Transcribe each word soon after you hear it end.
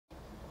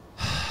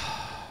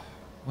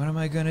What am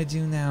I gonna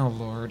do now,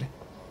 Lord?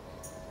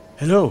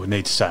 Hello,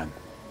 Nate-san.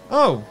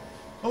 Oh,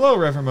 hello,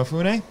 Reverend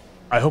Mifune.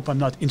 I hope I'm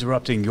not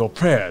interrupting your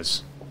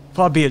prayers.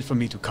 Far be it from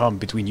me to come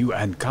between you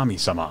and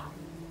Kami-sama.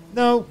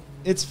 No,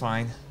 it's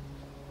fine.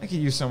 I could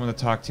use someone to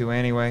talk to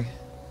anyway.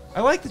 I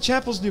like the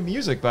chapel's new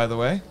music, by the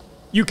way.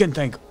 You can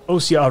thank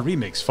OCR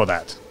Remix for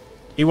that.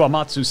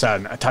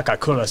 Iwamatsu-san,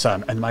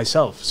 Takakura-san, and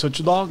myself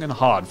searched long and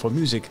hard for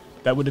music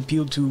that would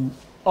appeal to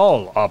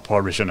all our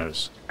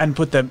parishioners and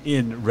put them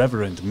in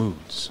reverent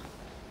moods.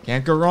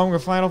 Can't go wrong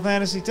with Final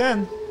Fantasy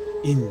X.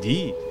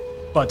 Indeed.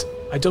 But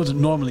I don't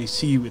normally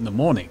see you in the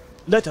morning,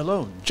 let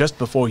alone just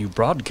before you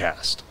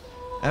broadcast.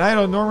 And I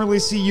don't normally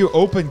see you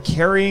open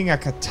carrying a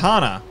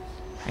katana.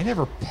 I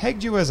never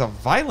pegged you as a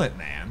violent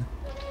man.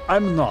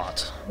 I'm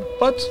not.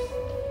 But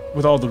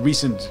with all the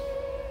recent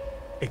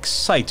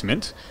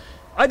excitement,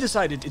 I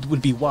decided it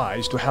would be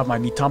wise to have my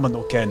Mitama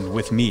no Ken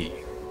with me.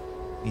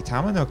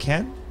 Mitama no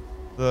Ken?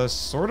 The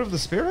Sword of the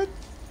Spirit?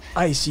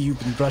 I see you've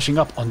been brushing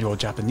up on your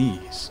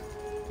Japanese.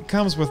 It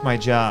comes with my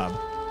job.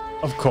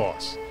 Of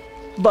course.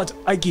 But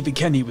I keep a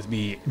Kenny with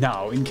me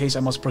now in case I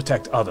must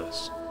protect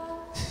others.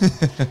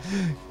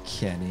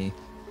 Kenny.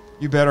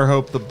 You better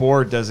hope the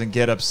board doesn't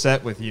get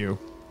upset with you.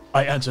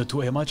 I answer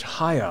to a much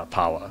higher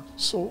power,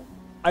 so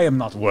I am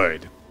not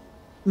worried.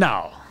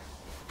 Now,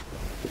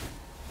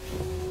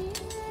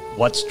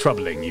 what's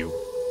troubling you?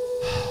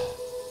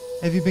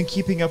 Have you been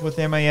keeping up with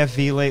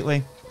MIFV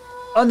lately?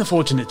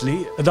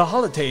 Unfortunately, the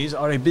holidays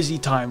are a busy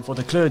time for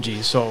the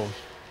clergy, so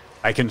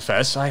I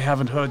confess I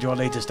haven't heard your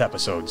latest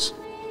episodes.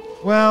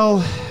 Well,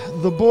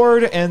 the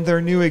board and their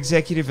new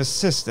executive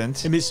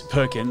assistant... Miss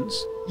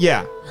Perkins?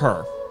 Yeah,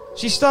 her.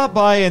 She stopped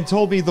by and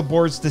told me the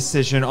board's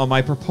decision on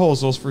my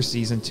proposals for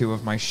Season 2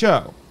 of my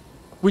show.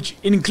 Which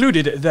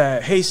included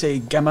the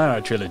Heisei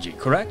Gamera trilogy,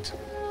 correct?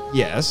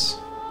 Yes.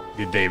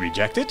 Did they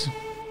reject it?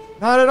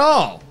 Not at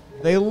all.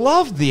 They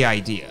loved the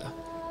idea.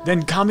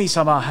 Then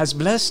Kami-sama has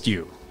blessed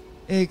you.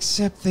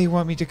 Except they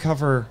want me to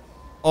cover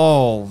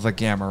all the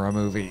Gamera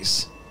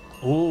movies.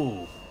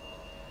 Oh,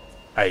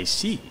 I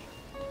see.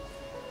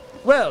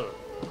 Well,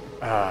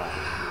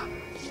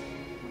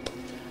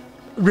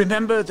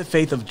 remember the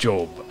faith of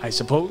Job, I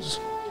suppose?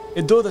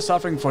 Endure the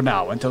suffering for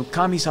now until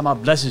Kami-sama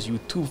blesses you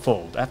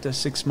twofold after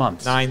 6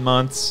 months. 9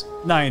 months.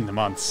 9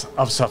 months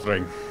of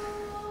suffering.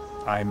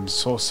 I'm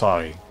so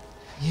sorry.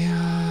 Yeah,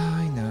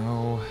 I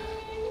know.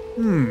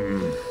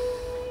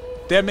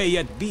 There may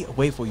yet be a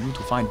way for you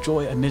to find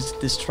joy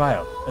amidst this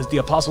trial, as the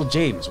Apostle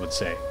James would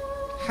say.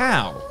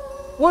 How?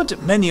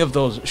 Weren't many of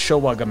those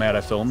Showa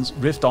Gamera films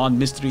riffed on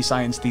Mystery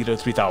Science Theater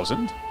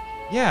 3000?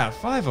 Yeah,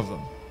 5 of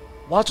them.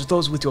 Watch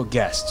those with your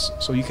guests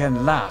so you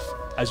can laugh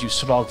as you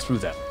slog through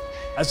them.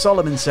 As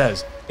Solomon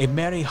says, a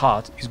merry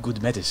heart is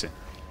good medicine.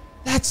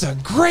 That's a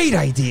great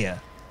idea!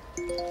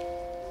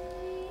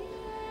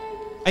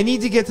 I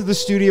need to get to the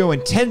studio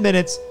in 10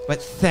 minutes,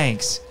 but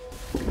thanks.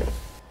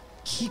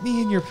 Keep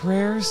me in your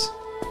prayers.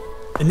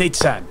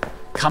 Nate-san,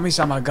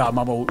 Kami-sama ga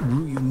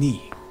mamoru you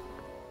ni.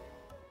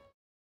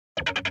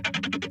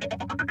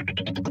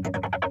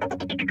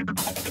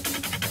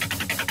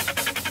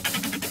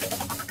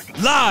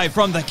 Live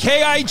from the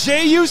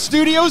KIJU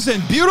studios in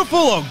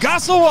beautiful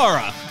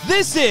Ogasawara,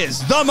 this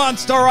is the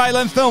Monster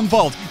Island Film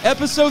Vault,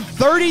 episode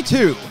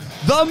 32,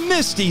 The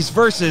MSTies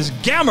vs.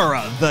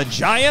 Gamera, the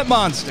Giant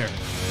Monster.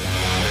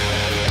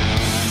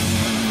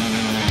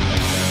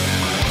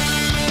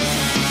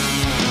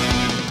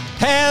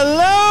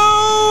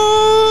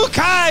 Hello,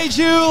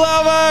 Kaiju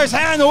lovers,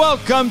 and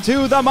welcome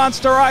to the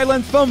Monster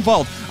Island Film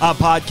Vault, a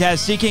podcast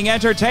seeking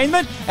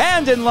entertainment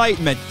and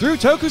enlightenment through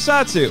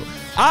tokusatsu.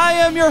 I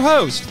am your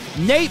host,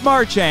 Nate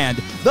Marchand,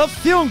 the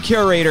film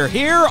curator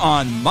here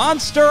on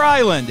Monster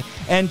Island.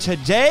 And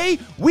today,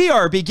 we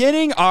are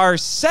beginning our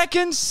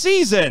 2nd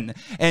season.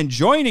 And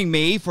joining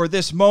me for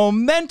this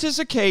momentous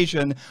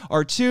occasion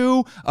are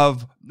 2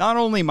 of not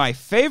only my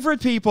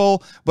favorite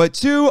people, but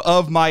 2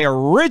 of my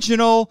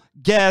original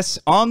guests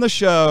on the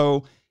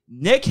show,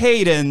 Nick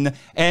Hayden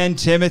and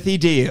Timothy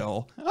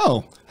Deal.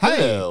 Oh, hi.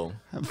 Hello.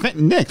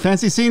 Nick,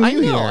 fancy seeing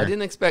you here. I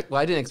didn't expect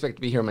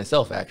to be here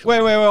myself,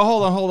 actually. Wait,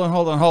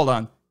 hold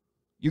on.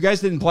 You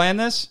guys didn't plan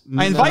this?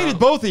 I invited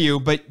both of you,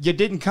 but you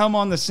didn't come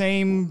on the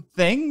same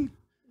thing?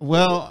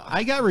 Well,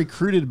 I got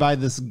recruited by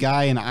this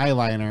guy in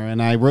eyeliner,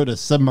 and I rode a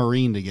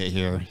submarine to get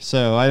here.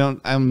 So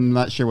I'm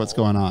not sure what's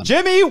going on.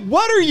 Jimmy,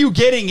 what are you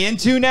getting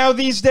into now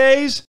these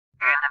days?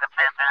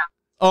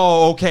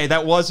 Oh, okay,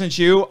 that wasn't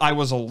you. I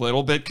was a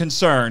little bit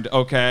concerned,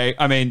 okay?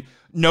 I mean,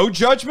 no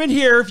judgment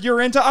here if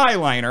you're into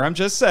eyeliner. I'm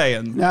just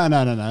saying. No.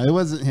 It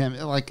wasn't him.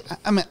 Like,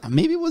 I mean,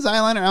 maybe it was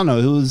eyeliner. I don't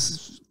know.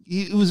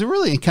 He was a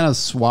really kind of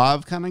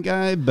suave kind of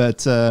guy,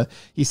 but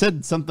he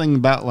said something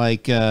about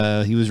like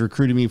he was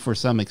recruiting me for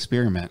some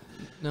experiment.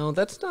 No,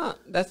 that's not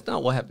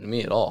what happened to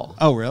me at all.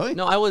 Oh, really?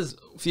 No, I was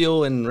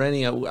Fio and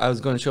Rennie. I was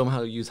going to show them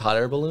how to use hot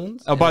air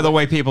balloons. Oh, by the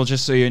way, people,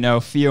 just so you know,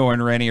 Fio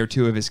and Rennie are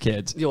 2 of his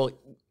kids. Yeah, well,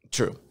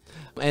 true.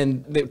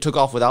 And they took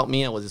off without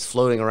me. I was just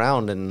floating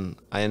around, and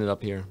I ended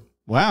up here.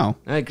 Wow.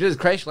 And I just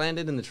crash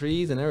landed in the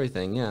trees and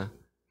everything. Yeah.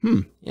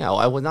 Yeah,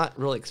 I was not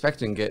really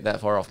expecting to get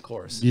that far off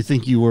course. Do you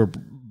think you were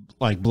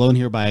like blown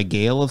here by a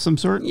gale of some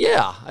sort?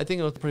 Yeah, I think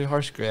it was a pretty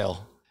harsh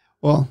gale.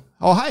 Well,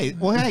 hey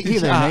there,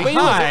 Nate.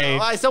 Hi.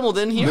 I stumbled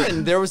in here,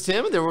 and there was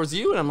Tim, and there was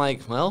you, and I'm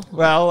like, well.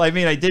 Well, I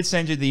mean, I did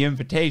send you the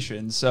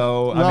invitation,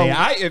 so Well,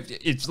 I mean,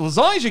 it's as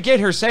long as you get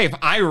here safe,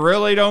 I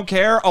really don't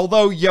care.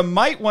 Although you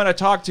might want to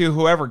talk to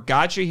whoever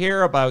got you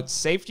here about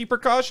safety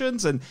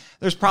precautions, and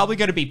there's probably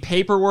going to be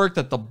paperwork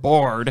that the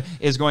board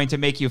is going to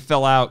make you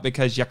fill out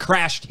because you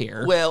crashed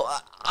here.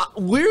 Well,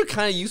 we're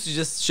kind of used to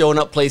just showing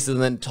up places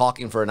and then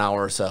talking for an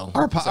hour or so.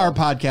 Our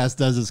podcast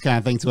does this kind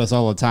of thing to us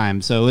all the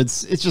time, so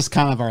it's just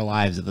kind of our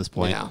lives at this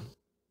point. Yeah.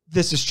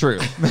 This is true.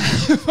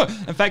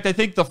 In fact, I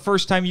think the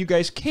first time you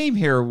guys came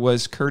here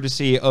was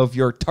courtesy of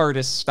your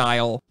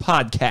TARDIS-style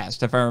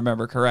podcast, if I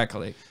remember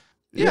correctly.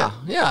 Yeah,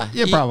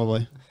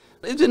 Probably.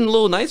 It's been a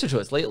little nicer to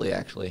us lately,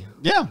 actually.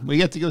 Yeah, we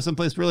get to go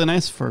someplace really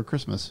nice for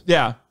Christmas.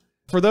 Yeah.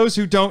 For those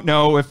who don't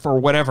know, if for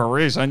whatever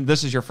reason,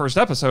 this is your first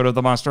episode of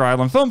the Monster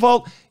Island Film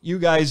Vault, you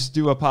guys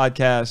do a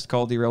podcast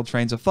called Derailed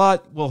Trains of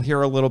Thought. We'll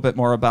hear a little bit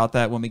more about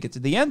that when we get to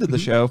the end of the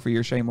show for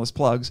your shameless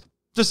plugs.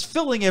 Just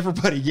filling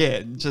everybody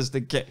in, just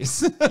in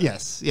case.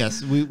 yes.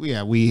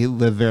 We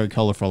live very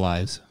colorful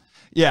lives.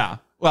 Yeah.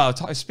 Well,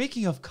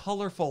 speaking of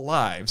colorful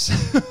lives,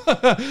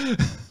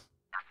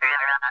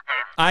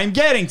 I'm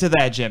getting to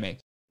that, Jimmy.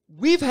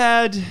 We've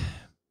had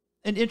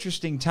an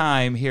interesting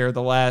time here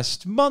the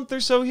last month or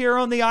so here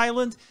on the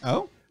island.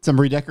 Oh, some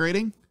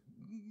redecorating?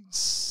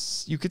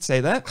 You could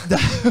say that.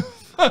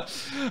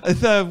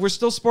 We're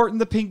still sporting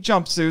the pink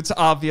jumpsuits,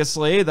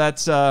 obviously.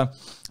 That's a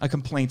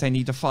complaint I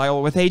need to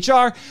file with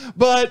HR.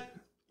 But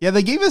yeah,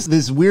 they gave us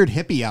this weird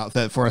hippie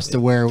outfit for us to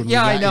wear. When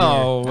yeah, we I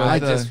know. I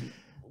just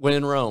went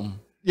in Rome.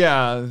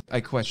 Yeah,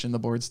 I question the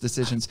board's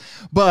decisions.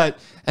 But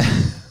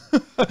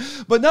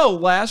but no,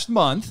 last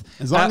month.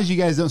 As long as you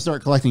guys don't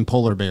start collecting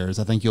polar bears,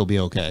 I think you'll be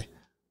okay.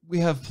 We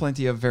have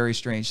plenty of very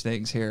strange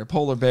things here.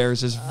 Polar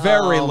bears is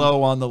very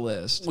low on the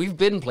list. We've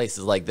been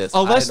places like this.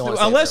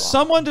 Unless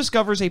someone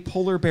discovers a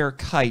polar bear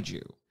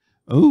kaiju.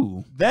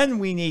 Ooh. Then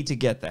we need to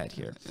get that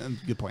here.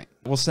 Good point.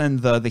 We'll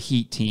send the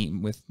Heat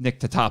team with Nick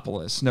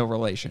Tatopoulos, no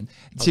relation,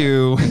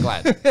 to I'm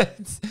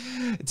glad.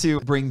 to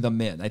bring them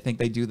in. I think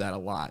they do that a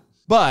lot.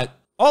 But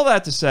all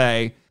that to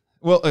say,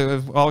 well,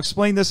 I'll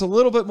explain this a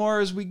little bit more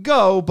as we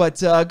go, but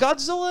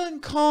Godzilla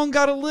and Kong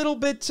got a little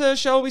bit,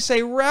 shall we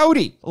say,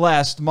 rowdy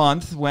last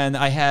month when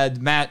I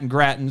had Matt and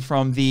Grattan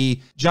from the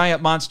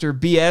Giant Monster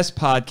BS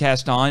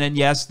podcast on. And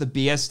yes, the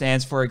BS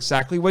stands for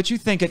exactly what you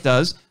think it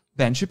does,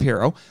 Ben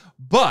Shapiro.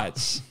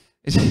 But,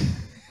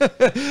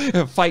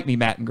 fight me,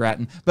 Matt and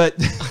Grattan.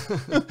 But,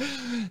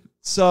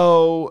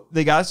 so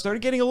they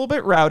started getting a little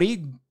bit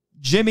rowdy.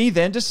 Jimmy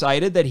then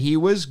decided that he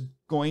was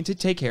going to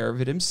take care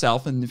of it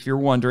himself. And if you're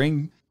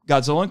wondering,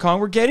 Godzilla and Kong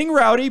were getting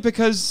rowdy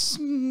because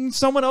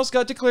someone else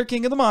got declared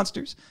king of the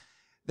monsters.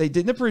 They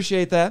didn't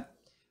appreciate that.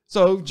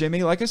 So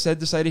Jimmy, like I said,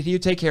 decided he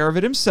would take care of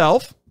it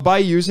himself by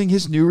using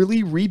his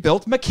newly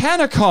rebuilt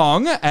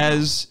Mechanicong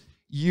as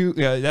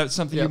that's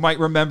something you might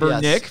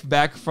remember, Nick,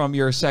 back from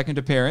your second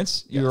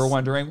appearance. You were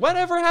wondering,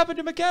 whatever happened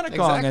to Mechanicong?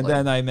 Exactly. And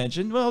then I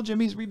mentioned, well,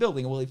 Jimmy's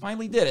rebuilding. Well, he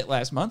finally did it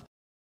last month.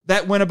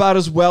 That went about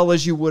as well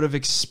as you would have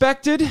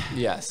expected.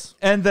 Yes.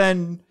 And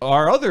then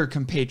our other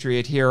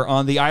compatriot here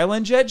on the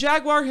island, Jet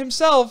Jaguar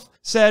himself,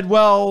 said,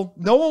 well,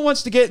 no one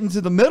wants to get into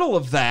the middle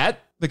of that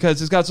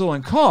because it's Godzilla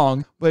and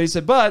Kong. But he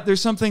said, but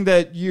there's something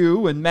that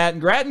you and Matt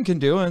and Grattan can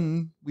do.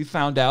 And we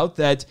found out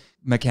that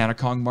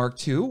Mechanicong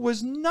Mark II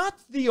was not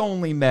the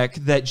only mech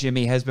that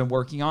Jimmy has been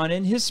working on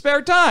in his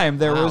spare time.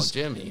 There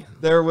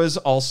was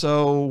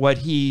also what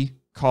he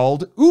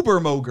called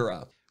Uber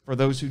Mogura. For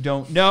those who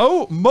don't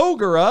know,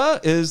 Mogura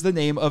is the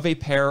name of a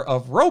pair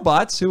of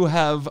robots who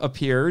have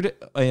appeared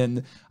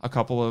in a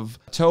couple of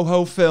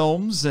Toho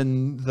films,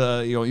 and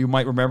you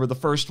might remember the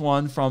first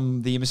one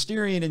from the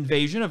Mysterian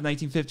Invasion of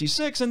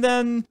 1956, and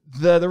then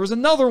there was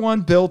another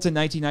one built in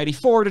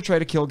 1994 to try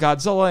to kill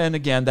Godzilla, and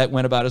again, that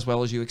went about as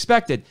well as you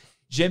expected.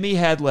 Jimmy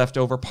had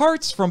leftover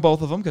parts from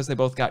both of them because they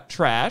both got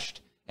trashed,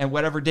 and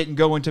whatever didn't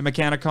go into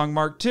Mechanicong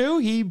Mark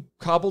II, he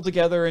cobbled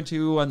together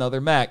into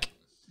another mech.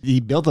 He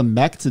built a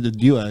mech to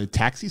do a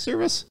taxi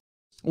service?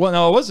 Well,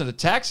 no, it wasn't a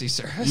taxi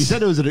service. You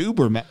said it was an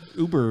Uber something.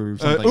 Uber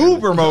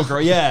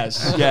Mogura,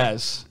 yes.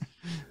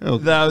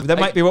 Okay. That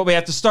might be what we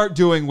have to start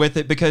doing with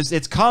it because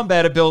its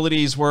combat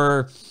abilities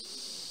were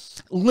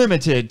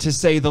limited, to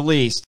say the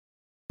least.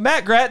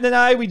 Matt Grattan and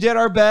I, we did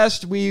our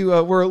best. We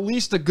were at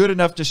least a good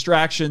enough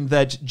distraction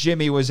that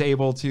Jimmy was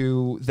able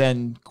to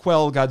then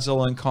quell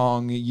Godzilla and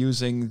Kong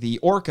using the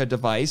Orca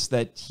device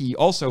that he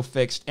also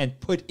fixed and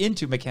put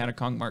into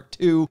Mechanicong Mark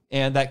II,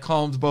 and that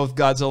calmed both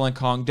Godzilla and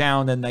Kong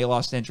down, and they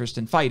lost interest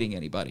in fighting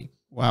anybody.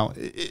 Wow.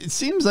 It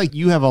seems like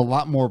you have a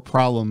lot more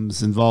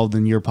problems involved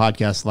in your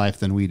podcast life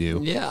than we do.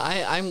 Yeah,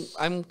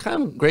 I'm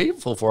kind of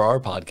grateful for our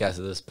podcast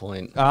at this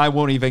point. I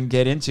won't even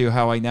get into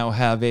how I now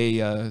have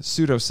a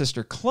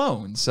pseudo-sister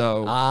clone,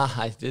 so...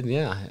 I didn't.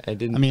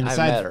 I mean,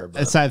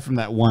 aside from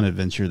that one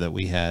adventure that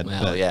we had.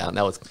 Well, yeah,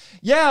 that was...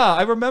 Yeah,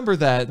 I remember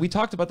that. We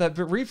talked about that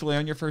briefly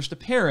on your first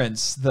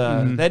appearance.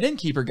 That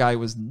innkeeper guy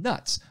was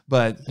nuts,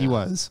 but... He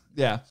was.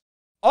 Yeah.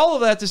 All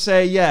of that to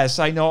say, yes,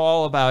 I know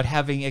all about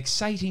having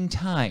exciting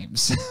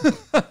times.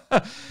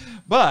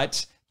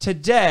 But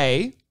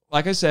today,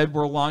 like I said,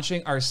 we're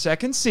launching our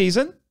second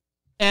season.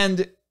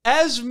 And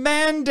as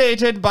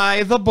mandated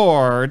by the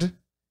board,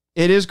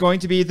 it is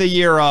going to be the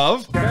year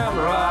of...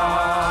 Gamera!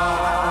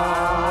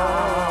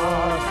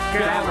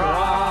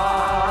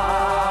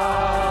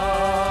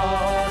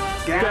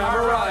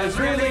 Gamera is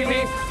really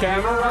neat.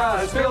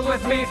 Gamera is filled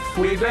with meat.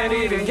 We've been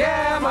eating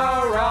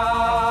Gamera.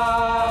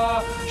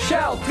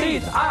 Shell,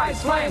 teeth,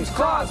 eyes, flames,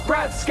 claws,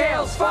 breath,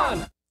 scales,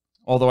 fun.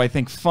 Although I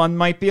think fun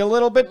might be a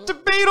little bit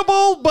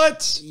debatable,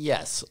 but...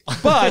 Yes.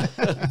 But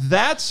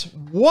that's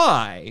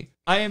why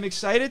I am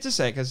excited to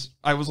say, because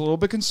I was a little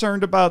bit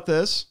concerned about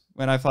this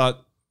when I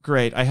thought,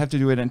 great, I have to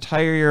do an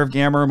entire year of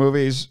Gamera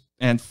movies,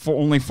 and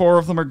only 4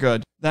 of them are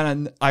good.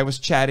 Then I was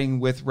chatting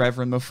with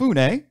Reverend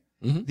Mifune,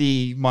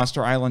 the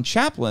Monster Island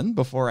chaplain,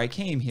 before I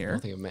came here. I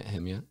don't think I've met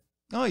him yet.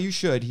 Oh, you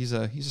should. He's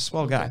a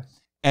swell guy.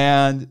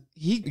 And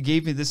he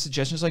gave me this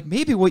suggestion. It's like,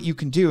 maybe what you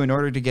can do in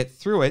order to get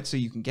through it so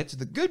you can get to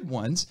the good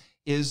ones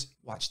is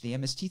watch the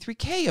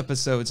MST3K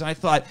episodes. And I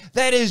thought,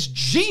 that is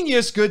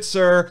genius, good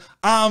sir.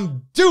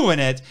 I'm doing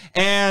it.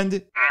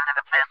 And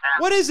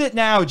what is it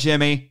now,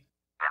 Jimmy?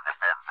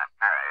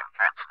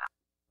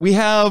 We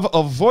have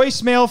a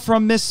voicemail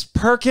from Miss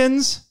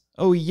Perkins.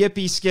 Oh,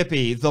 yippee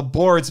skippy, the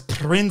board's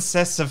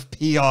princess of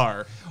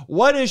PR.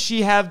 What does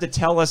she have to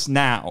tell us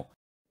now?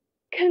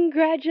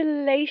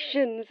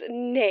 Congratulations,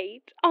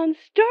 Nate, on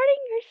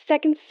starting your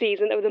second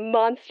season of the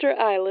Monster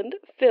Island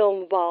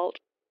Film Vault.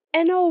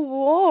 And a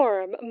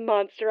warm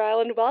Monster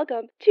Island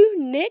welcome to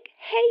Nick,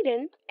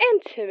 Hayden,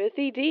 and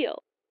Timothy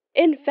Deal.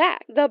 In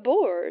fact, the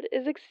board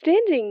is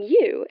extending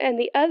you and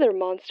the other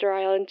Monster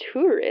Island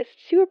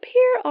tourists who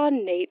appear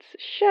on Nate's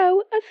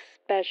show a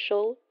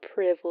special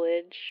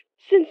privilege.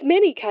 Since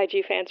many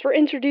kaiju fans were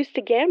introduced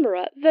to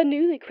Gamera, the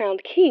newly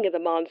crowned king of the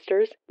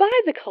monsters, by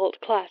the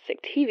cult classic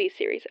TV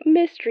series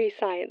Mystery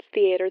Science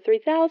Theater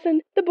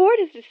 3000, the board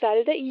has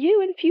decided that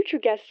you and future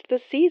guests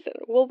this season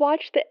will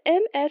watch the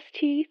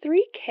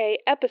MST3K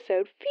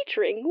episode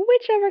featuring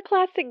whichever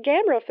classic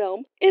Gamera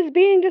film is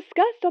being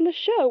discussed on the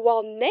show,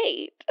 while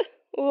Nate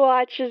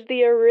watches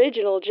the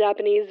original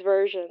Japanese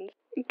versions.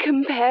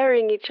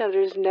 Comparing each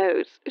other's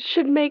notes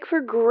should make for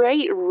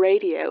great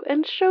radio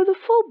and show the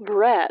full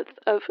breadth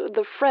of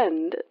the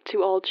friend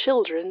to all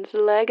children's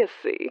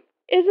legacy.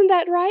 Isn't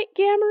that right,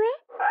 Gamera?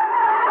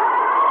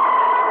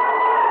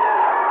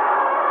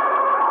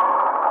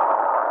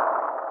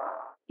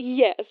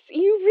 Yes,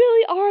 you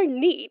really are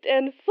neat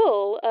and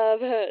full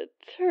of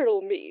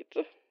turtle meat.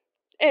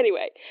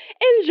 Anyway,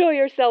 enjoy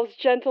yourselves,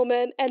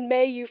 gentlemen, and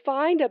may you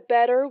find a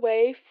better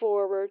way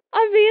forward.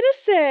 Auf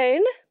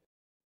Wiedersehen!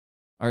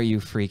 Are you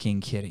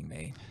freaking kidding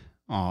me?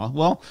 Aw,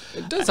 well...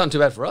 It doesn't sound too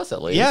bad for us,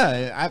 at least.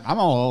 Yeah, I'm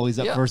always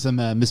up for some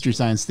Mystery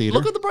Science Theater.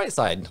 Look at the bright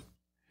side.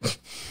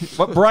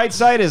 What bright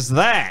side is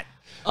that?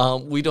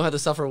 We don't have to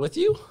suffer with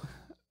you.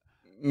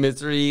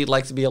 Misery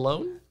likes to be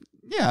alone.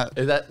 Yeah.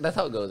 That's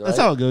how it goes, right? That's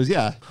how it goes,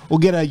 yeah. We'll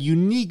get a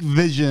unique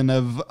vision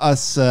of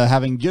us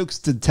having jokes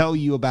to tell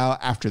you about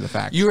after the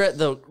fact. You're at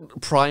the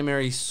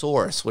primary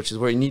source, which is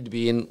where you need to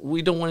be, and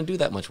we don't want to do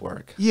that much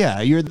work.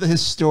 Yeah, you're the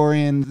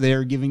historian.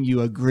 They're giving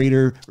you a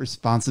greater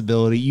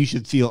responsibility. You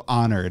should feel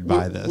honored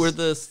by this. We're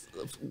the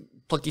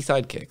plucky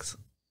sidekicks.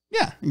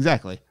 Yeah,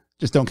 exactly.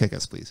 Just don't kick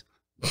us, please.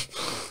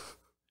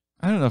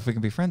 I don't know if we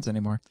can be friends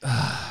anymore.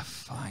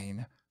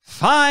 Fine.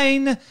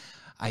 Fine.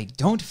 I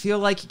don't feel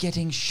like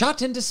getting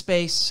shot into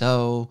space,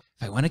 so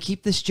if I want to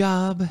keep this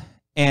job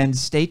and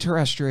stay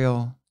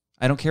terrestrial,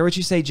 I don't care what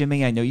you say,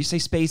 Jimmy. I know you say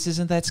space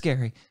isn't that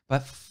scary,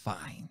 but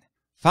fine.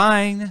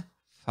 Fine.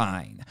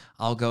 Fine.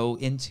 I'll go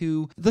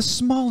into the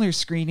smaller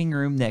screening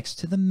room next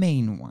to the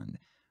main one.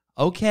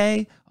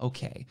 Okay?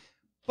 Okay.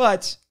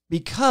 But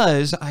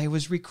because I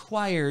was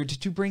required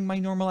to bring my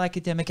normal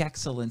academic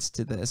excellence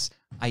to this,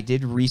 I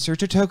did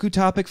research a Toku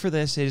topic for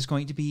this. It is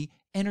going to be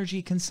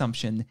energy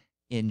consumption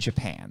in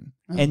Japan.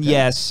 Okay. And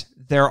yes,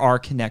 there are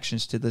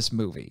connections to this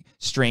movie,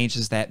 strange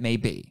as that may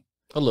be.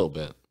 A little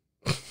bit.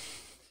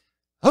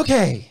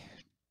 Okay,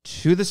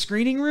 to the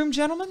screening room,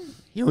 gentlemen.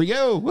 Here we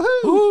go.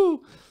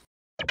 Woohoo!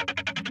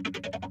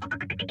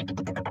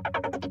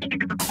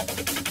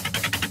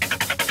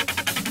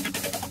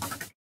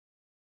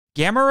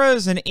 Gamera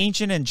is an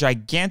ancient and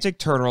gigantic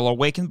turtle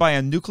awakened by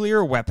a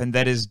nuclear weapon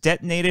that is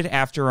detonated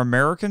after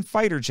American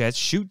fighter jets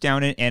shoot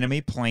down an enemy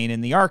plane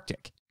in the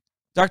Arctic.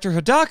 Dr.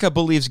 Hidaka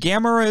believes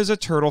Gamera is a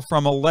turtle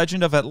from a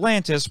legend of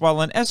Atlantis,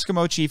 while an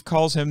Eskimo chief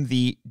calls him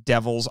the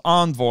Devil's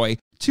Envoy,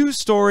 two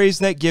stories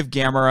that give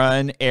Gamera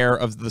an air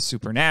of the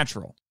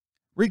supernatural.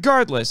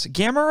 Regardless,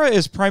 Gamera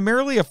is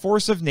primarily a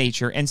force of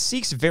nature and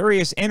seeks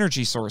various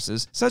energy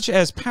sources, such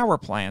as power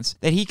plants,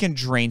 that he can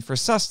drain for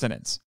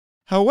sustenance.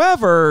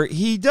 However,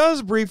 he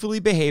does briefly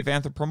behave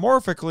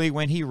anthropomorphically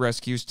when he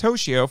rescues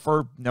Toshio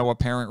for no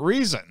apparent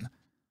reason.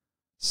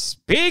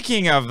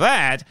 Speaking of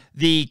that,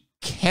 the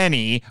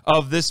Kenny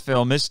of this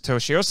film is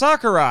Toshio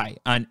Sakurai,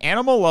 an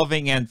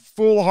animal-loving and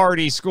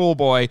foolhardy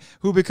schoolboy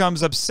who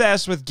becomes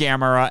obsessed with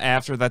Gamera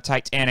after the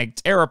Titanic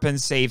terrapin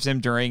saves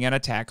him during an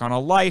attack on a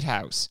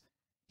lighthouse.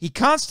 He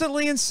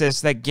constantly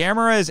insists that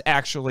Gamera is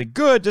actually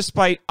good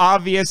despite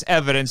obvious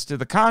evidence to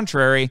the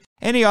contrary,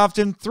 and he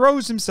often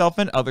throws himself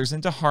and others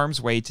into harm's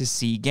way to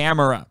see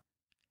Gamera.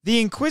 The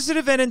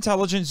inquisitive and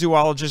intelligent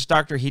zoologist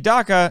Dr.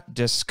 Hidaka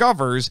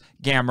discovers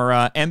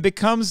Gamera and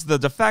becomes the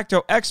de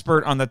facto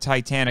expert on the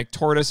Titanic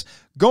tortoise,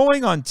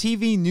 going on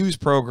TV news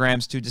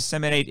programs to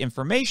disseminate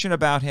information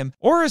about him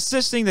or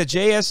assisting the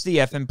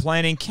JSDF in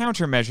planning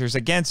countermeasures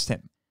against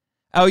him.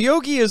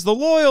 Aoyogi is the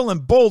loyal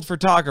and bold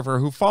photographer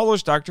who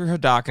follows Dr.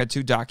 Hidaka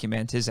to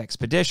document his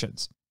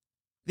expeditions.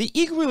 The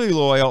equally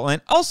loyal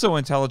and also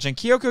intelligent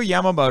Kyoko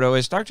Yamamoto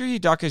is Dr.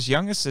 Hidaka's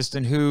young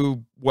assistant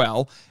who,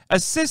 well,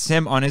 assists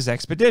him on his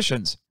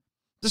expeditions.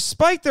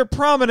 Despite their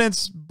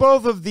prominence,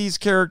 both of these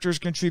characters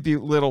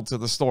contribute little to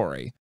the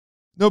story.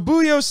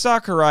 Nobuyo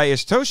Sakurai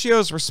is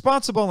Toshio's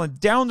responsible and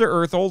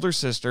down-to-earth older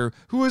sister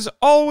who is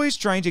always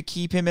trying to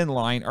keep him in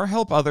line or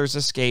help others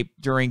escape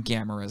during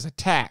Gamera's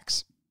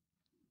attacks.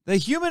 The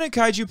human and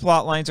kaiju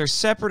plotlines are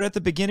separate at the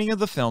beginning of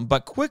the film,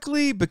 but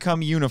quickly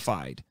become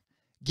unified.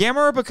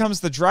 Gamera becomes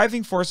the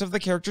driving force of the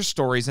character's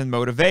stories and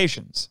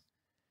motivations.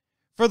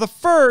 For the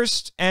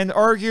first, and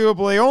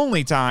arguably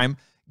only time,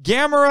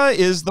 Gamera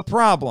is the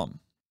problem.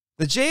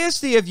 The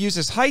JSDF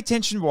uses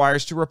high-tension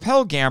wires to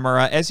repel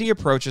Gamera as he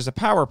approaches a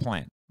power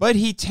plant, but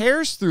he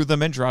tears through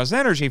them and draws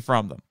energy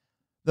from them.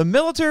 The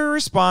military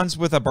responds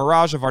with a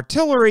barrage of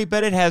artillery,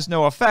 but it has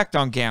no effect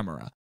on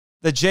Gamera.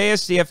 The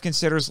JSDF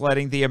considers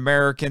letting the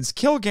Americans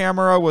kill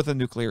Gamera with a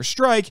nuclear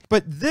strike,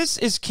 but this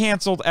is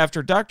cancelled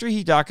after Dr.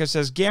 Hidaka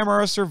says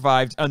Gamera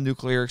survived a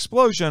nuclear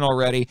explosion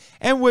already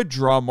and would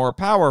draw more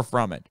power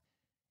from it.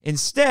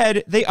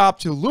 Instead, they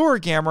opt to lure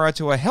Gamera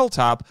to a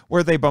hilltop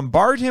where they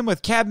bombard him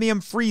with cadmium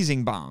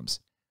freezing bombs.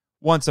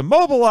 Once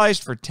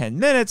immobilized for 10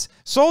 minutes,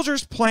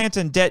 soldiers plant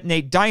and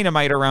detonate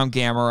dynamite around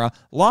Gamera,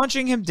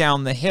 launching him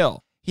down the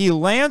hill. He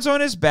lands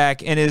on his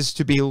back and is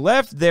to be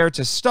left there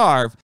to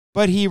starve,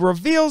 but he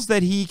reveals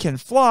that he can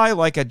fly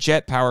like a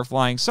jet-powered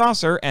flying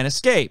saucer and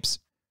escapes.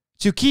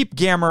 To keep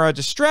Gamera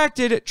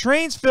distracted,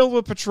 trains filled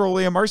with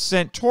petroleum are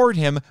sent toward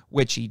him,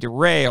 which he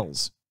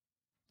derails.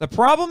 The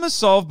problem is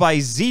solved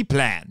by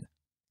Z-Plan.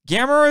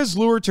 Gamera is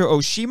lured to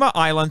Oshima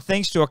Island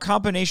thanks to a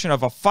combination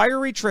of a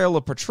fiery trail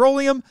of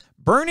petroleum,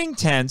 burning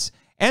tents,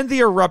 and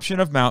the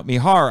eruption of Mount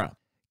Mihara.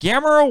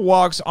 Gamera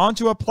walks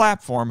onto a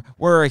platform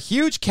where a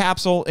huge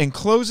capsule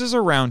encloses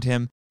around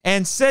him,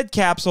 and said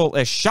capsule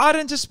is shot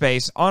into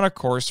space on a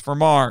course for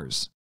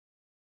Mars.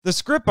 The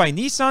script by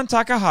Nissan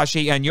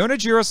Takahashi and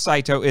Yonajiro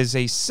Saito is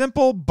a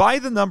simple,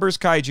 by-the-numbers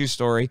kaiju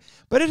story,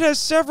 but it has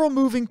several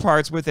moving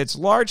parts with its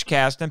large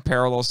cast and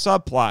parallel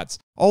subplots,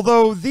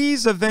 although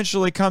these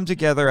eventually come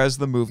together as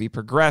the movie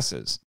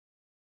progresses.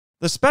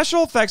 The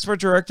special effects were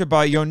directed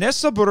by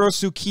Yonesaburo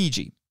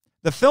Tsukiji.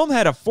 The film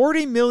had a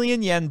 40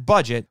 million yen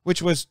budget,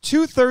 which was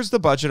 2/3 the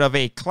budget of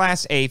a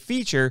Class A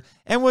feature,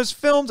 and was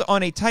filmed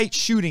on a tight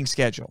shooting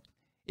schedule.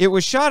 It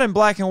was shot in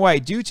black and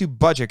white due to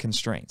budget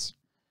constraints.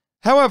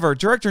 However,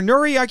 director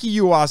Noriaki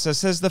Yuasa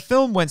says the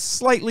film went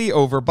slightly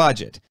over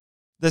budget.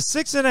 The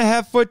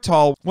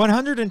 6.5-foot-tall,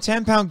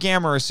 110-pound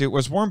Gamera suit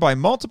was worn by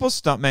multiple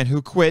stuntmen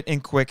who quit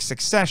in quick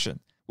succession,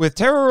 with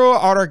Teruo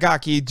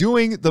Aragaki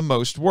doing the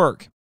most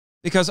work.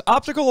 Because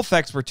optical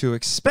effects were too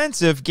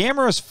expensive,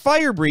 Gamera's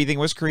fire breathing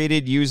was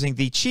created using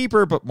the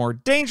cheaper but more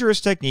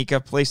dangerous technique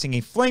of placing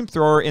a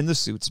flamethrower in the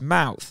suit's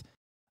mouth.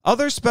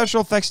 Other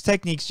special effects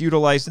techniques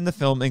utilized in the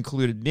film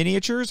included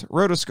miniatures,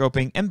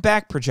 rotoscoping, and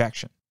back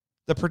projection.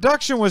 The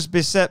production was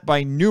beset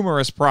by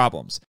numerous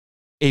problems.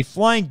 A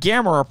flying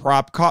Gamera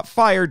prop caught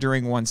fire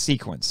during one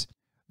sequence.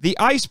 The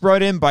ice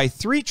brought in by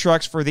 3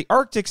 trucks for the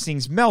Arctic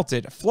scenes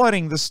melted,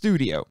 flooding the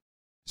studio.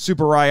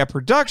 Tsuburaya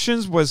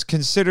Productions was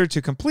considered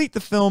to complete the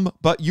film,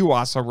 but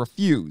Yuasa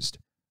refused.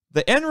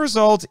 The end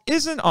result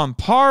isn't on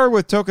par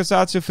with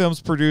tokusatsu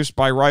films produced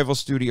by rival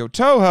studio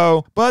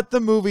Toho, but the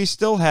movie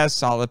still has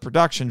solid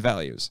production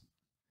values.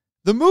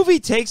 The movie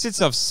takes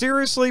itself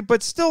seriously,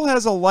 but still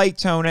has a light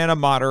tone and a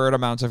moderate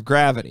amount of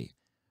gravity.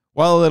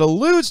 While it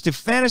alludes to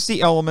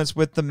fantasy elements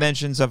with the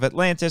mentions of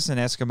Atlantis and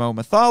Eskimo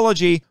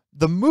mythology,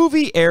 the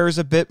movie errs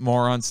a bit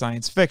more on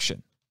science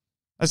fiction.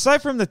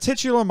 Aside from the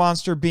titular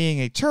monster being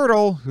a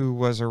turtle, who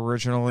was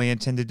originally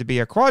intended to be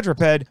a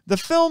quadruped, the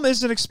film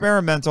isn't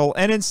experimental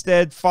and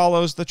instead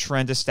follows the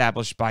trend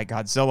established by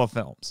Godzilla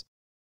films.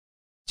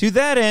 To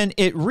that end,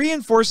 it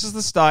reinforces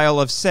the style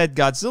of said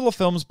Godzilla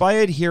films by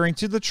adhering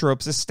to the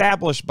tropes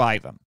established by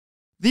them.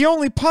 The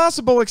only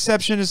possible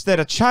exception is that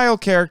a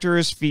child character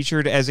is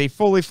featured as a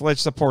fully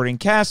fledged supporting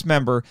cast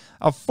member,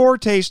 a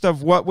foretaste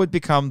of what would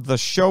become the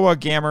Showa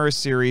Gamera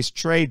series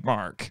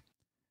trademark.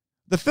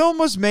 The film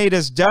was made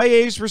as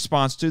Daiei's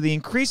response to the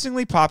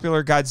increasingly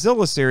popular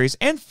Godzilla series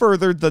and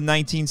furthered the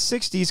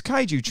 1960s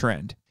kaiju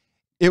trend.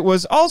 It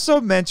was also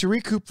meant to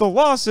recoup the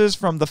losses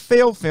from the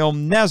failed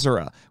film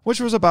Nezura,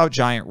 which was about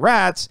giant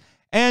rats,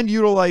 and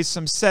utilize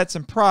some sets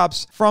and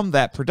props from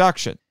that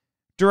production.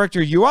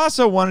 Director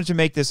Yuasa wanted to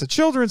make this a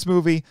children's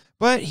movie,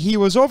 but he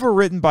was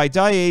overridden by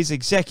Daiei's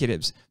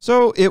executives,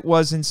 so it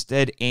was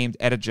instead aimed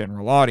at a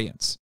general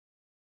audience.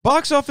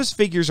 Box office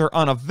figures are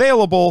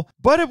unavailable,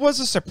 but it was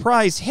a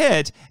surprise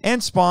hit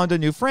and spawned a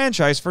new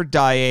franchise for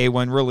Daiei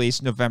when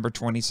released November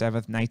 27,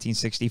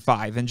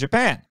 1965 in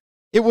Japan.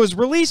 It was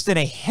released in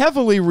a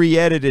heavily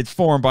re-edited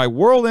form by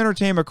World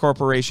Entertainment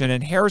Corporation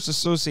and Harris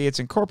Associates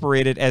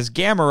Incorporated as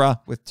Gamera,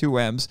 with 2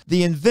 M's,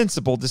 The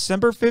Invincible,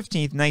 December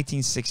 15,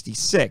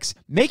 1966,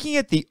 making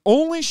it the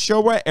only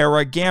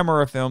Showa-era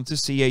Gamera film to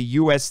see a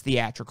U.S.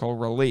 theatrical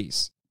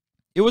release.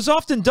 It was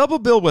often double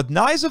billed with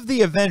Knives of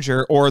the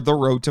Avenger or The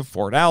Road to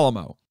Fort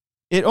Alamo.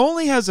 It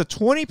only has a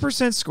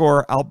 20%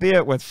 score,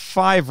 albeit with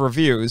 5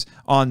 reviews,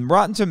 on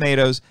Rotten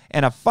Tomatoes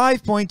and a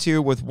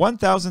 5.2 with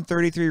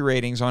 1,033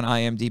 ratings on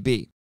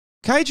IMDb.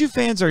 Kaiju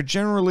fans are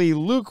generally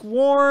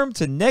lukewarm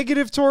to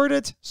negative toward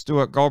it.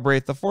 Stuart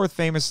Galbraith IV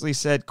famously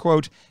said,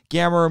 quote,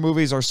 Gamera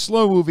movies are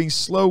slow-moving,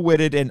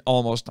 slow-witted, and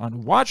almost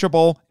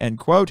unwatchable, end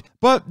quote.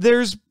 But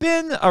there's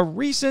been a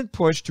recent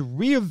push to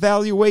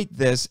reevaluate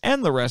this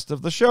and the rest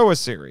of the Showa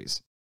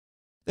series.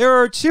 There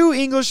are 2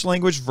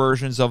 English-language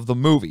versions of the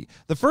movie,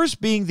 the first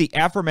being the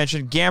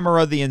aforementioned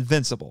Gamera the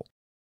Invincible.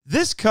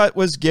 This cut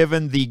was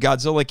given the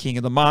Godzilla King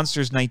of the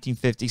Monsters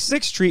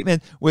 1956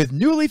 treatment with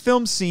newly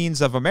filmed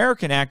scenes of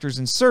American actors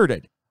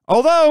inserted.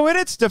 Although, in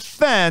its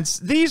defense,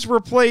 these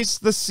replace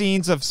the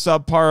scenes of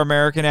subpar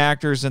American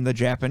actors in the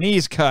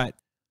Japanese cut.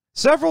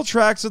 Several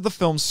tracks of the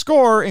film's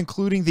score,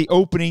 including the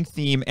opening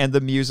theme and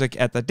the music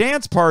at the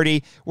dance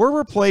party, were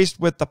replaced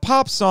with the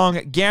pop song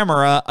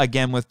Gamera,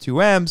 again with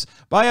 2 M's,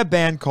 by a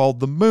band called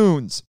The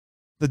Moons.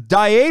 The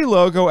Daiei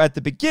logo at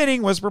the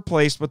beginning was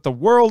replaced with the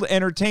World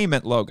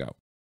Entertainment logo.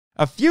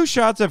 A few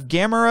shots of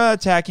Gamera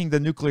attacking the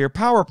nuclear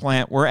power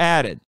plant were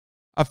added.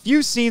 A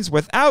few scenes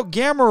without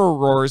Gamera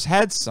roars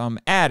had some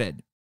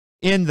added.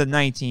 In the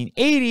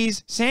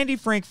 1980s, Sandy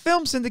Frank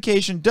Film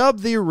Syndication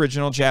dubbed the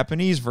original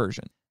Japanese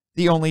version.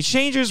 The only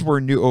changes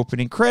were new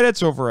opening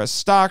credits over a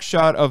stock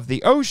shot of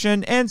the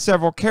ocean and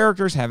several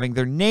characters having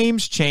their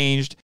names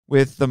changed,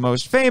 with the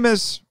most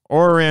famous,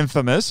 or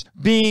infamous,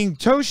 being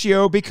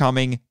Toshio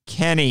becoming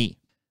Kenny.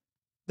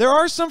 There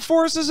are some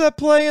forces at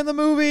play in the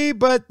movie,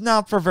 but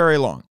not for very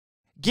long.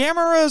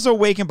 Gamera is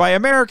awakened by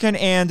American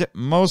and,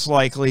 most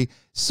likely,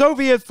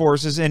 Soviet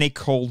forces in a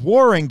Cold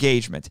War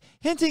engagement,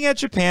 hinting at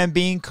Japan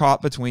being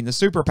caught between the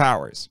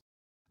superpowers.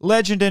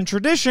 Legend and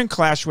tradition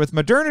clash with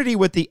modernity,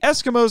 with the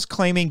Eskimos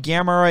claiming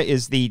Gamera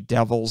is the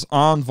devil's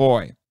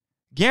envoy.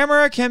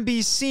 Gamera can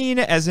be seen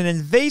as an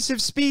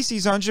invasive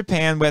species on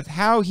Japan with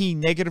how he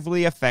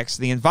negatively affects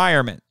the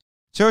environment.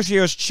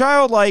 Toshio's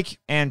childlike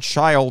and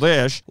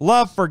childish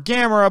love for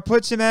Gamera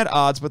puts him at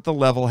odds with the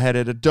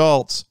level-headed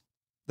adults.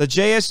 The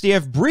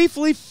JSDF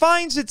briefly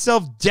finds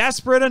itself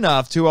desperate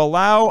enough to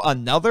allow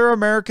another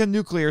American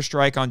nuclear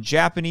strike on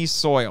Japanese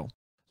soil.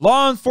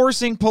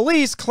 Law-enforcing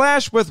police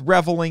clash with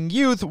reveling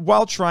youth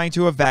while trying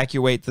to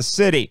evacuate the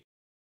city.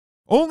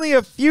 Only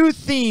a few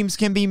themes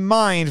can be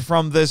mined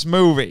from this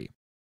movie.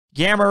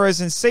 Gamera's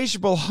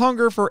insatiable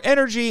hunger for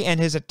energy and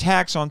his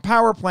attacks on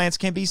power plants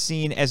can be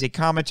seen as a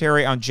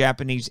commentary on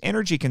Japanese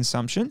energy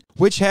consumption,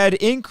 which had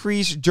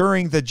increased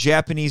during the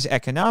Japanese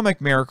economic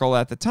miracle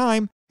at the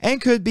time, and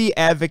could be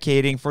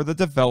advocating for the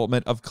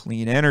development of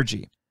clean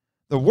energy.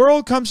 The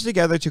world comes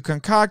together to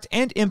concoct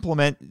and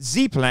implement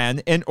Z-Plan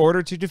in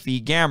order to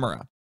defeat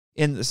Gamera.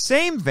 In the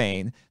same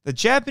vein, the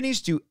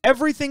Japanese do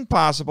everything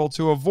possible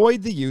to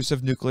avoid the use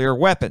of nuclear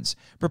weapons,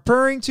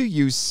 preparing to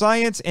use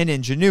science and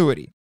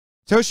ingenuity.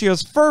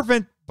 Toshio's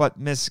fervent but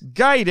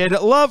misguided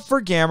love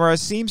for Gamera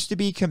seems to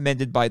be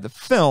commended by the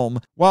film,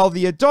 while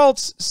the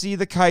adults see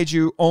the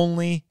kaiju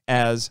only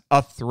as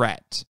a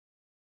threat.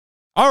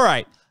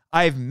 Alright,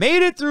 I've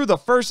made it through the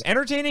first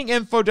entertaining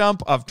info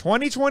dump of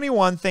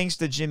 2021 thanks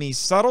to Jimmy's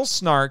subtle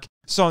snark,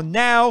 so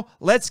now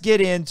let's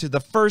get into the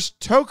first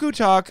Toku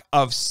Talk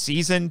of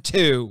Season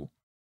 2.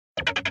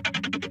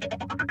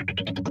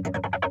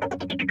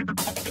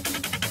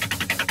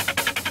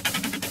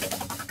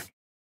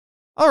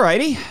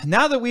 Alrighty,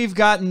 now that we've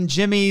gotten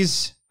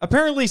Jimmy's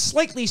apparently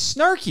slightly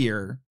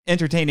snarkier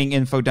entertaining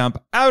info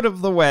dump out of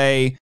the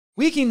way,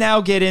 we can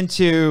now get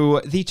into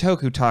the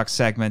Toku Talk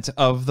segment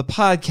of the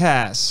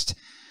podcast.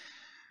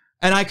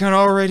 And I can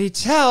already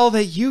tell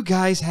that you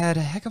guys had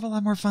a heck of a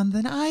lot more fun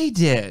than I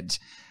did.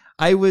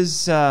 I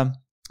was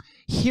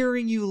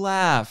hearing you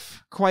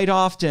laugh quite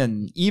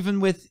often,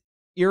 even with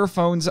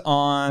earphones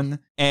on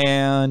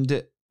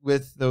and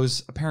with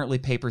those apparently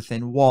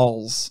paper-thin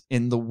walls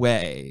in the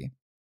way.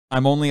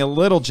 I'm only a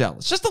little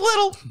jealous. Just a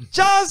little.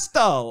 Just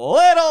a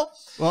little.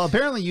 Well,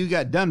 apparently you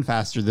got done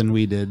faster than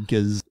we did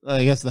because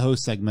I guess the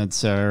host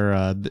segments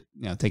are,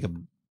 take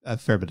a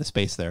fair bit of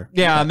space there.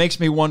 Yeah, it makes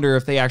me wonder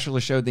if they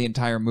actually showed the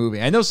entire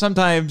movie. I know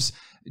sometimes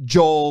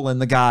Joel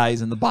and the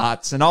guys and the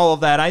bots and all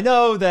of that, I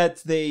know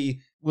that they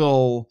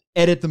will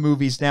edit the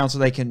movies down so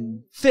they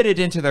can fit it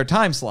into their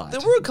time slot.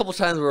 There were a couple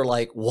times where we were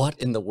like, what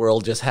in the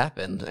world just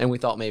happened? And we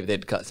thought maybe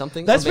they'd cut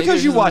something. That's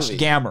because you watched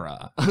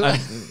Gamera.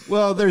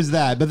 Well, there's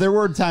that. But there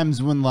were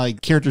times when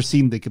like characters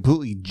seemed to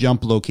completely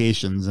jump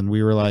locations and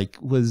we were like,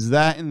 was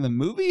that in the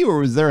movie or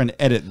was there an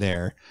edit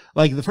there?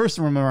 Like the first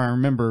one I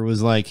remember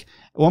was like,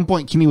 at one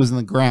point Kenny was in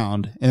the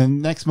ground and the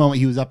next moment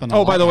he was up in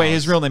a by the way,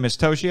 his real name is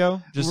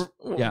Toshio.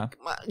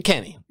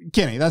 Kenny.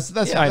 That's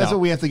what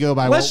we have to go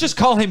by. Let's just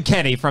call him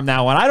Kenny from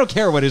now on. I don't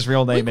care what his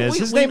real name is.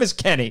 His name is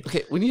Kenny.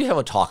 Okay, we need to have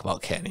a talk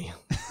about Kenny.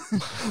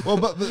 Well,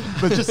 but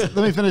just let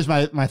me finish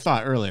my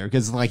thought earlier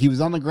because like he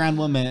was on the ground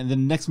one minute and then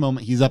the next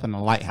moment he's up in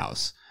a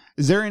lighthouse.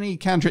 Is there any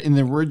contrast in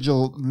the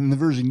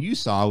version you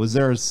saw? Was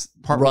there a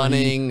part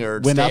running where or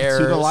went stairs?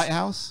 up to the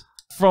lighthouse?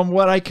 From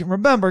what I can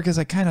remember, because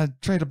I kind of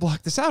tried to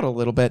block this out a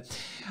little bit,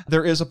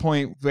 there is a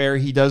point where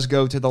he does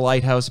go to the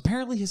lighthouse.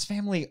 Apparently, his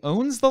family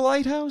owns the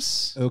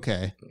lighthouse.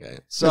 Okay.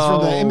 So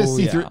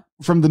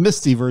from the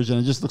Misty version,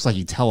 it just looks like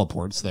he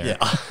teleports there.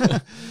 Yeah.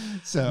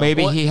 So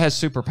maybe he has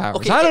superpowers.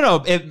 Okay, I don't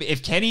know.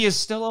 If Kenny is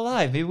still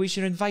alive, maybe we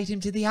should invite him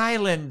to the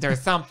island or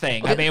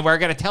something. I mean, we're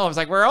going to tell him, it's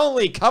like, we're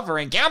only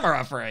covering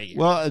Gamera for a year.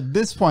 Well, at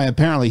this point,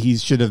 apparently he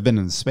should have been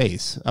in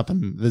space up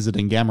and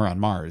visiting Gamera on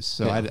Mars.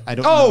 So I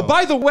don't know. Oh,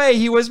 by the way,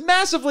 he was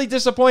massively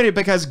disappointed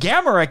because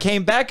Gamera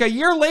came back a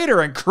year later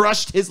and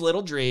crushed his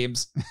little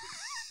dreams.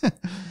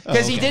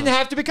 Because he didn't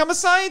have to become a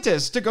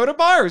scientist to go to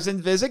Mars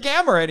and visit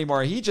Gamera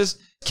anymore. He just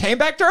came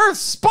back to Earth.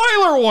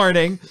 Spoiler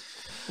warning.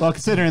 Well,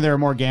 considering there are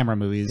more Gamera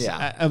movies,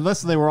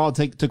 unless they were all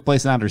took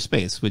place in outer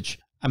space, which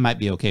I might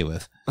be okay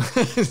with.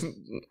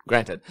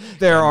 Granted.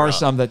 There are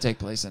some that take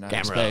place in outer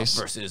Gamera space.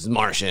 versus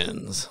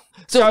Martians.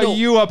 So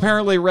you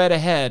apparently read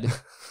ahead.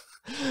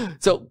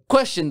 So,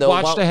 question though.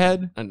 Watched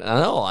ahead? I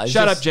know.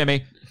 Shut up,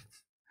 Jimmy.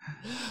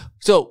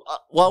 So,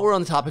 while we're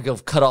on the topic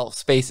of cut off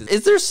spaces,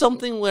 is there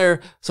something where,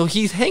 so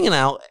he's hanging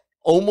out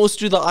almost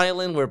to the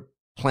island where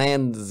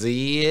Plan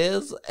Z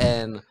is, or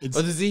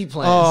the Z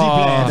Plan.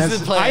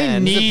 I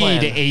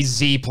need a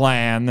Z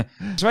Plan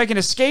so I can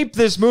escape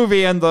this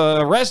movie and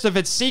the rest of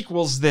its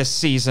sequels this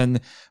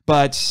season,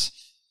 but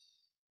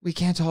we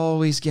can't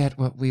always get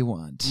what we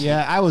want.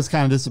 Yeah, I was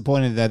kind of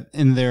disappointed that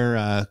in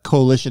their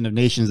coalition of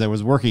nations that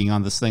was working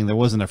on this thing, there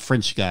wasn't a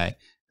French guy.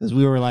 Because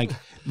we were like,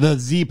 the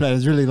Z Plan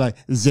is really like,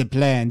 the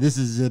plan. This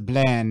is the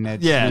plan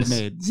that we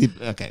made.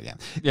 Okay, yeah.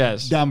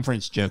 Yes. Dumb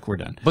French joke. We're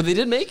done. But they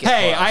did make it.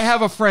 Hey, I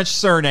have a French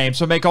surname,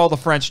 so make all the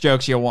French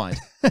jokes you want.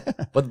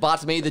 But the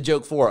bots made the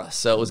joke for us,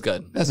 so it was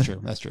good. That's true.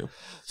 That's true.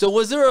 So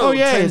was there a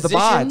transition? The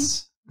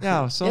bots.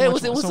 Yeah, it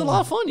was a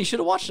lot of fun. You should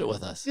have watched it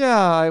with us. Yeah,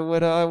 I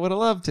would have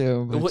loved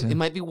to. But, it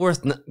might be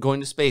worth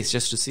going to space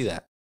just to see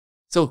that.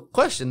 So,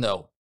 question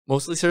though,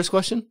 mostly serious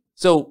question.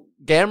 So,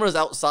 Gamera's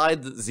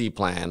outside the Z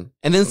Plan,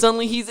 and then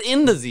suddenly he's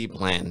in the Z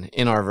Plan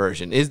in our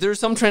version. Is there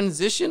some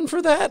transition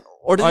for that?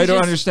 Or I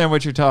don't understand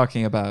what you're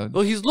talking about.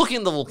 Well, he's looking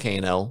at the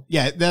volcano.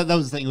 Yeah, that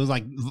was the thing. It was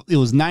like, it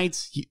was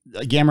nights.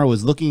 Gamera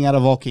was looking at a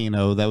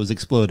volcano that was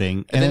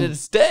exploding. And then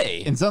it's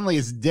day. And suddenly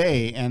it's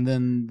day, and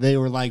then they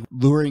were like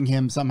luring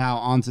him somehow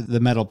onto the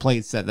metal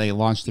plates that they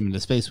launched him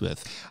into space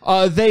with.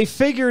 They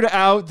figured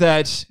out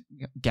that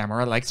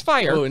Gamera likes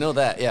fire. Oh, we know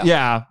that, yeah.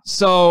 Yeah,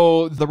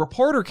 so the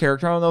reporter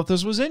character, I don't know if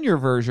this was in your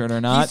version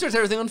or not. He starts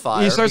everything on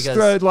fire. He starts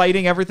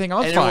lighting everything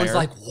on and fire. And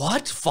everyone's like,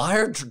 what?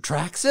 Fire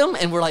tracks him?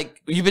 And we're like,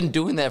 you've been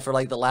doing that for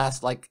like the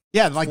last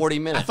 40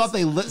 minutes. I thought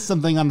they lit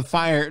something on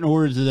fire in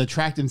order to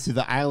attract him to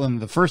the island in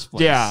the first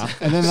place. Yeah.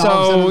 And then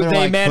so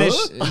they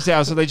managed,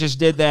 so they just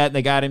did that and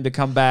they got him to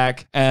come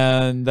back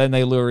and then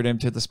they lured him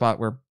to the spot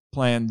where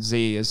Plan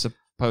Z is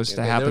supposed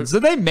to happen. So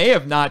they may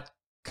have not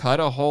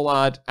cut a whole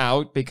lot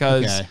out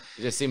because it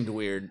just seemed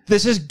weird.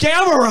 This is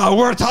Gamera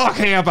we're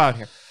talking about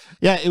here.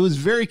 Yeah, it was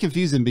very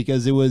confusing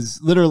because it was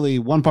literally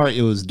one part,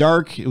 it was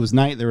dark, it was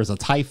night, there was a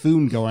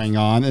typhoon going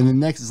on, and the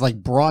next is like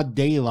broad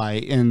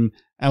daylight. And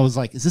I was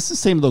like, is this the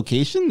same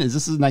location? Is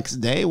this the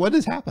next day? What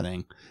is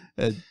happening?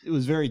 It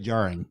was very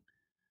jarring.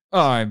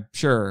 Oh, I'm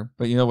sure.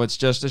 But you know what's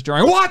just as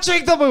jarring?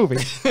 Watching the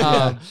movie!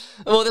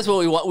 Well, that's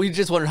what we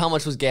just wondered how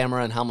much was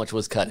Gamera and how much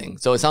was cutting.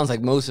 So it sounds like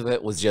most of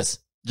it was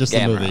just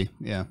the movie.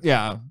 Yeah.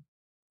 Yeah.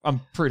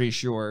 I'm pretty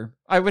sure.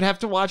 I would have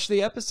to watch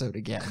the episode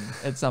again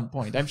at some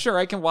point. I'm sure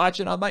I can watch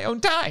it on my own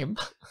time.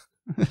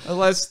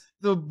 Unless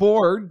the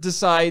board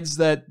decides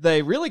that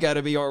they really got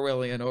to be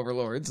Orwellian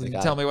overlords and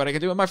tell me what I can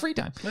do in my free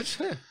time. That's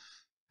fair.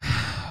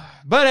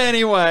 But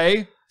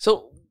anyway.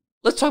 So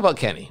let's talk about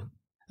Kenny.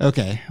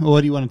 Okay. Well,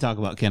 what do you want to talk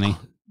about, Kenny?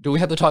 Do we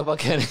have to talk about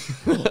Kenny?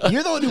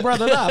 You're the one who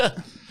brought it up.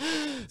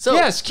 So,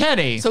 yes,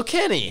 Kenny. So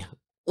Kenny.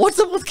 What's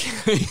up with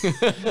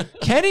Kenny?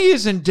 Kenny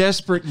is in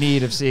desperate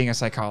need of seeing a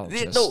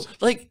psychologist. No,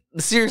 like,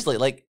 seriously,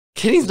 like,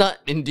 Kenny's not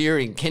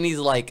endearing. Kenny's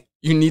like,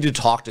 you need to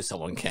talk to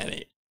someone,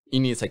 Kenny. you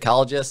need a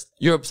psychologist.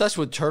 Your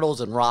obsession with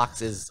turtles and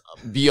rocks is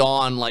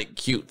beyond like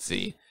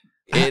cutesy.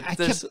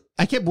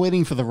 I kept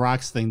waiting for the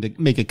rocks thing to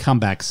make a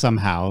comeback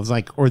somehow. It was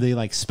like, or they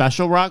like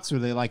special rocks, or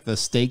they like the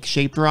steak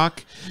shaped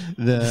rock.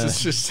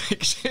 It's just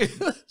steak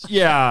shaped.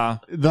 Yeah.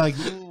 Like,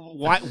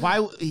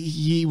 why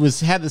he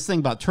had this thing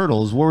about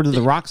turtles? Where did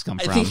the rocks come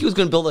from? I think he was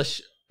going to build a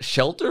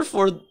shelter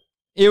for.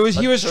 He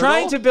was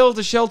trying to build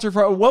a shelter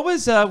for what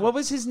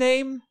was his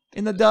name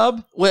in the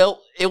dub?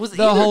 Well, it was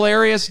the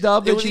hilarious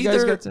dub that you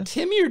guys got to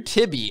Timmy or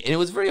Tibby, and it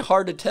was very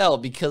hard to tell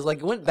because like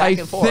it went back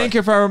and forth. I think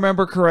if I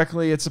remember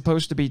correctly, it's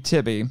supposed to be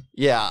Tibby.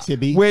 Yeah,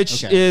 Tibby,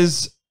 which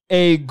is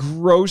a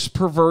gross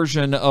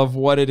perversion of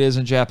what it is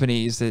in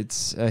Japanese.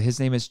 It's his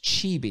name is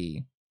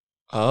Chibi.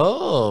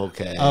 Oh,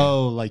 okay.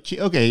 Oh, like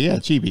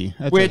Chibi.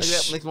 That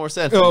makes more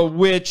sense.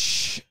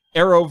 Which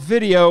Arrow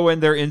Video, in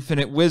their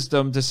infinite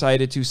wisdom,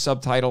 decided to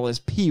subtitle as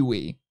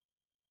Pee-wee.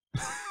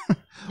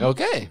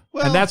 Okay.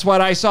 Well, and that's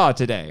what I saw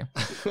today.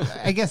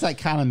 I guess that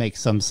kind of makes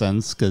some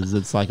sense because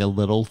it's like a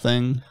little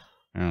thing.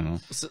 I don't know.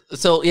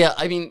 So yeah,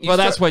 I mean,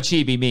 that's what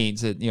chibi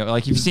means.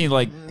 Like you've seen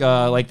like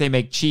they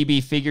make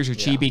chibi figures or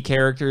chibi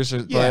characters,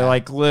 or they're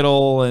like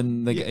little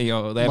and they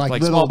have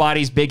like small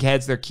bodies, big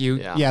heads. They're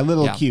cute. Yeah,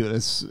 little cute.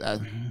 It's, I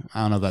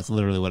don't know if that's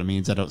literally what it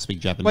means. I don't speak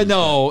Japanese. But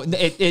no,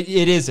 it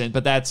isn't.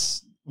 But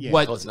that's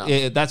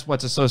that's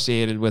what's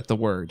associated with the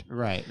word.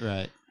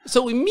 Right.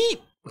 So we meet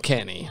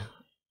Kenny.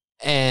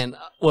 And,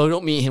 well, we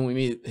don't meet him. We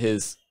meet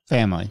his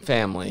family.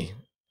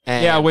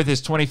 And with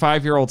his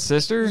 25-year-old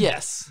sister?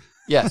 Yes.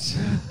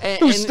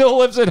 Who still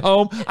lives at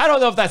home. I don't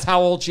know if that's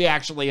how old she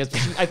actually is.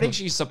 I think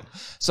she's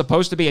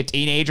supposed to be a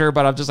teenager,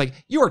 but I'm just like,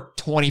 you are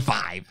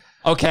 25,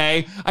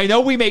 okay? I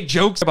know we make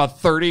jokes about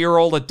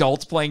 30-year-old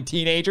adults playing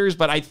teenagers,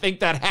 but I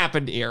think that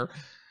happened here.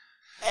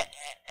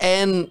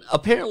 And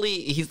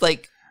apparently he's,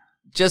 like,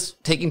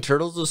 just taking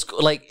turtles to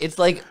school. Like, it's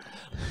like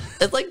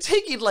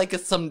taking like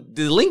some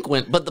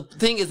delinquent, but the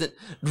thing isn't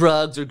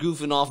drugs or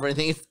goofing off or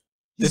anything. It's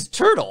this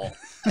turtle,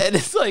 and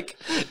it's like,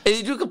 and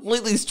you do a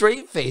completely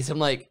straight face. I'm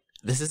like,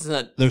 this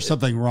isn't. There's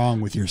something wrong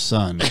with your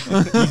son.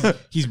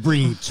 he's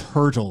bringing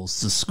turtles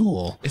to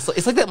school. It's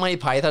like that Monty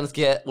Python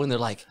skit when they're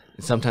like,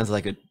 sometimes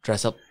like to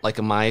dress up like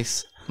a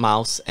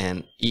mouse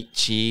and eat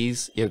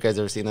cheese. You guys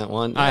ever seen that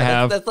one? I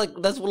have.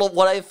 That's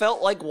what I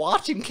felt like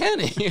watching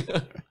Kenny.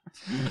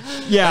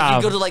 Yeah,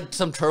 like you go to like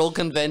some turtle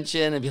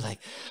convention and be like,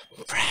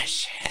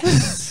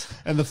 precious.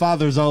 And the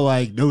father's all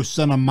like, no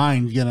son of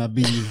mine's gonna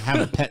have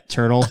a pet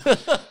turtle.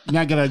 You're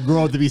not gonna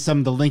grow up to be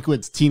some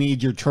delinquent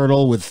teenager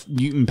turtle with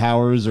mutant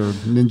powers or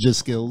ninja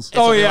skills.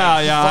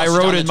 I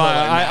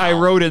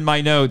wrote in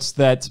my notes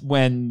that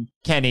when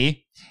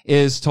Kenny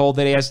is told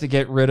that he has to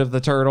get rid of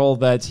the turtle,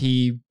 that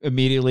he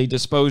immediately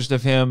disposed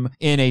of him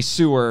in a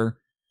sewer.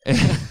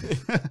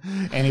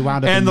 And he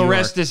wound up in the New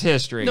rest York. is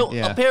history. No,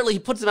 apparently he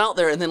puts him out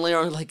there, and then later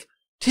on, like,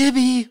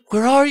 Tibby,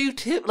 where are you,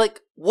 Tib? Like,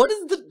 what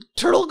is the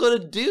turtle going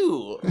to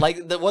do? Like,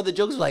 one of the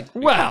jokes was like,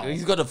 well,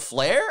 he's going to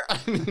flare?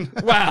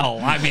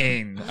 I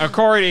mean,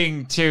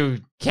 according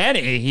to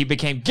Kenny, he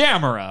became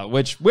Gamera,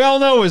 which we all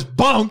know is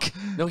bunk.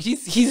 No,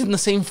 he's in the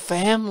same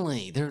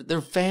family.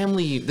 They're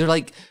family. They're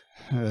like,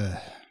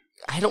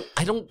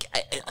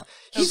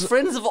 he's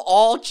friends of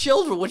all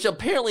children, which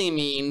apparently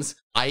means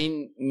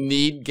I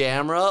need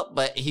Gamera,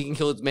 but he can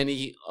kill as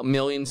many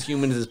millions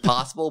humans as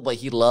possible, but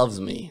he loves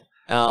me.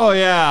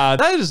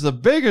 That is the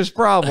biggest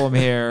problem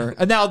here.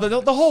 Now,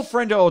 the whole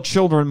friend of all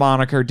children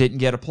moniker didn't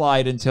get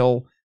applied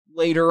until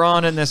later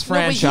on in this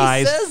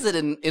franchise. No, but he says it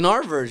in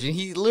our version.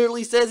 He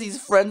literally says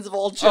he's friends of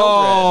all children.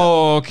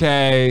 Oh,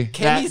 okay.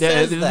 Kenny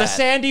says that. The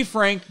Sandy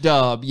Frank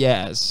dub,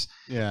 yes.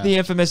 Yeah. The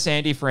infamous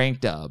Sandy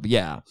Frank dub,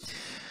 yeah.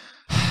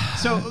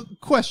 So,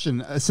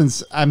 question,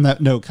 since I'm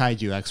no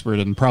kaiju expert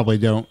and probably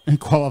don't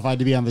qualify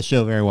to be on the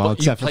show very well,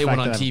 except you play for the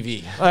one fact on that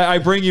TV. I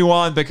bring you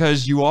on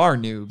because you are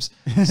noobs.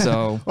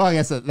 So, well, I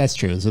guess that's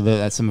true. So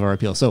that's some of our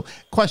appeal. So,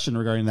 question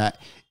regarding that: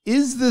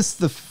 is this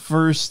the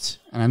first?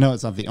 And I know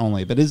it's not the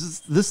only, but is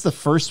this the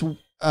first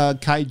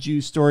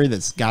kaiju story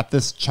that's got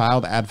this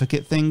child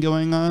advocate thing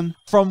going on?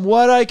 From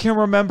what I can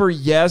remember,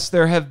 yes,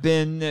 there have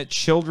been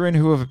children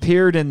who have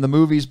appeared in the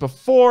movies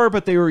before,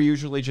 but they were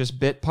usually just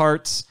bit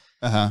parts.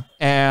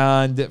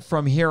 And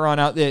from here on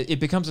out, it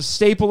becomes a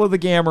staple of the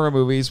Gamera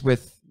movies,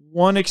 with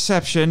one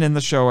exception in the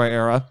Showa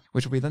era,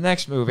 which will be the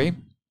next movie.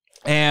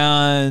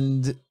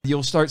 And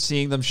you'll start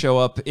seeing them show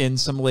up in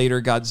some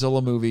later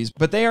Godzilla movies,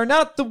 but they are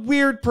not the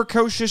weird,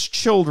 precocious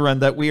children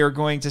that we are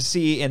going to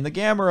see in the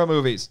Gamera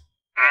movies.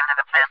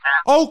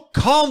 Oh,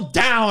 calm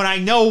down. I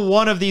know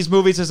one of these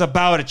movies is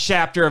about a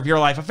chapter of your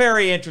life, a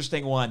very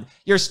interesting one.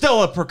 You're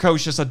still a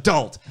precocious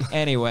adult.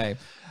 Anyway.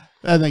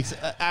 That makes.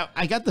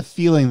 I got the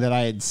feeling that I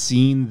had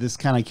seen this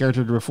kind of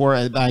character before.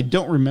 I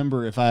don't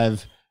remember if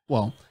I've.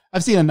 Well,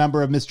 I've seen a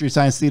number of Mystery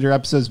Science Theater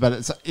episodes,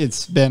 but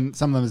it's been,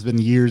 some of them has been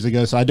years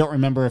ago, so I don't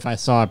remember if I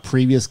saw a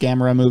previous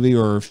Gamera movie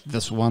or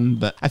this one,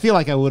 but I feel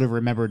like I would have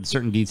remembered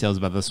certain details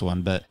about this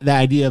one. But the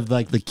idea of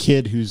like the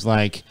kid who's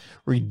like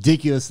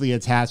ridiculously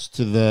attached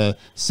to the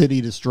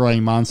city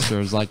destroying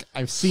monsters, like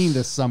I've seen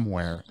this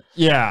somewhere.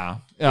 Yeah,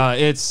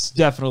 it's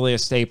definitely a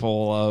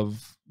staple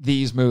of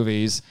these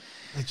movies.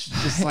 It's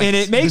just like, and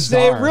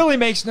it really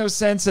makes no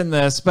sense in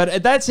this,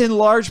 but that's in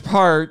large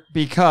part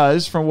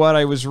because, from what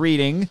I was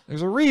reading,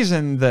 there's a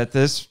reason that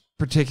this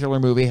particular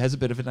movie has a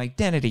bit of an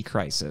identity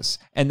crisis,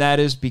 and that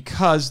is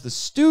because the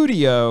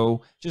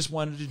studio just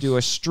wanted to do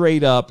a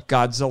straight-up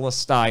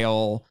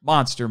Godzilla-style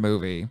monster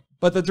movie.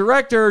 But the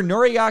director,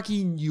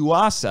 Noriaki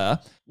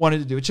Yuasa, wanted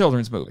to do a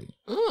children's movie.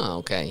 Oh,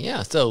 okay.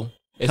 Yeah, so...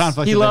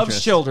 He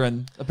loves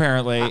children,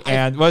 apparently,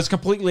 and was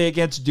completely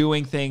against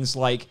doing things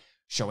like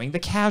showing the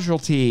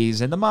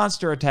casualties and the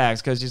monster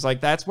attacks, because he's like,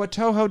 that's what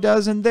Toho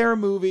does in their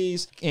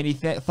movies. And he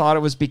thought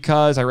it was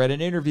because, I read an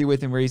interview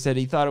with him where he said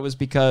he thought it was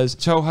because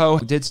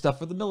Toho did stuff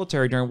for the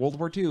military during World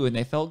War II and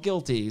they felt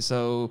guilty.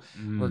 So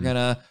we're going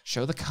to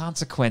show the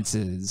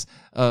consequences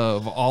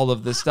of all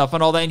of this stuff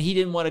and all that. And he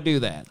didn't want to do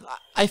that.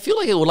 I feel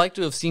like I would like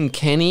to have seen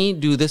Kenny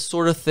do this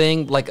sort of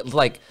thing, like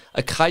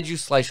a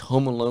kaiju /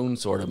 Home Alone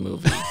sort of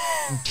movie.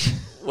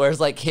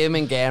 Whereas like him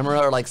and Gamera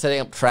are like setting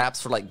up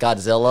traps for like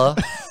Godzilla.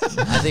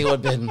 I think it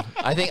would have been.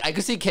 I think I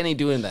could see Kenny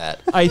doing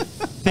that. I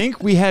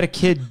think we had a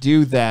kid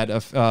do that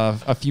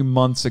a few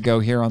months ago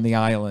here on the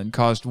island.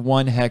 Caused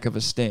one heck of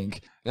a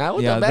stink. I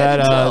would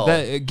imagine so.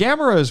 That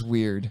Gamera is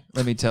weird.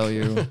 Let me tell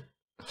you.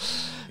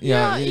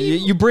 Yeah,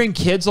 you bring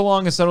kids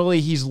along and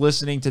suddenly he's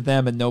listening to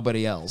them and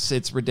nobody else.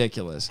 It's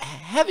ridiculous.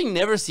 Having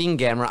never seen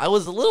Gamera, I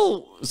was a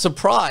little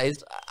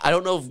surprised. I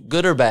don't know if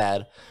good or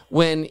bad.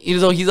 When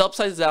he's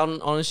upside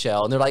down on a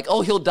shell, and they're like,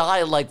 "Oh, he'll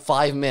die in like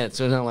 5 minutes,"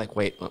 and I'm like,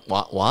 "Wait,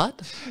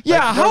 what?" Yeah,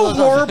 like, how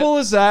horrible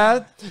is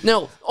that?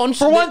 No,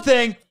 for one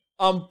thing,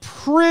 I'm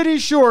pretty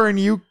sure, and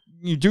you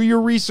do your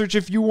research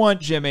if you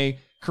want, Jimmy.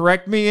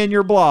 Correct me in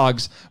your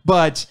blogs,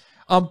 but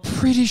I'm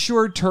pretty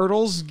sure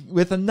turtles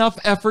with enough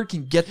effort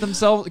can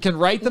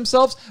right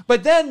themselves.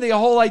 But then the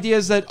whole idea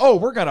is that, oh,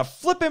 we're going to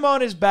flip him on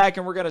his back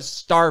and we're going to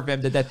starve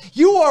him to death.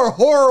 You are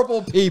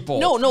horrible people.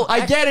 No.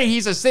 I get it.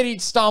 He's a city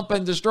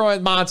stomping,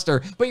 destroying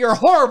monster, but you're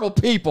horrible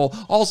people.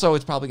 Also,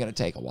 it's probably going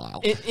to take a while.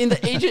 In the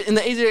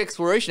Age of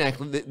Exploration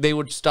Act, they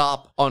would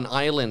stop on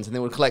islands and they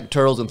would collect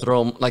turtles and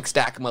throw them, like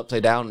stack them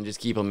upside down and just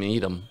keep them and eat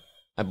them.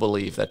 I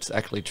believe that's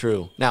actually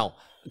true. Now,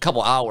 a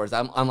couple hours,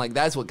 I'm like,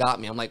 that's what got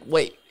me. I'm like,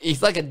 wait,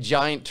 he's like a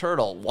giant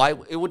turtle. Why?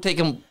 It would take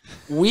him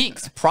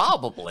weeks,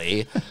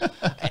 probably.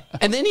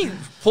 And then he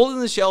pulled in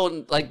the shell,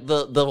 and like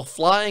the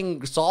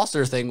flying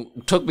saucer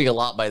thing took me a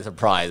lot by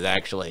surprise,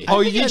 actually.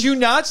 Oh, did you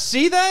not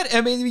see that? I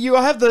mean, you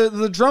have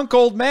the drunk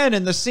old man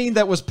in the scene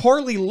that was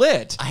poorly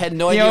lit. I had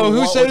no idea what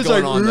was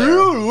going on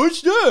there.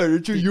 What's that?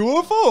 It's a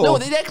UFO. No,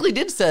 they actually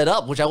did set it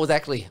up, which I was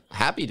actually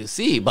happy to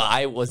see, but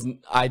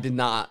I did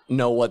not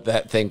know what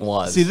that thing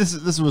was. See,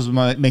 this was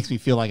what makes me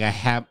feel like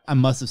I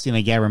must have seen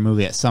a Gamera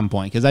movie at some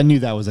point, because I knew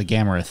that was a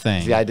Gamera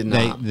thing. See, I did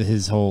not.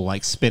 His whole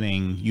like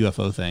spinning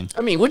UFO thing.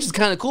 I mean, which is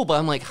kind of cool, but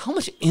I'm like, how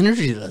much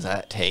energy does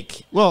that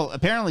take? Well,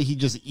 apparently he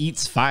just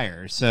eats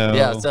fire, so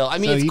yeah. So I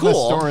mean, it's cool.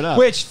 Must store it up.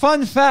 Which,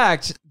 fun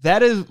fact,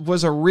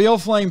 was a real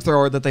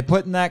flamethrower that they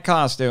put in that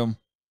costume.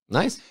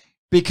 Nice.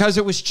 Because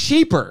it was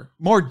cheaper,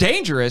 more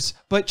dangerous,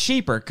 but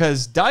cheaper.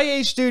 Because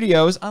Daiei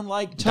Studios,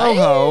 unlike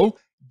Toho,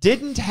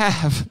 didn't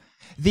have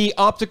the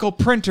optical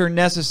printer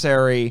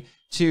necessary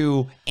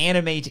to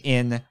animate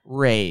in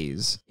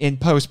rays in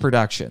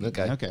post-production.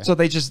 Okay. So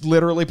they just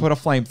literally put a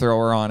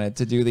flamethrower on it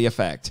to do the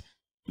effect.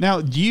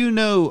 Now, do you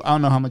know, I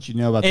don't know how much you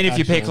know about and if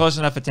you pay close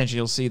enough attention,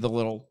 you'll see the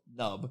little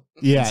nub.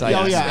 Yeah.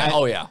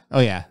 Oh, yeah.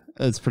 Oh, yeah.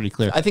 It's pretty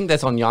clear. I think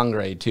that's on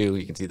Yangre, too.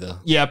 You can see the...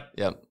 Yep.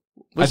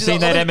 Which I've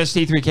seen that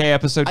MST3K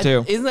episode,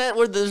 too. Isn't that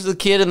where there's a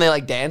kid and they,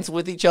 like, dance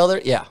with each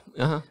other? Yeah.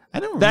 Uh-huh.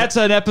 That's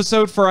an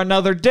episode for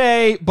another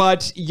day,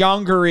 but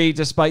Yongari,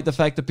 despite the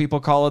fact that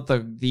people call it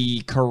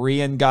the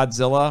Korean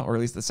Godzilla, or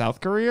at least the South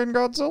Korean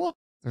Godzilla,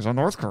 there's a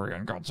North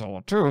Korean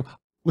Godzilla, too.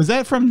 Was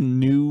that from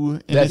new?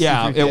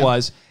 Yeah, it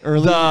was.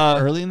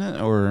 Early in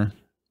it, or...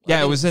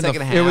 Yeah, it was in like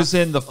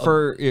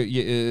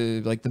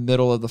the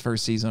middle of the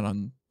first season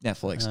on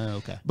Netflix.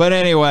 Okay. But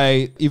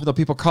anyway, even though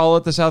people call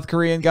it the South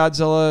Korean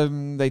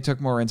Godzilla, they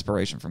took more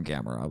inspiration from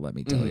Gamera, let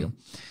me tell you.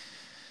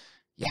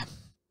 Yeah.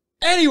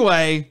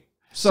 Anyway,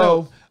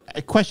 so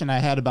a question I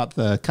had about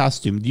the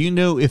costume. Do you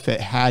know if it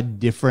had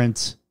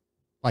different,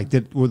 like,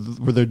 were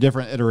there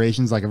different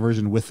iterations, like a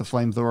version with the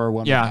flamethrower,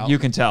 one without? You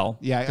can tell.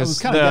 Yeah, it was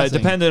kind of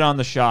depended on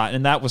the shot,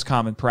 and that was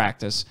common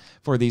practice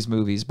for these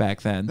movies back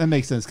then. That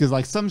makes sense, because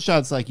like some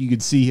shots, like you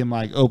could see him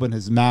like open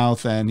his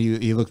mouth, and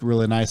he looked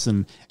really nice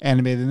and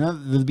animated.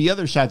 And there'd be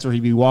other shots where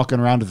he'd be walking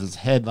around with his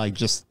head like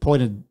just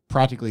pointed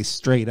practically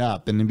straight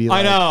up, and it'd be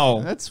like, I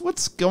know, that's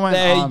what's going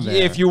on there.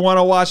 If you want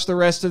to watch the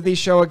rest of these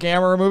Showa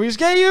Gamera movies,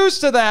 get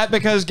used to that,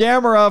 because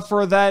Gamera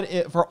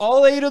for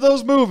all 8 of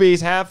those movies,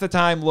 half the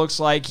time looks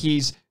like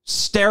he's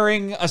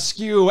staring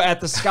askew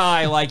at the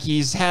sky like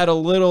he's had a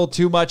little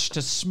too much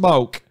to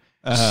smoke.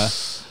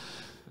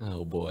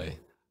 Oh boy.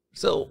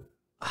 So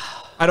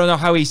I don't know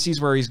how he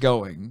sees where he's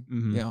going. You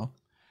know.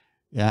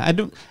 Yeah, I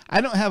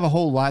don't have a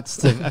whole lot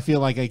to, I feel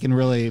like I can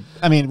really,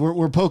 I mean,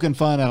 we're poking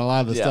fun at a lot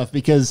of the stuff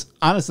because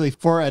honestly,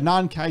 for a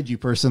non-kaiju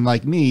person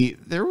like me,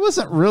 there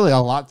wasn't really a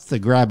lot to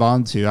grab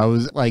onto. I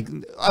was like,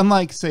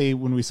 unlike say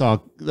when we saw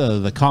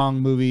the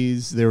Kong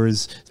movies, there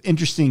was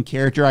interesting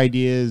character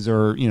ideas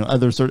or, you know,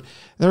 other sort of,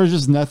 there was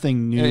just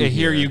nothing new.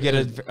 Here you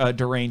get a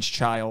deranged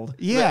child.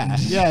 Yeah.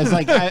 Yeah. It's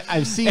like,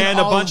 I've seen and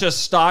a bunch of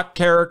stock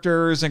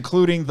characters,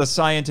 including the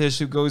scientist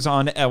who goes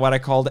on what I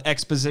called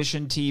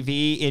exposition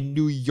TV in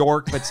New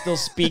York, but still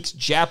speaks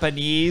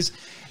Japanese.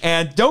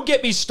 And don't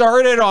get me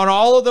started on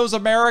all of those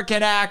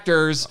American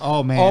actors.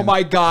 Oh, man. Oh,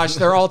 my gosh.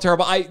 They're all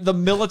terrible. The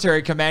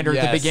military commander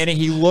at the beginning,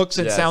 he looks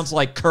and sounds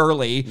like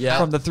Curly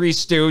from the Three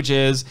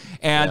Stooges.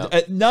 And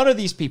none of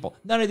these people,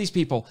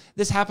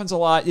 this happens a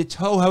lot.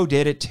 Toho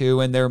did it,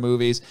 too, in their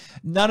movies.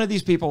 None of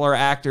these people are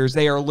actors.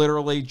 They are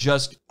literally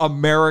just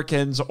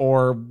Americans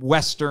or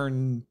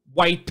Western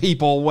white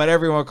people,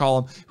 whatever you want to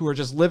call them, who are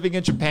just living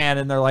in Japan,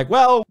 and they're like,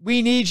 well,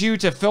 we need you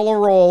to fill a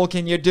role.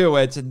 Can you do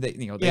it? And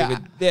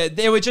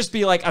they would just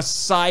be like a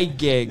side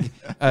gig,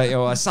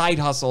 a side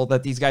hustle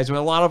that these guys would.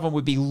 A lot of them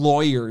would be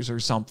lawyers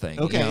or something.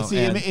 Okay, see,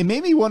 it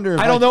made me wonder.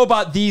 I don't know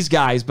about these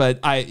guys, but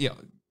I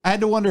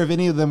had to wonder if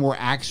any of them were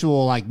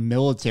actual like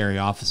military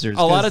officers.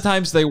 A lot of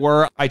times they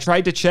were. I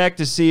tried to check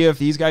to see if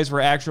these guys were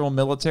actual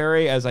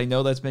military, as I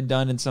know that's been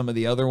done in some of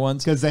the other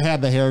ones. Because they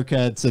had the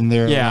haircuts and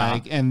they're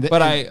like,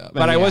 but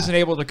I wasn't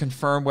able to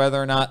confirm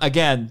whether or not.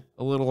 Again,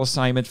 a little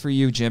assignment for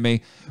you,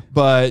 Jimmy.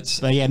 But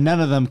yeah, none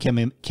of them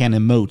can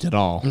emote at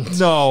all.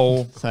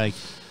 No, it's like.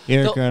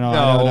 Here, Colonel,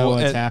 I don't know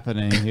what's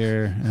happening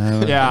here.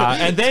 Yeah,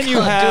 and then you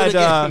had,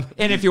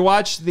 and if you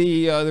watch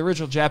the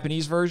original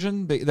Japanese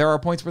version, there are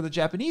points where the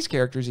Japanese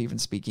characters even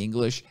speak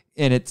English,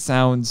 and it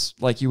sounds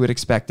like you would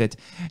expect it.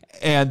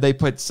 And they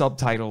put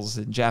subtitles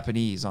in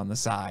Japanese on the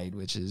side,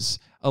 which is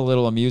a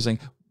little amusing.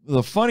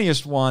 The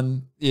funniest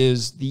one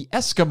is the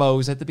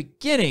Eskimos at the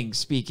beginning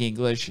speak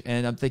English,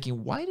 and I'm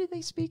thinking, why did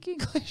they speak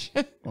English?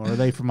 Or are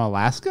they from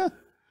Alaska?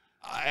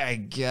 I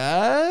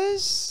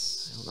guess.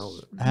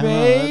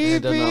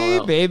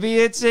 Maybe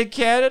it's in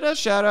Canada.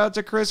 Shout out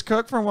to Chris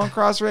Cooke from One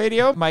Cross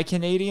Radio, my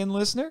Canadian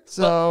listener.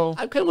 So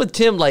I'm kind of with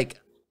Tim. Like,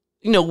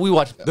 we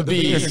watched The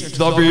Beast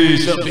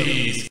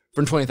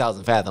from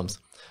 20,000 Fathoms.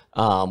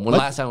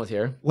 Last time I was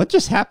here. What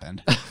just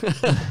happened?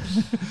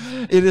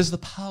 It is the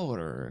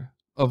power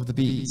of the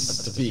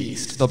Beast.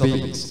 The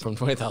Beast from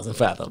 20,000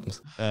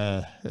 Fathoms.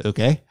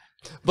 Okay.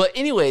 But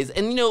anyways,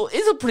 and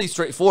it's a pretty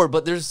straightforward.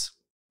 But there's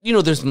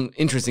some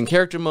interesting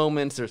character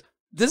moments.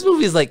 This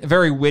movie is like a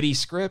very witty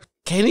script.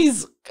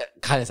 Kenny's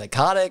kind of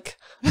psychotic.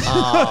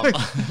 The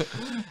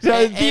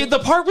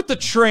part with the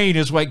train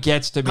is what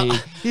gets to me.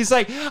 He's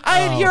like, you're a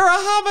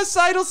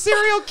homicidal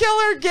serial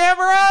killer,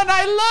 Gamera, and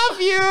I love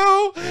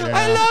you. Yeah.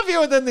 I love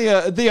you. And then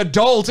the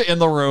adult in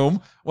the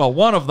room, well,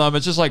 one of them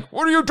is just like,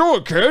 what are you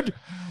doing, kid?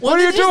 What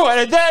are you doing?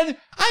 And then,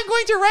 I'm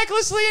going to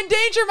recklessly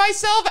endanger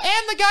myself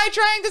and the guy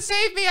trying to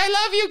save me. I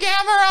love you,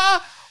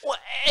 Gamera. Well,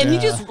 and he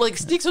just like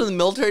sneaks on the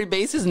military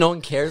bases. No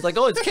one cares. Like,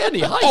 oh, it's Kenny.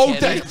 Hi,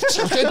 Kenny.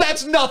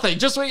 That's nothing.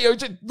 Just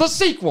the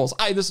sequels.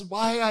 This is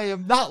why I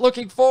am not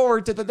looking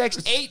forward to the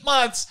next 8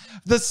 months.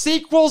 The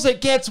sequels, it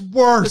gets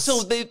worse.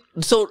 So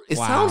it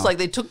sounds like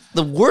they took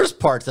the worst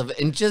parts of it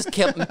and just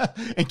kept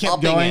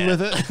going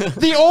with it.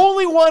 The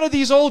only one of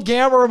these old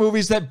Gamera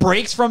movies that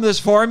breaks from this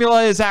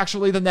formula is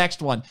actually the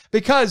next one,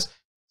 because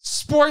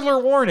spoiler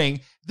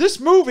warning.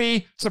 This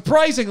movie,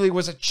 surprisingly,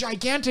 was a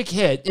gigantic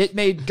hit. It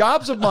made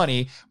gobs of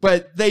money,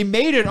 but they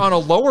made it on a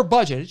lower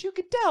budget, as you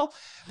can tell,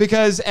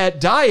 because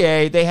at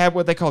Daiei, they have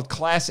what they called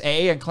Class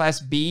A and Class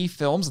B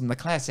films, and the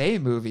Class A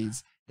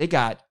movies, they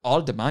got all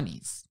the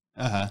monies.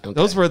 Okay.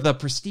 Those were the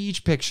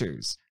prestige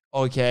pictures,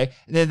 okay?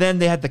 And then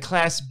they had the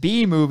Class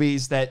B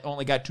movies that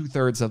only got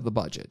 2/3 of the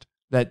budget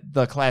that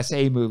the Class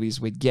A movies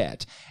would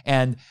get.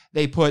 And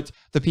they put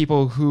the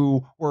people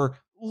who were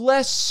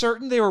less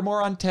certain, they were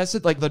more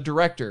untested, like the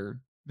director,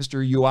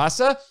 Mr.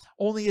 Yuasa,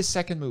 only his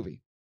second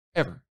movie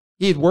ever.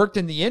 He had worked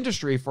in the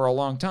industry for a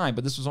long time,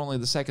 but this was only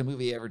the second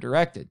movie he ever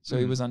directed. So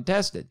he was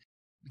untested.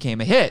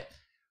 Became a hit.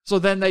 So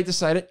then they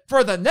decided,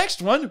 for the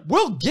next one,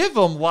 we'll give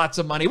him lots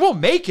of money. We'll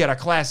make it a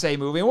Class A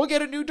movie, and we'll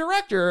get a new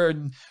director,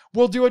 and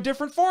we'll do a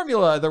different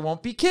formula. There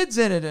won't be kids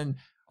in it, and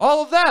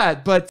all of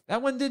that. But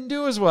that one didn't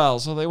do as well,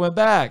 so they went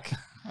back.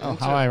 Oh,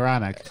 how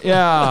ironic.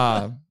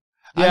 Yeah.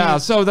 Yeah,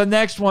 so the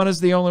next one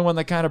is the only one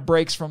that kind of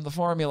breaks from the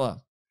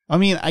formula. I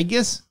mean, I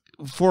guess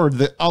for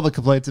all the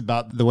complaints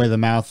about the way the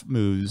mouth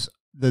moves,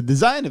 the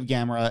design of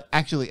Gamera,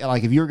 actually,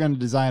 like if you were going to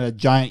design a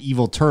giant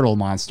evil turtle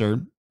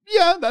monster,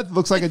 yeah, that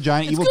looks like a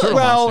giant evil turtle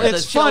monster. Well,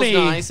 it's funny.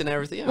 Nice and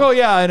everything. Yeah. Well,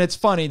 yeah, and it's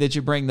funny that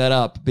you bring that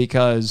up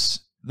because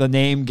the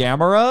name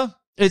Gamera,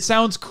 it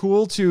sounds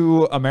cool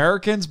to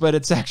Americans, but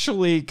it's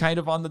actually kind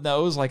of on the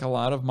nose like a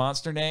lot of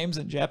monster names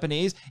in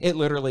Japanese. It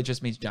literally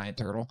just means giant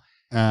turtle.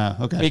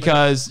 Okay.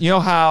 Because you know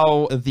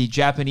how the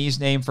Japanese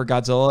name for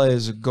Godzilla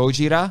is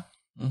Gojira?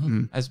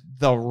 Mm-hmm. As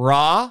the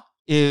Ra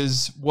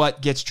is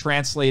what gets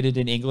translated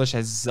in English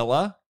as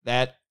Zilla,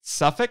 that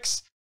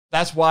suffix.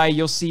 That's why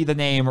you'll see the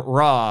name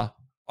Ra,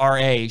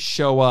 R-A,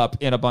 show up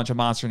in a bunch of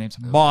monster names.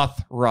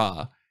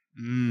 Mothra,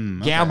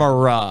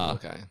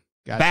 Gamera,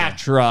 Gotcha.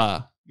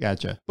 Batra.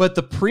 Gotcha. But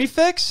the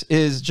prefix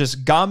is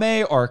just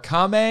Game or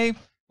Kame,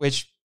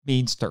 which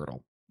means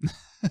turtle.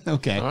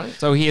 Okay. All right.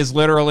 So he is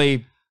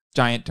literally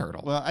giant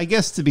turtle. Well, I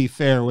guess to be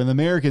fair, when the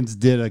Americans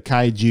did a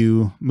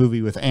kaiju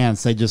movie with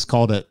ants, they just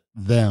called it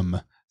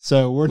them.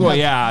 So we're Well, not,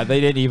 yeah,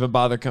 they didn't even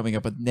bother coming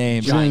up with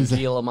names. Giant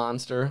Gila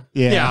monster.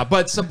 Yeah,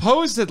 but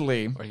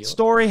supposedly,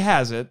 story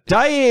has it,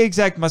 Daiei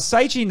exec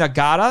Masaichi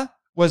Nagata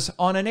was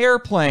on an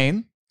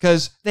airplane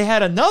because they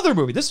had another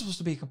movie. This was supposed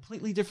to be a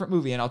completely different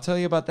movie, and I'll tell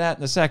you about that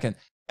in a second.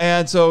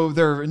 And so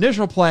their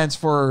initial plans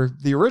for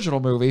the original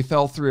movie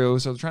fell through,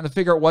 so they're trying to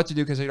figure out what to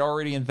do because they'd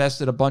already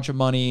invested a bunch of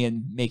money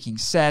in making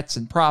sets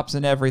and props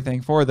and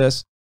everything for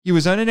this. He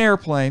was on an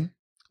airplane,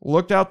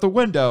 looked out the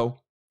window,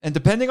 and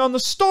depending on the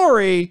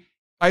story,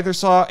 either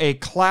saw a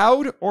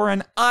cloud or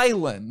an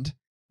island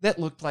that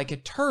looked like a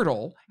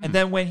turtle. And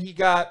then when he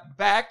got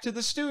back to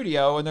the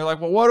studio and they're like,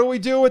 well, what do we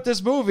do with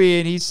this movie?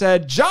 And he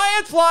said,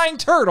 giant flying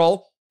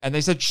turtle. And they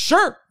said,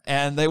 sure.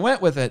 And they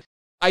went with it.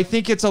 I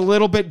think it's a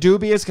little bit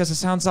dubious because it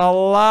sounds a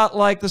lot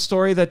like the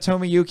story that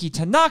Tomoyuki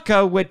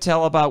Tanaka would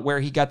tell about where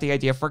he got the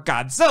idea for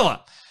Godzilla.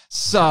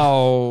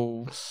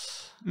 So,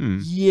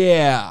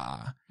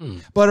 yeah.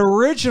 But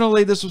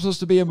originally, this was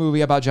supposed to be a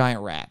movie about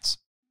giant rats.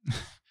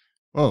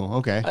 Oh,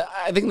 okay.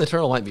 I think the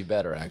turtle might be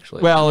better,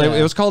 actually. Well,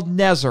 it was called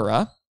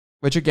Nezura,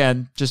 which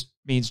again just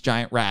means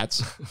giant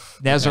rats.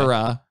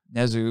 Nezura,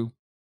 Nezu,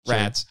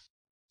 rats.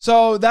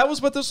 So that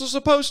was what this was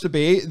supposed to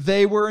be.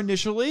 They were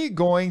initially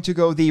going to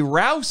go the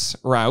Rouse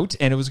route,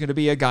 and it was going to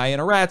be a guy in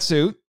a rat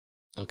suit.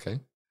 Okay.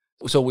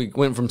 So we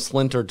went from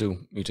Splinter to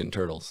Mutant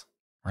Turtles.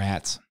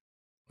 Rats.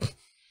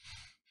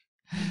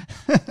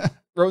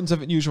 Rodents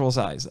of unusual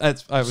size.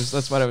 That's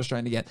what I was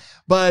trying to get.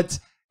 But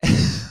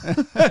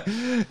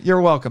you're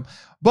welcome.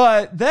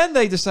 But then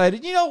they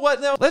decided, you know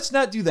what? No, let's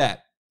not do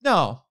that.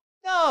 No.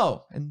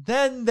 And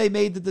then they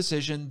made the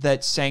decision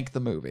that sank the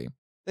movie.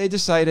 They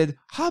decided,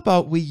 how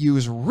about we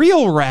use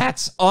real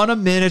rats on a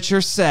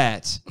miniature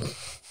set?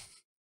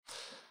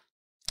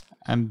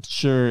 I'm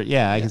sure,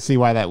 I can see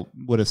why that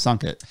would have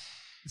sunk it.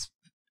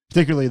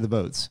 Particularly the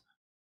boats.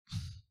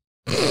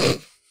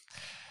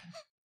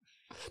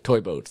 Toy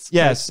boats.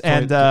 Yes,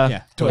 and toy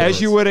as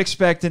boats. you would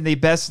expect in the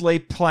best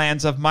laid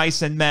plans of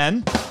mice and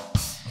men,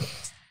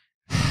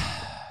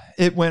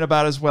 it went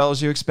about as well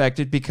as you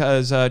expected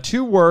because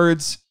 2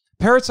 words,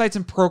 parasites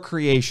and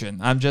procreation.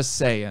 I'm just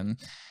saying.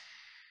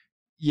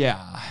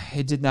 Yeah,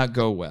 it did not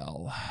go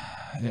well.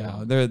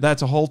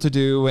 That's a whole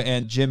to-do,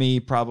 and Jimmy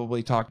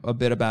probably talked a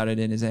bit about it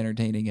in his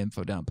entertaining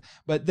info dump.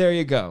 But there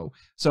you go.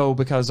 So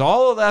because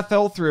all of that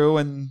fell through,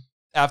 and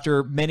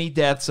after many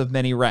deaths of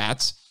many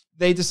rats,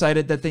 they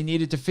decided that they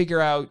needed to figure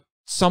out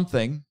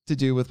something to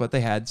do with what they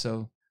had.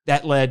 So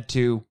that led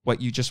to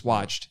what you just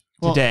watched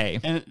today.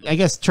 And I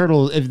guess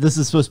if this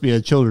is supposed to be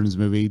a children's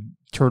movie,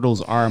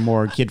 turtles are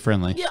more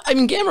kid-friendly. Yeah, I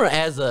mean, Gamera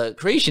as a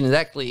creation is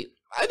actually,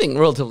 I think,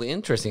 relatively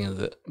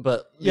interesting.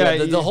 But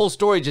the whole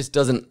story just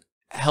doesn't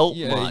help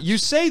much. You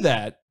say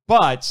that,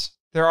 but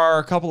there are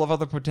a couple of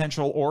other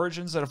potential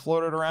origins that have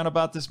floated around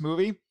about this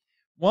movie.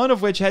 One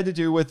of which had to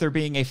do with there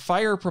being a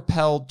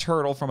fire-propelled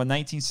turtle from a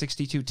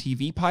 1962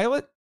 TV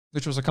pilot,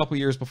 which was a couple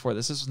years before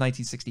this. This was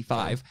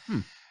 1965.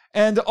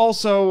 And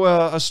also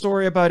a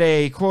story about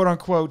a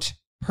quote-unquote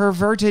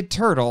perverted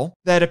turtle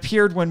that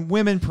appeared when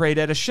women prayed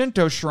at a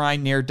Shinto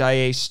shrine near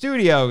Daiei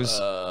Studios.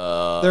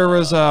 There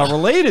was a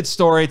related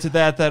story to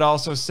that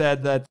also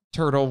said that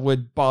turtle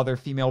would bother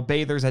female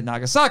bathers at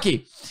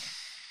Nagasaki.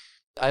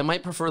 I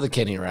might prefer the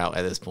Kenny route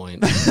at this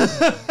point.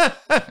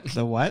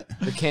 The what?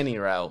 The Kenny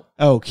route.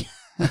 Oh,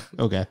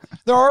 okay.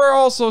 There are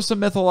also some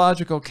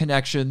mythological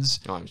connections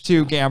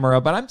to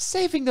Gamera, but I'm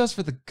saving those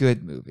for the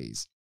good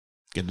movies.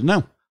 Good to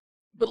know.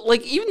 But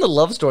like even the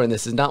love story in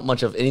this is not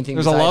much of anything.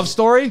 There's a love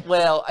story?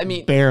 Well, I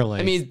mean,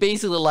 barely. I mean, it's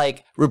basically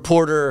like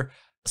reporter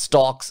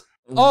stalks.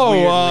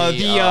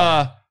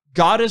 The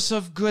goddess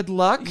of good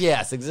luck?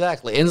 Yes,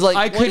 exactly. And it's like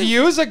I could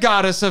use a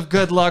goddess of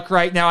good luck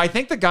right now. I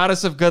think the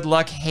goddess of good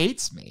luck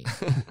hates me.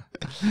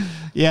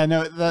 Yeah,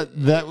 no,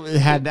 that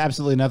had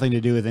absolutely nothing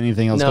to do with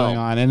anything else going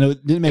on. And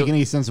it didn't make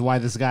any sense why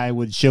this guy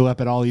would show up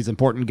at all these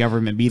important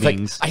government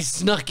meetings. Like, I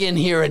snuck in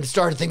here and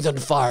started things on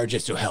fire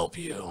just to help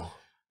you.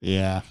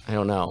 Yeah. I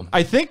don't know.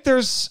 I think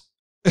there's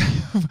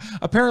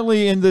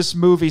apparently in this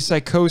movie,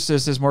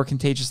 psychosis is more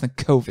contagious than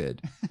COVID.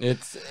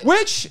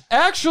 Which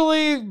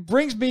actually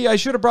brings me, I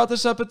should have brought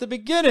this up at the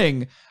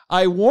beginning.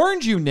 I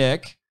warned you,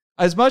 Nick,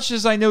 as much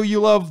as I know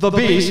you love the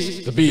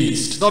Beast. The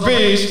Beast. The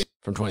Beast.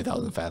 From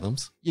 20,000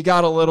 Fathoms. You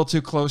got a little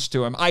too close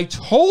to him. I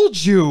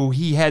told you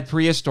he had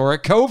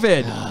prehistoric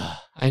COVID.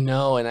 I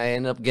know, and I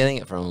ended up getting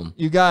it from him.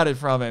 You got it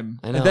from him.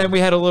 I know. And then we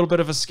had a little bit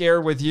of a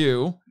scare with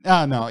you.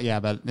 Oh, no,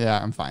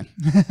 I'm fine.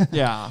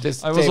 Yeah,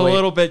 Just I was stay a away.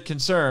 little bit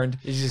concerned,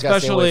 You just gotta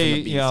stay away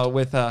from especially the Beast.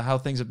 with how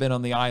things have been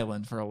on the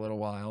island for a little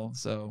while.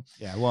 So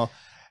Yeah, well,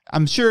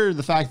 I'm sure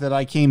the fact that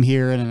I came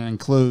here in an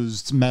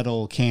enclosed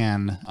metal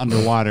can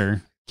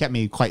underwater kept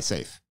me quite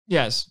safe.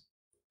 Yes,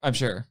 I'm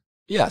sure.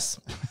 Yes.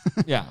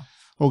 Yeah.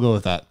 We'll go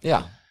with that.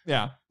 Yeah.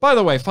 Yeah. By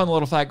the way, fun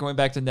little fact going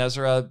back to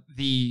Nezra,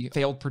 the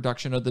failed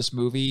production of this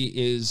movie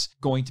is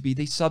going to be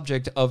the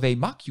subject of a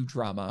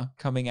mockudrama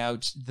coming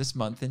out this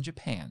month in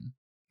Japan.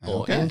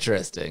 Oh,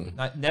 interesting.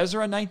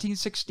 Nezra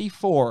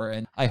 1964,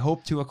 and I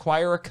hope to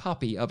acquire a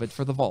copy of it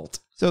for the vault.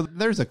 So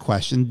there's a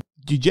question.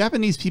 Do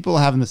Japanese people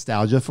have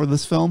nostalgia for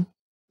this film?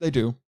 They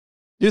do.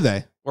 Do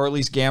they? Or at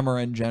least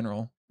Gamera in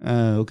general.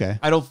 Okay.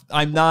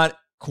 I'm not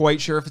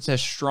quite sure if it's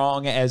as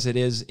strong as it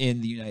is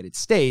in the United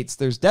States.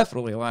 There's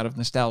definitely a lot of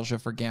nostalgia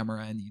for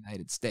Gamera in the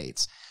United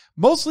States.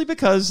 Mostly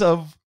because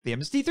of the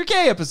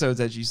MST3K episodes,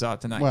 as you saw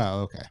tonight.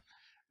 Well, okay.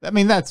 I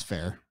mean, that's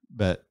fair.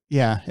 But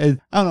yeah, I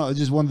don't know. It's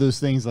just one of those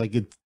things like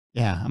it.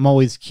 Yeah, I'm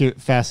always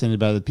fascinated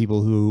by the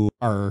people who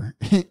are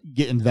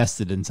get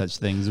invested in such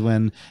things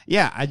when,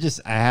 I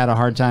had a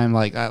hard time.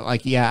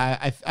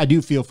 I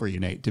do feel for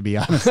you, Nate, to be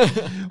honest,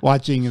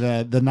 watching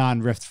the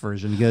non-Rift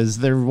version because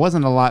there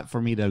wasn't a lot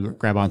for me to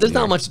grab onto. There's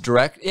not much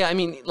direct. Yeah, I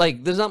mean,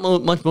 like, there's not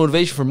much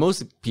motivation for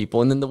most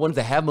people. And then the ones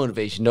that have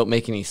motivation don't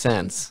make any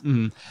sense.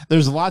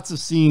 There's lots of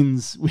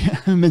scenes. We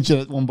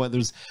mentioned at one point,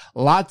 there's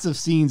lots of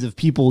scenes of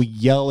people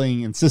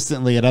yelling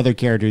insistently at other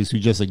characters who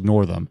just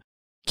ignore them.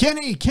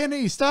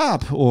 Kenny,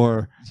 stop!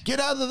 Or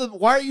get out of the.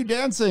 Why are you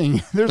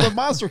dancing? There's a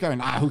monster coming.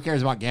 Who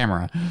cares about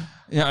Gamera?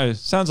 Yeah, it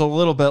sounds a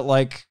little bit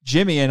like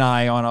Jimmy and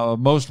I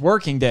on most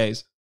working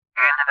days.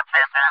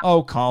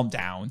 Oh, calm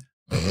down.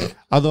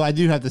 Although I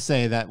do have to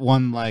say that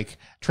one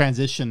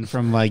transition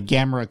from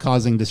Gamera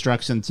causing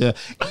destruction to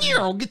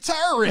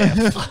guitar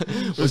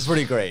riff was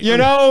pretty great. You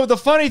know, the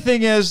funny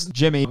thing is,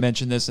 Jimmy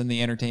mentioned this in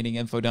the entertaining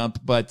info dump,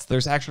 but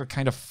there's actually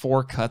kind of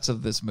 4 cuts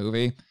of this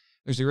movie.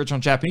 There's the original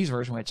Japanese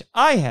version, which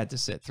I had to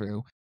sit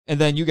through. And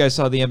then you guys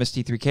saw the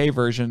MST3K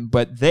version,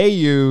 but they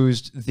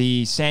used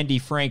the Sandy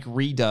Frank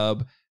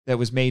redub that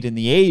was made in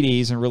the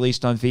 80s and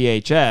released on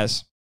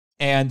VHS.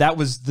 And that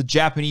was the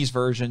Japanese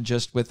version,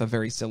 just with a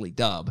very silly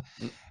dub.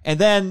 And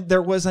then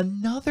there was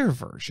another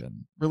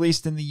version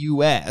released in the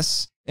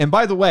US. And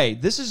by the way,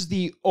 this is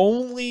the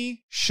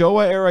only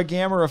Showa-era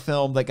Gamera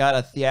film that got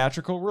a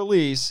theatrical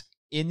release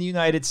in the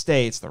United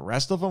States. The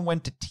rest of them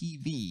went to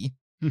TV.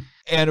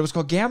 And it was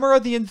called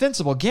Gamera the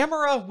Invincible.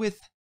 Gamera with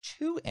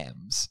 2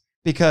 M's.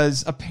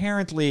 Because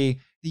apparently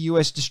the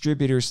US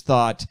distributors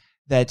thought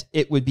that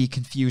it would be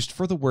confused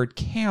for the word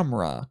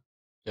camera.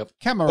 Yep.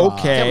 Camera.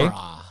 Okay.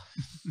 Camera.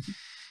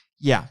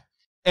 Yeah.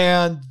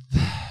 And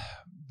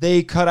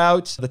they cut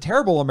out the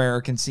terrible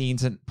American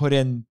scenes and put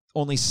in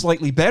only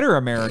slightly better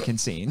American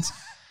scenes.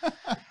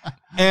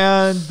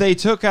 And they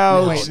took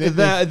out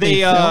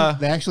they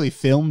actually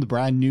filmed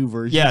brand new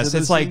versions. Yes, of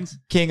it's like things?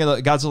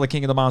 Godzilla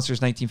King of the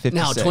Monsters 1956.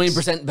 Now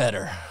 20%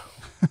 better.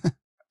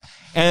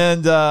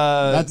 And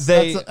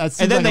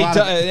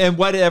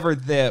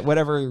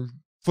whatever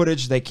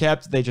footage they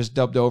kept, they just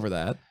dubbed over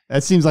that.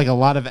 That seems like a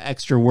lot of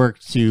extra work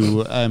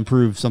to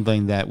improve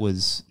something that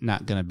was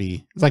not going to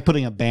be. It's like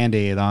putting a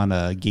Band-Aid on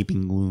a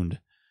gaping wound.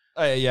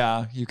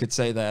 Yeah, you could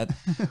say that.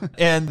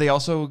 And they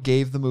also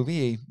gave the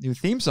movie a new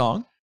theme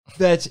song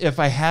that if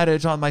I had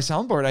it on my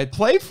soundboard, I'd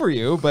play for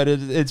you, but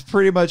it's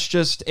pretty much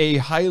just a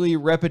highly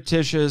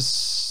repetitious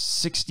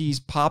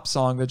 60s pop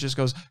song that just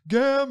goes,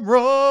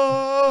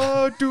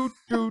 Gamera, do,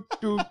 do,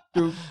 do,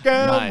 do,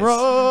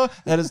 Gamera.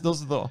 Nice.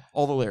 Those are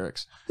all the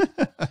lyrics.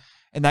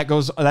 And that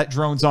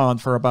drones on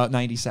for about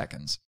 90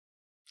 seconds.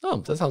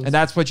 Oh, that sounds... And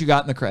that's what you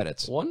got in the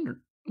credits.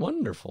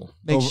 Wonderful.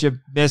 Makes you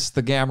miss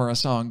the Gamera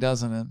song,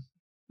 doesn't it?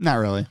 Not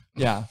really.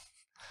 Yeah.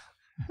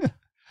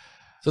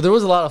 So there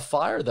was a lot of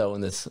fire though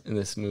in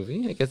this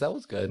movie. I guess that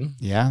was good.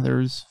 Yeah,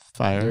 there's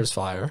fire. There's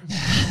fire.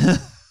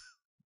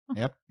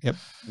 Yep.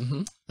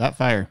 Mm-hmm. That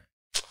fire.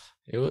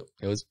 It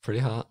was pretty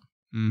hot.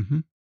 Mm-hmm.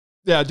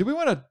 Yeah. Do we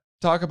want to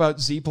talk about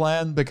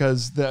Z-Plan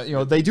because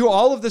they do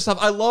all of this stuff?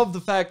 I love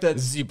the fact that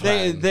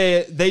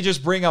they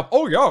just bring up,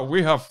 oh yeah,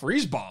 we have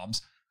freeze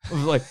bombs.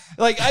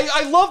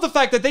 I love the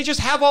fact that they just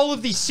have all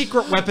of these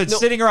secret weapons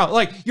sitting around.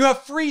 Like, we have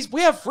freeze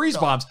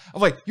bombs.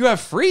 I'm like, you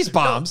have freeze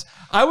bombs?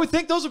 I would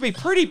think those would be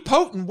pretty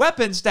potent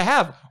weapons to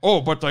have.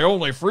 Oh, but they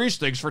only freeze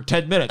things for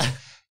 10 minutes.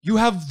 You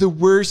have the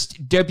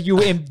worst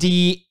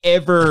WMD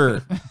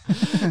ever.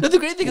 No, the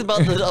great thing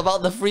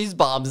about the freeze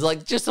bombs is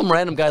like just some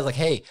random guy's like,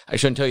 hey, I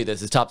shouldn't tell you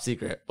this, it's top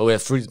secret, but we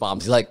have freeze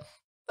bombs. He's like,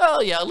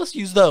 oh yeah, let's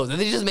use those. And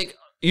they just make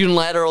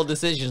unilateral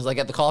decisions like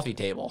at the coffee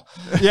table.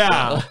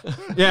 Yeah.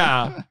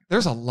 Yeah.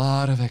 There's a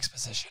lot of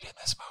exposition in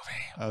this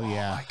movie. Oh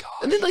yeah. My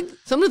God. And then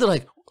sometimes they're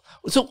like,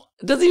 so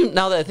it doesn't even,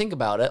 now that I think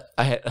about it,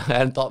 I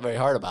hadn't thought very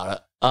hard about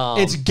it.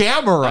 It's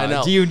Gamera. I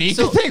know. Do you need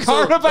to think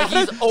hard about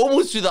it? He's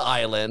almost to the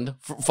island,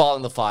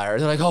 following the fire.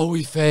 They're like, oh,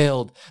 we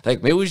failed.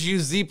 Like, maybe we should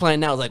use Z-Plan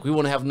now. It's like, we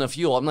won't have enough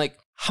fuel. I'm like,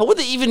 how would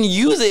they even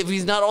use it if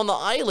he's not on the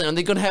island? Are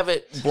they going to have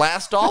it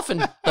blast off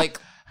in like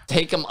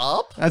take them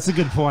up? That's a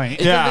good point.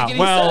 It doesn't make any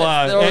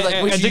sense. They're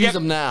like, we should use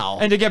them now.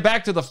 And to get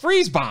back to the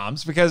freeze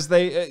bombs, because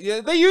they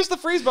use the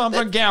freeze bombs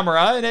on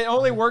Gamera, and it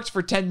only works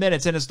for 10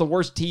 minutes, and it's the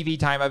worst TV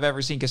time I've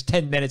ever seen because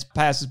 10 minutes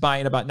passes by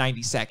in about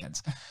 90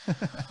 seconds.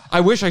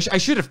 I wish I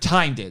should have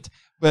timed it,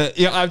 but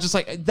I'm just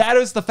like, that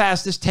is the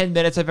fastest 10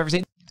 minutes I've ever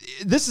seen.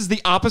 This is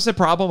the opposite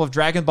problem of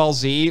Dragon Ball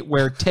Z,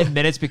 where 10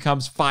 minutes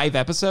becomes 5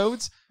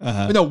 episodes.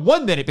 No,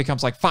 1 minute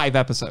becomes like 5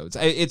 episodes.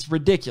 It's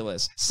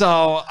ridiculous.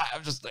 So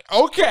I'm just like,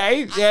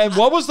 okay. And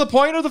what was the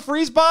point of the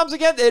freeze bombs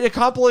again? It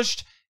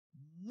accomplished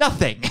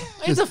nothing.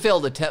 It's a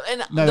failed attempt.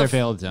 And Another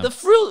failed attempt.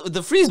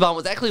 The freeze bomb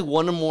was actually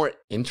one of the more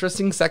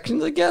interesting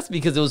sections, I guess,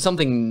 because it was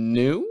something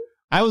new.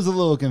 I was a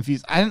little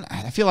confused.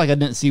 I feel like I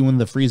didn't see when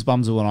the freeze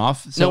bombs went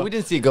off. So no, we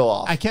didn't see it go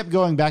off. I kept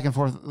going back and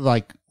forth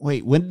like,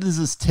 wait, when does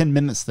this 10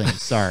 minutes thing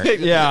start?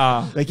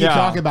 Yeah. They keep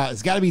talking about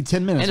it's got to be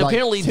 10 minutes. And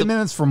apparently 10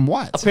 minutes from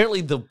what?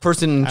 Apparently the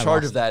person in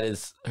charge of that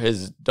is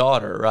his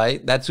daughter,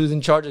 right? That's who's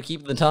in charge of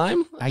keeping the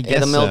time? I guess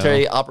in the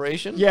military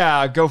operation?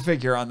 Yeah, go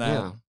figure on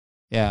that.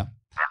 Yeah.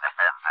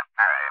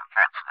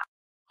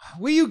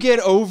 Will you get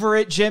over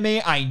it,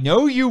 Jimmy? I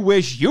know you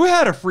wish you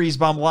had a freeze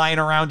bomb lying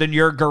around in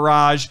your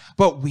garage,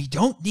 but we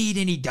don't need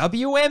any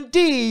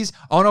WMDs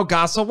on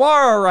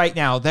Ogasawara right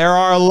now. There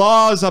are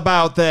laws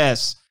about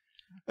this.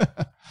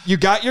 You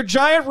got your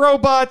giant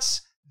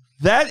robots.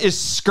 That is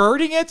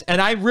skirting it, and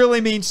I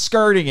really mean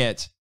skirting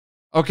it.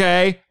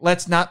 Okay?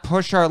 Let's not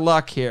push our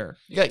luck here.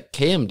 You got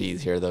KMDs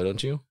here, though,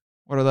 don't you?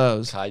 What are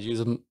those? Kaiju's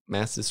of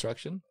Mass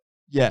Destruction?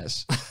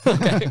 Yes.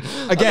 Okay.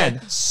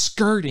 Again,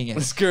 skirting it.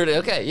 Skirting,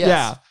 okay, yes.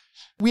 Yeah.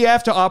 We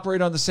have to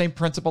operate on the same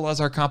principle as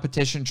our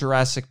competition,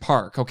 Jurassic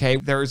Park, okay?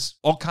 There's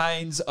all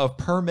kinds of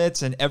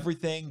permits and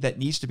everything that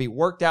needs to be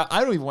worked out.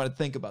 I don't even want to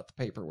think about the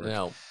paperwork.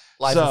 No.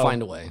 Life will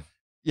find a way.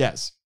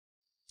 Yes.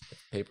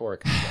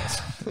 Paperwork,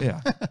 yes. Yeah.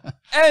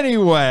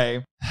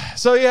 Anyway,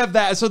 so you have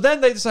that. So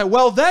then they decide,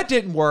 well, that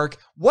didn't work.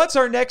 What's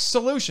our next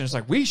solution? It's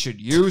like, we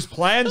should use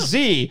Plan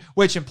Z,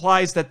 which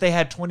implies that they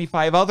had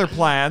 25 other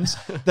plans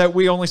that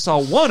we only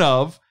saw one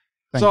of.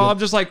 I'm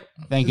just like,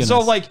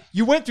 so like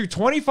you went through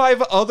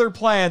 25 other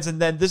plans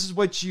and then this is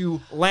what you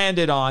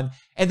landed on.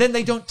 And then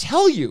they don't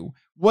tell you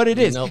what it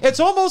is. Nope. It's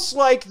almost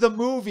like the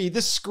movie,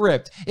 the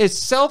script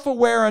is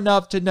self-aware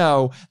enough to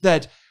know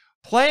that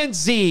Plan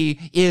Z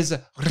is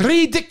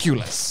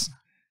ridiculous.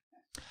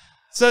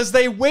 Says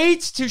they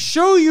wait to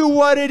show you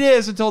what it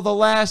is until the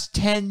last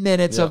 10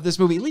 minutes of this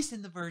movie, at least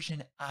in the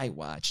version I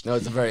watched. No,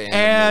 it's a very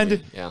end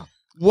movie. Yeah.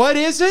 What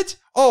is it?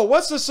 Oh,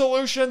 what's the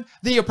solution?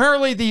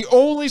 Apparently the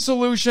only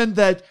solution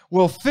that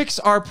will fix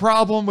our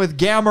problem with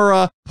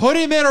Gamera, put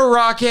him in a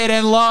rocket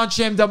and launch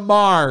him to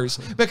Mars.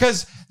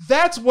 Because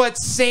that's what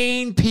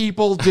sane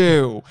people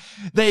do.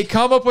 They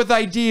come up with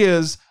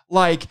ideas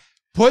like,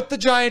 put the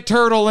giant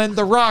turtle in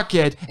the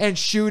rocket and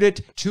shoot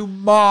it to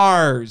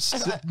Mars.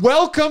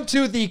 Welcome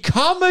to the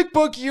comic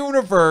book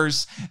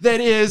universe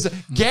that is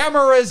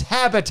Gamera's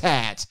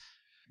habitat.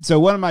 So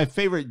one of my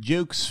favorite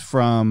jokes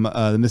from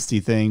the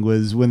Misty thing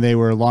was when they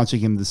were launching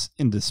him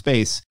into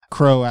space.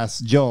 Crow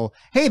asks Joel,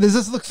 hey, does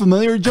this look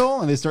familiar,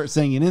 Joel? And they start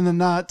singing, in the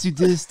not too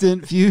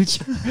distant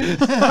future.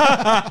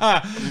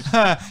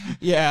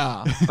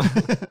 Yeah.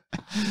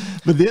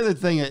 But the other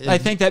thing... I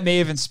think that may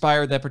have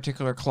inspired that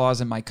particular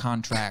clause in my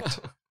contract.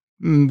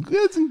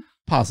 It's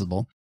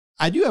impossible.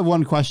 I do have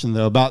one question,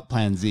 though, about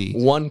Plan Z.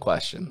 One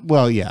question.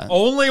 Well, yeah.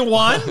 Only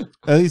one?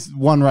 At least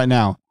one right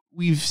now.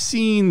 We've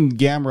seen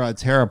Gamera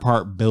tear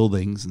apart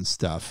buildings and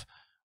stuff.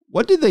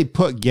 What did they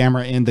put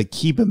Gamera in to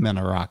keep him in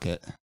a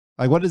rocket?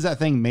 Like, what is that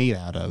thing made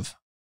out of?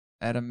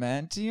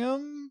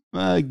 Adamantium?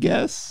 I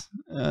guess.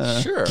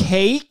 Sure.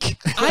 Cake?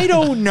 I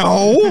don't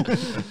know.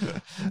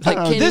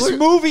 Kenny, this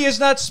movie is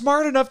not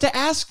smart enough to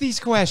ask these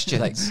questions.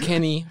 Like,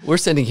 Kenny, we're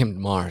sending him to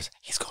Mars.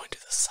 He's going to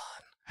the sun.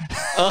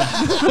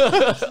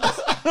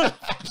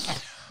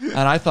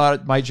 And I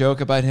thought my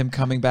joke about him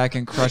coming back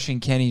and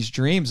crushing Kenny's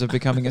dreams of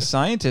becoming a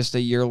scientist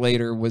a year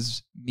later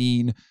was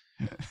mean.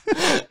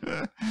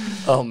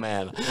 Oh,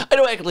 man. I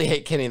don't actually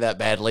hate Kenny that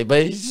badly,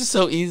 but he's just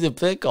so easy to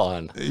pick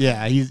on.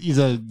 Yeah, he's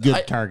a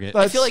good target.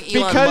 I feel like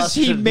Elon Musk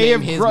should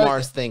name his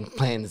Mars thing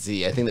Plan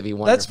Z. I think that'd be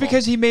wonderful. That's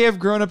because he may have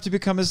grown up to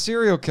become a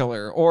serial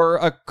killer or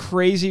a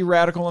crazy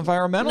radical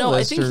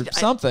environmentalist or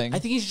something. I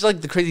think he's just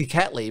like the crazy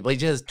cat lady, but he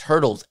just has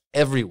turtles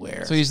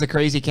everywhere. So he's the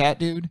crazy cat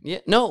dude? Yeah,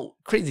 no,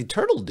 crazy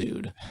turtle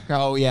dude.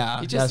 Oh, yeah.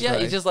 He just,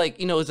 he's just like,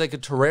 it's like a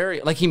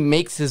terrarium. Like he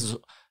makes his...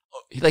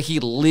 Like he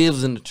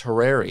lives in a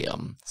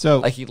terrarium. So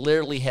like he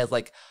literally has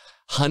like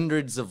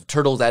hundreds of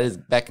turtles at his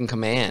beck and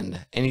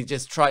command. And he's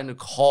just trying to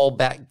call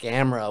back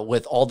Gamera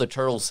with all the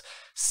turtles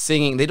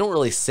singing. They don't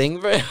really sing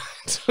very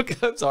much.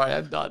 I'm sorry,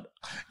 I'm done.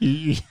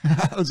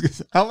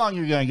 How long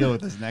are you going to go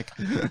with this, Nick?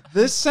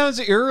 This sounds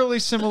eerily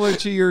similar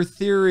to your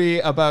theory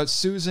about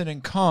Susan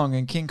and Kong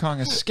and King Kong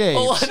Escapes.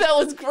 Oh, that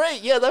was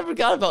great. Yeah, I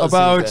forgot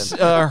about Susan.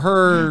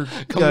 Her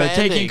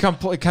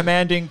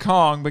commanding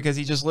Kong because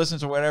he just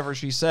listens to whatever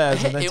she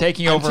says and then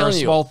taking over a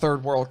small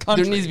third world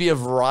country. There needs to be a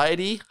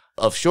variety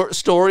of short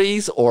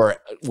stories or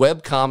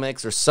web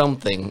comics or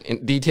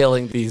something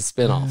detailing these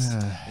spin-offs.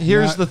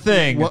 Here's the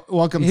thing.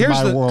 Welcome to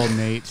my world,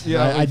 Nate.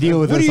 Yeah, I deal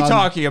with what this. What are you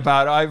talking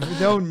about?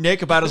 I've known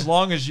Nick about as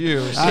long as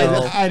you. So.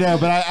 I know,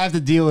 but I have to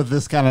deal with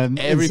this kind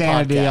of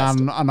insanity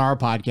on our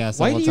podcast.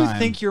 Why all do the you time.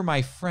 think you're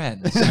my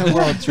friend?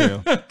 Well,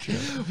 true.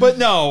 But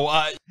no,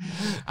 I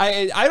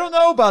don't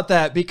know about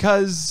that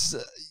because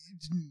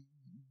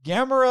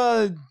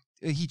Gamera,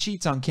 he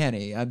cheats on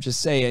Kenny. I'm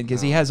just saying,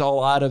 because he has a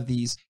lot of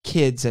these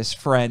kids as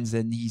friends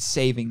and he's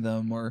saving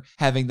them or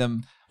having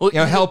them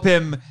help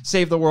him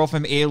save the world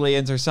from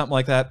aliens or something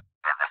like that.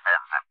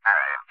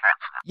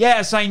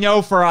 Yes, I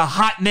know for a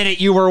hot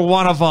minute you were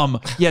one of them.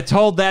 You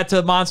told that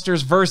to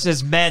Monsters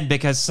vs. Men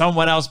because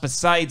someone else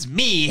besides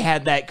me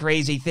had that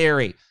crazy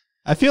theory.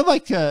 I feel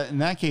like in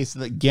that case,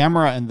 the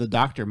Gamera and the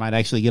Doctor might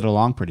actually get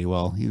along pretty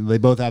well. They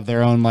both have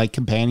their own like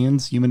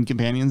companions, human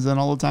companions, then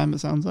all the time. It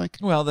sounds like.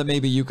 Well, then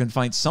maybe you can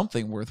find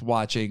something worth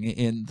watching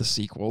in the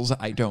sequels.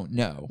 I don't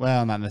know.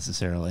 Well, not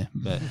necessarily,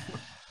 but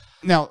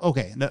now,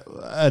 okay.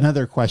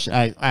 Another question.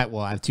 I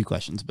have two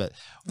questions, but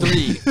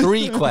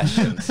three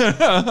questions.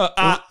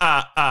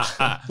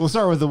 We'll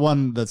start with the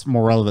one that's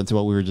more relevant to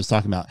what we were just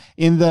talking about.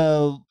 In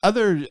the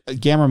other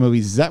Gamera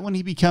movies, is that when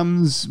he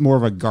becomes more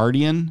of a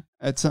guardian?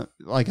 It's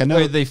like I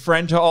know they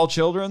friend to all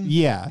children.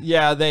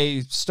 Yeah,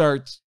 they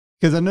start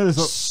because I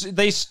noticed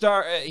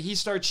he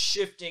starts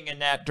shifting in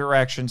that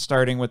direction,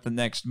 starting with the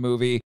next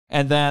movie,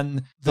 and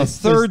then the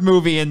third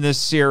movie in this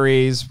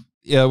series,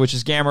 which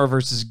is Gamera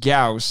versus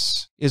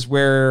Gauss, is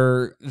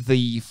where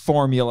the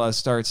formula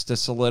starts to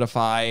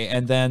solidify,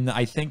 and then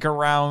I think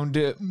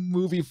around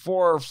movie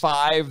 4 or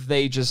 5,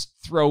 they just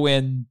throw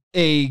in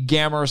a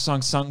Gamera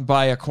song sung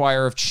by a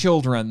choir of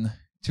children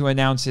to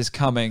announce his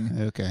coming.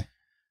 Okay.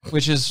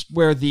 Which is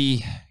where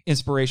the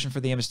inspiration for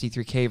the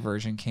MST3K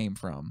version came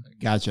from.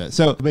 Gotcha.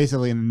 So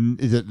basically,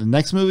 is it the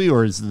next movie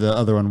or is the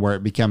other one where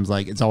it becomes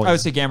like it's always? I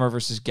would say Gamera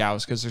versus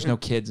Gauss because there's no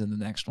kids in the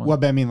next one. Well,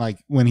 but I mean,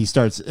 like when he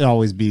starts, it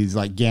always be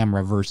like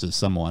Gamera versus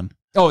someone.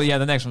 Oh yeah,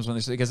 the next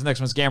one's because the next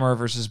one's Gamera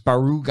versus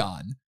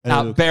Barugon,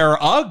 not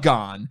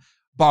Baragon,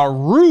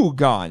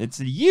 Barugon. It's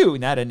a U,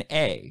 not an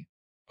A.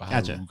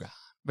 Gotcha.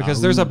 Because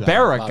there's a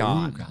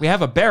Baragon. We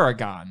have a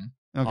Baragon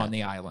on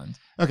the island.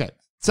 Okay.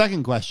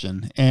 Second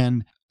question,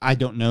 and I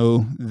don't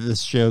know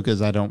this show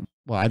because I don't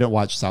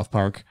watch South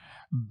Park,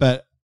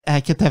 but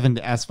I kept having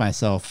to ask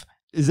myself,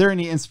 is there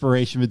any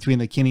inspiration between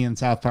the Kenny and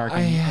South Park?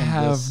 I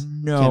have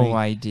no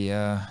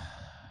idea.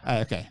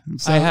 Okay.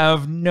 So, I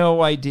have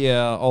no idea,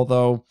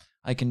 although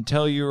I can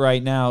tell you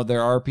right now,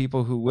 there are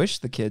people who wish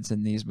the kids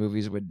in these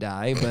movies would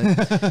die,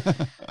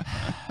 but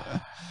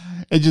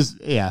it just,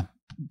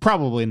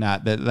 probably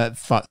not. That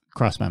thought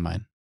crossed my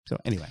mind. So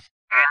anyway.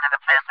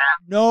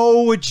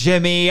 No,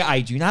 Jimmy,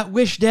 I do not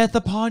wish death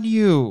upon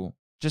you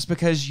just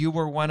because you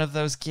were one of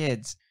those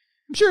kids.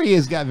 I'm sure he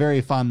has got very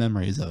fond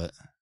memories of it.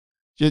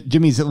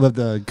 Jimmy's lived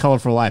a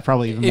colorful life,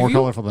 probably even more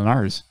colorful than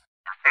ours.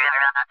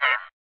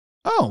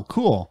 Oh,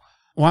 cool.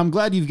 Well, I'm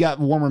glad you've got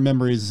warmer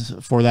memories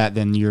for that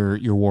than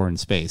your war in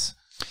space.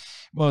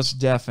 Most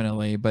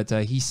definitely, but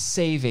he's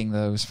saving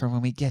those for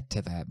when we get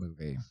to that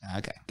movie.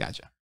 Okay,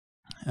 gotcha.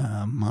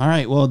 All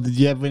right. Well, did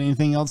you have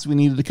anything else we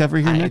needed to cover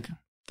here, Nick? I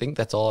think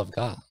that's all I've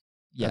got.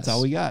 Yes. That's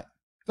all we got.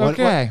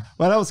 Okay.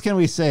 What else can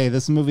we say?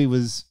 This movie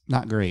was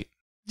not great.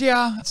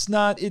 Yeah, it's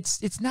not.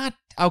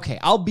 Okay,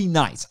 I'll be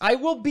nice. I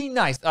will be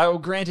nice. I will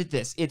grant it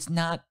this. It's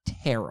not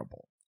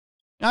terrible.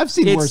 I've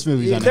seen worse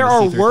movies on There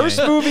are MST3K. worse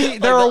movies.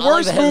 There are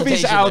worse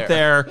movies out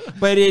there.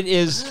 but it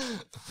is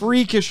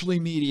freakishly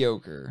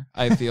mediocre,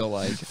 I feel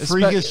like.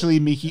 Freakishly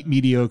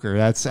mediocre.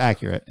 That's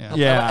accurate.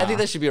 Yeah. I think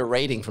that should be a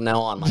rating from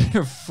now on.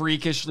 Like.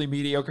 Freakishly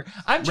mediocre.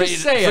 I'm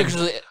just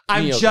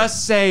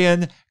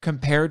saying,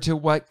 compared to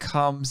what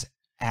comes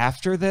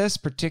after this,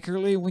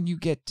 particularly when you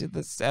get to the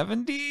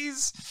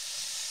 70s,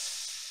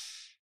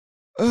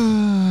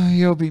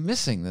 you'll be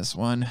missing this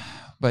one.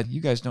 But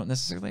you guys don't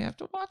necessarily have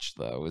to watch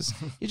those.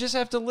 You just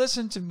have to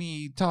listen to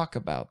me talk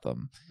about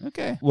them.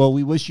 Okay. Well,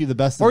 we wish you the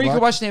best of luck. Or you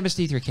can watch the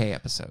MST3K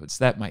episodes.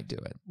 That might do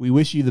it. We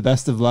wish you the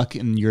best of luck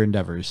in your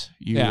endeavors.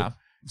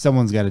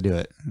 Someone's got to do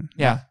it.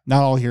 Yeah.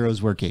 Not all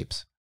heroes wear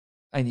capes.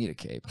 I need a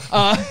cape.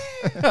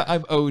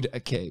 I'm owed a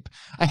cape.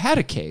 I had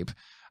a cape.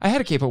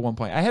 At one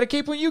point. I had a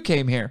cape when you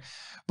came here.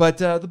 But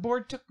the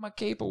board took my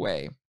cape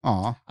away.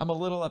 Aw. I'm a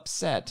little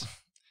upset.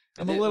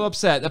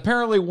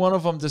 Apparently, one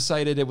of them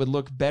decided it would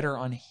look better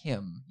on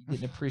him. He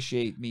didn't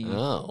appreciate me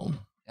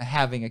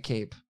having a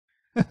cape.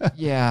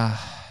 Yeah.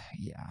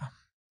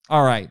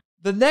 All right.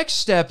 The next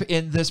step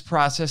in this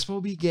process will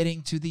be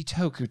getting to the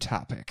Toku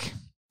topic.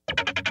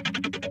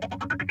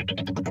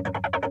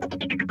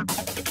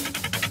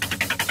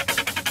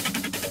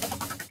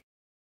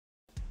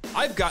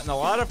 I've gotten a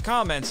lot of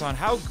comments on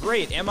how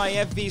great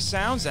MIFV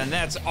sounds, and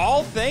that's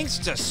all thanks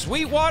to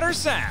Sweetwater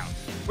Sound.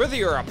 Whether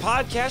you're a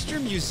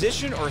podcaster,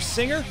 musician, or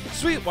singer,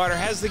 Sweetwater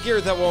has the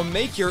gear that will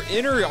make your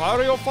inner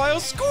audiophile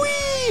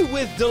squee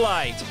with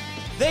delight.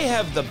 They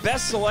have the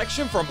best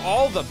selection from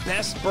all the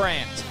best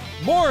brands.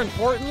 More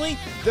importantly,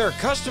 their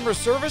customer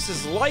service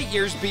is light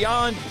years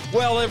beyond,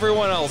 well,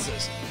 everyone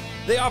else's.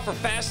 They offer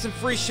fast and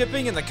free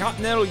shipping in the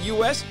continental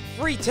U.S.,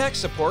 free tech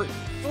support,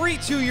 free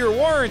 2-year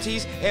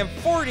warranties, and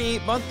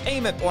 48-month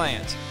payment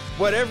plans.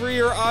 Whatever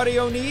your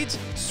audio needs,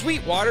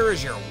 Sweetwater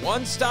is your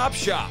one-stop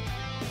shop.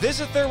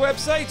 Visit their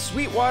website,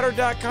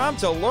 sweetwater.com,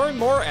 to learn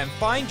more and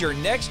find your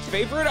next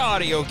favorite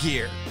audio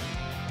gear.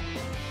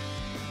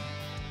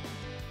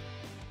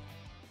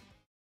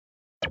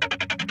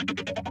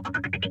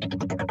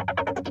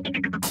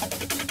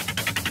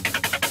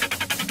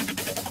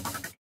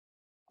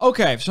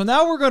 Okay, so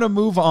now we're going to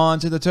move on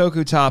to the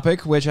Toku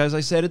topic, which, as I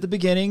said at the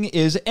beginning,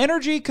 is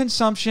energy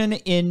consumption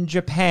in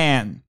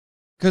Japan.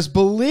 Because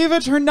believe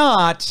it or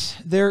not,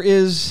 there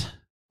is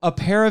a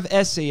pair of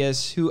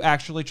essayists who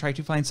actually try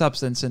to find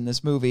substance in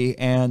this movie,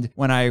 and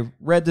when I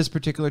read this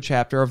particular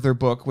chapter of their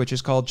book, which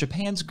is called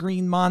Japan's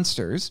Green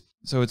Monsters,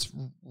 so it's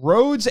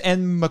Rhodes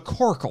and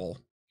McCorkle,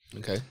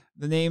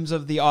 the names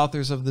of the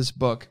authors of this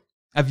book.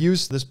 I've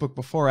used this book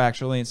before,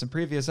 actually, in some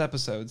previous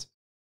episodes.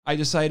 I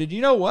decided,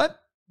 you know what?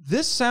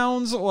 This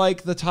sounds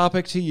like the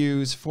topic to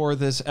use for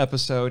this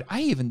episode. I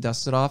even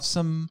dusted off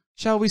some,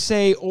 shall we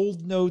say,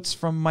 old notes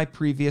from my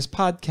previous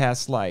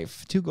podcast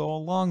life to go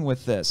along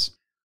with this.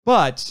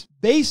 But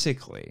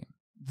basically,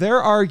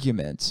 their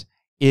argument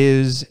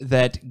is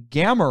that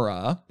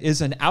Gamera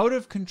is an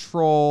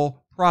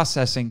out-of-control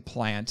processing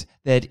plant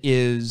that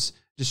is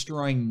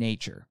destroying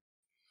nature.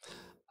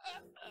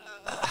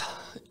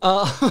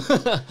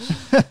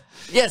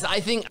 Yes, I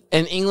think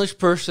an English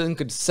person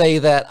could say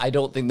that. I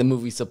don't think the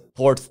movie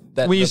supports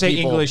that. When you say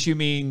English, you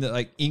mean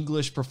like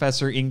English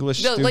professor,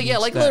 English no,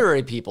 students? like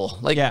literary people,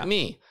 like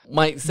me,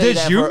 might say Did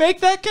that. Did you make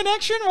that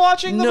connection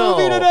watching the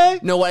movie today?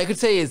 No, what I could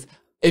say is,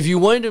 if you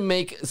wanted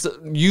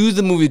to use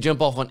the movie to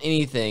jump off on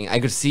anything, I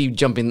could see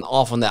jumping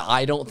off on that.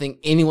 I don't think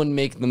anyone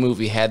making the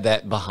movie had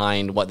that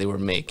behind what they were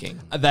making.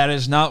 That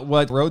is not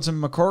what Rhodes and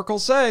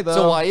McCorkle say, though.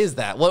 So why is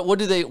that? What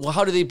do they?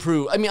 How do they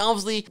prove? I mean,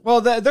 obviously. Well,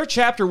 their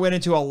chapter went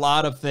into a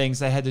lot of things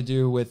that had to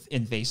do with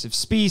invasive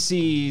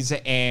species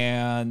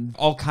and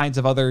all kinds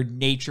of other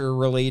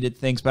nature-related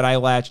things, but I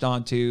latched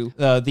onto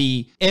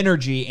the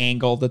energy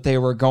angle that they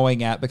were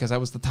going at because that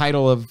was the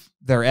title of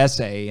their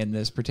essay in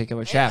this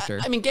particular chapter.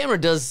 I mean, Gamera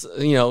does,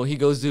 he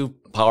goes to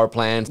power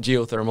plants,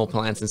 geothermal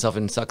plants and stuff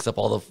and sucks up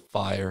all the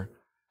fire.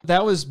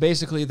 That was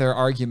basically their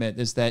argument,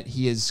 is that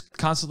he is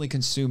constantly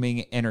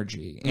consuming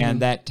energy.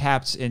 And that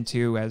taps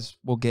into, as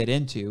we'll get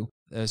into,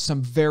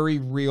 some very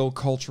real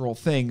cultural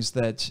things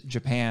that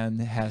Japan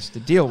has to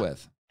deal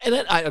with. And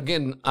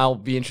then, I'll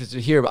be interested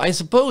to hear, but I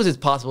suppose it's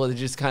possible they're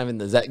just kind of in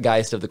the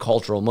zeitgeist of the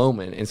cultural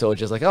moment. And so it's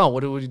just like, oh, what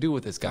do we do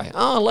with this guy?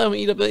 Oh, let him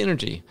eat up the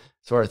energy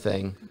sort of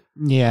thing.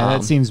 Yeah,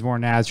 that seems more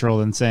natural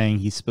than saying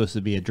he's supposed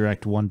to be a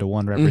direct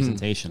one-to-one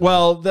representation.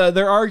 Well,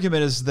 their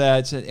argument is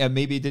that, and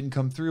maybe it didn't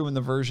come through in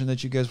the version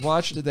that you guys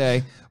watched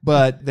today,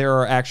 but there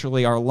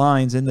are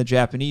lines in the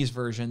Japanese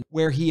version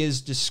where he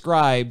is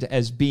described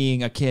as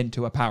being akin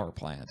to a power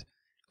plant.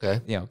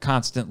 Okay.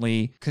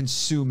 Constantly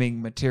consuming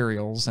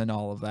materials and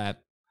all of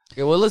that.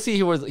 Okay, well, let's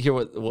see one of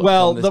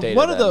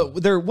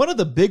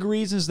the big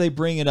reasons they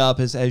bring it up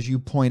is, as you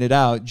pointed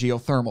out,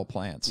 geothermal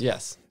plants.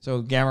 Yes.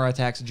 So Gamera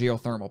attacks a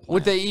geothermal plant.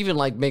 Would they even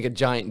make a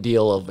giant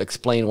deal of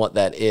explain what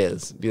that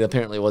is? Because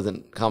apparently it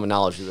wasn't common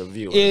knowledge to the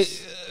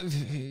viewers.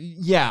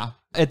 Yeah.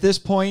 At this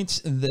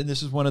point, and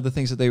this is one of the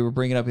things that they were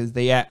bringing up, is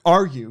they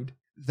argued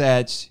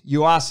that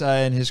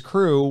Yuasa and his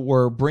crew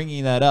were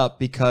bringing that up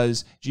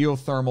because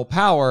geothermal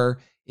power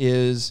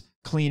is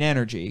clean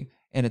energy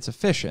and it's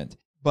efficient,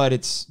 but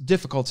it's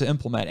difficult to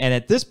implement. And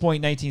at this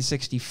point,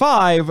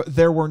 1965,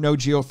 there were no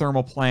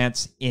geothermal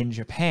plants in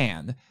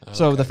Japan. Okay.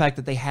 So the fact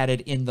that they had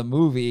it in the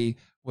movie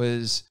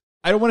was,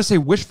 I don't want to say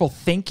wishful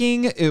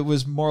thinking. It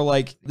was more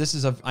like, this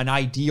is an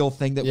ideal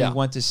thing that we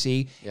want to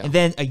see. Yeah. And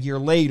then a year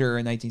later,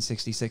 in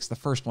 1966, the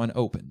first one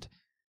opened.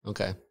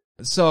 Okay.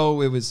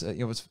 So it was,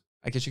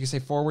 I guess you could say,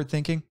 forward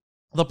thinking.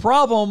 The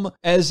problem,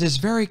 as is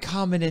very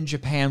common in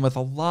Japan with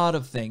a lot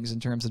of things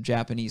in terms of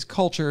Japanese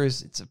culture,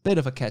 is it's a bit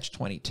of a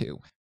catch-22.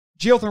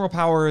 Geothermal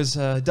power is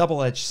a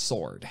double-edged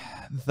sword.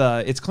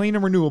 It's clean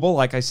and renewable,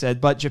 like I said,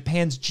 but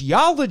Japan's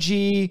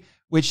geology,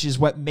 which is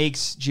what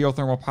makes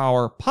geothermal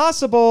power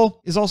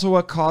possible, is also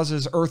what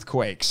causes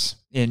earthquakes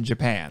in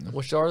Japan.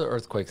 Which are the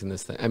earthquakes in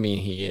this thing? I mean,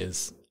 he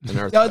is an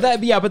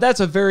earthquake. But that's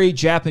a very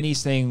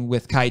Japanese thing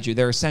with kaiju.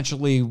 They're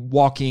essentially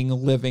walking,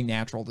 living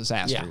natural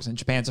disasters. And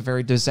Japan's a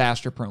very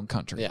disaster-prone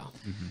country. Yeah.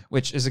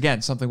 Which is,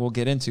 again, something we'll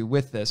get into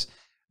with this.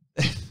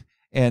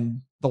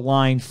 And the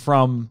line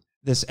from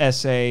this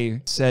essay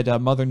said,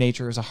 Mother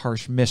Nature is a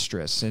harsh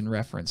mistress, in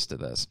reference to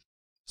this.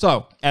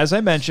 So, as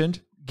I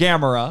mentioned,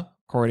 Gamera,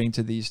 according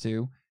to these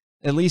two,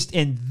 at least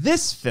in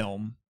this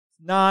film,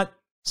 not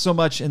so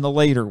much in the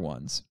later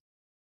ones,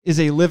 is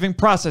a living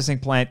processing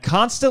plant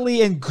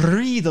constantly and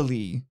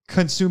greedily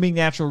consuming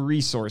natural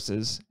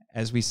resources,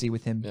 as we see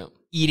with him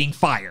eating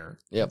fire.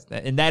 Yep.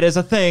 And that is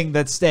a thing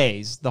that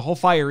stays. The whole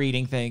fire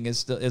eating thing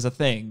is a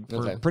thing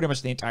for pretty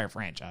much the entire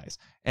franchise.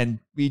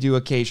 And we do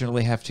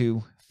occasionally have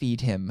to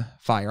feed him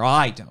fire.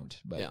 I don't,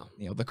 but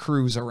the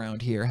crews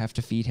around here have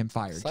to feed him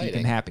fire, keep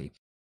him happy.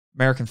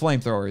 American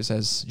flamethrowers,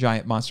 as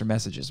Giant Monster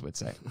Messages would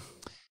say.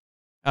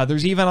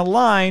 There's even a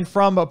line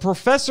from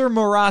Professor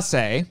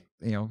Murase,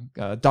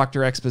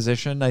 Dr.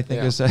 Exposition, I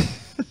think is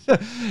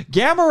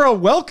Gamera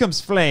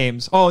welcomes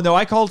flames. Oh no,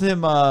 I called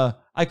him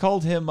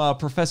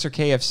Professor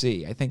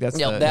KFC. I think that's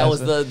that was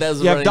the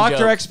Dr.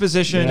 joke.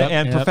 Exposition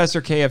and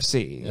Professor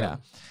KFC. Yeah.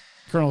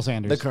 Colonel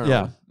Sanders. The Colonel.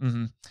 Yeah.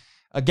 Mm-hmm.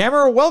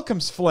 Gamera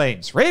welcomes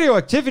flames.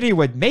 Radioactivity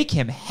would make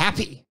him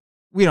happy.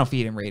 We don't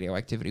feed him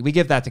radioactivity. We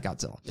give that to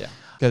Godzilla. Yeah.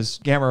 Because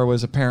Gamera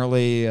was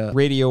apparently a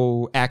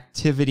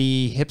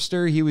radioactivity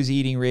hipster. He was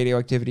eating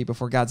radioactivity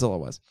before Godzilla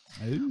was.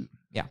 Ooh.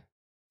 Yeah.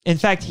 In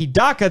fact,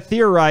 Hidaka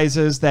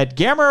theorizes that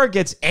Gamera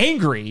gets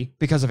angry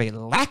because of a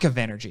lack of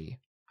energy.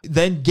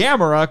 Then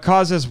Gamera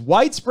causes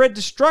widespread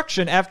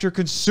destruction after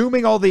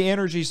consuming all the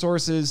energy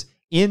sources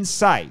in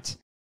sight.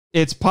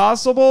 It's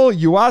possible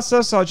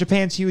Yuasa saw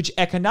Japan's huge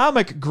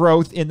economic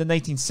growth in the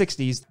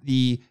 1960s,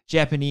 the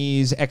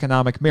Japanese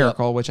economic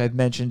miracle, which I've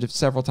mentioned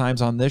several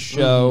times on this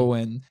show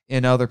and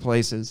in other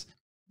places.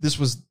 This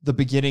was the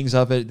beginnings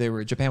of it.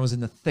 Japan was in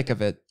the thick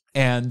of it.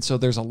 And so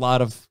there's a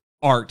lot of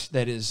art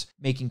that is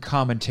making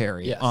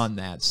commentary on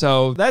that.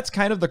 So that's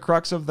kind of the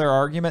crux of their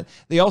argument.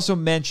 They also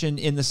mention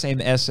in the same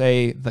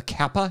essay the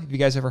kappa. Have you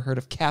guys ever heard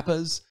of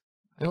kappas?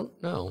 I don't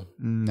know.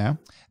 No.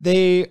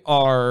 They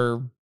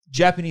are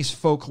Japanese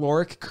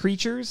folkloric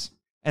creatures,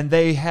 and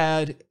they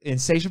had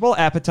insatiable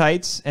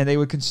appetites, and they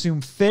would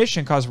consume fish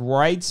and cause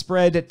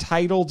widespread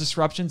tidal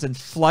disruptions and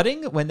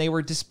flooding when they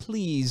were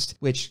displeased,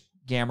 which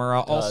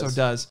Gamera also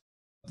does.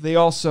 They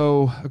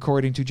also,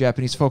 according to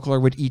Japanese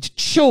folklore, would eat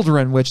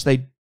children, which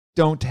they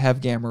don't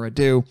have Gamera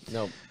do.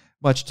 Nope.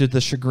 Much to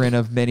the chagrin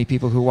of many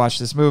people who watch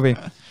this movie.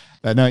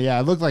 No, yeah,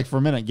 it looked like for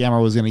a minute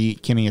Gamera was going to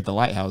eat Kenny at the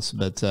lighthouse,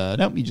 but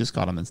nope, he just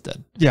caught him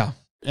instead. Yeah.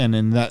 And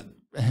in that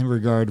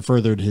regard,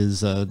 furthered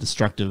his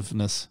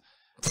destructiveness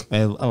by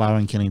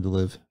allowing Kenny to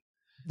live.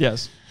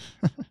 Yes.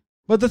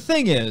 But the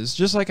thing is,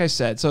 just like I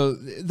said, so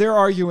they're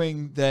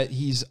arguing that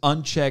he's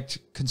unchecked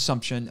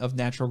consumption of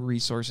natural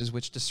resources,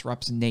 which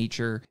disrupts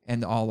nature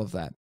and all of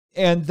that.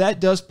 And that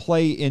does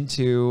play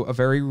into a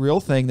very real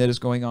thing that is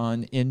going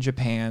on in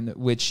Japan,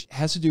 which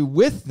has to do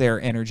with their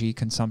energy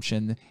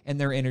consumption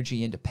and their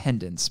energy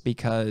independence.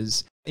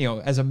 Because,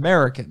 as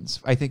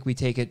Americans, I think we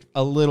take it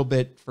a little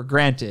bit for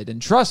granted.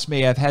 And trust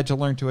me, I've had to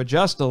learn to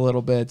adjust a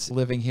little bit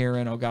living here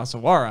in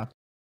Ogasawara.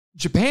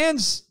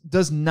 Japan's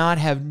does not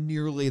have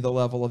nearly the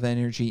level of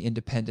energy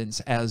independence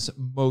as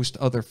most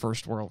other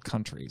first world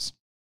countries.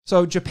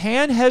 So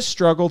Japan has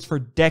struggled for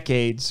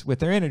decades with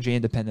their energy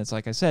independence,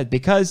 like I said,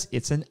 because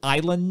it's an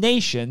island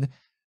nation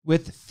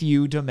with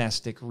few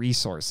domestic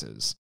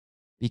resources.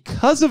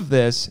 Because of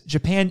this,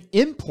 Japan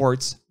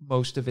imports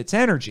most of its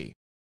energy.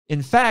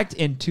 In fact,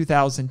 in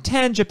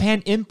 2010,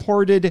 Japan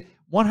imported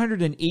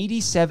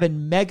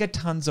 187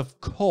 megatons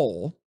of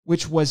coal,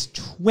 which was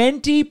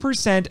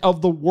 20%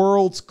 of the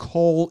world's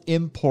coal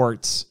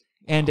imports,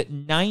 and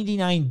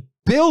 99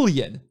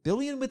 billion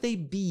with a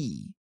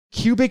B,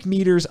 cubic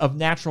meters of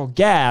natural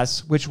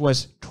gas, which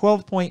was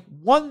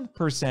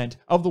 12.1%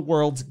 of the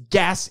world's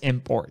gas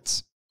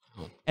imports.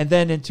 And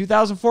then in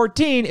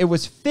 2014, it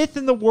was fifth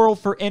in the world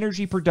for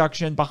energy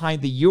production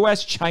behind the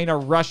US, China,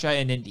 Russia,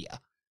 and India.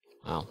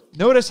 Wow.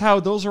 Notice how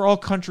those are all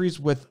countries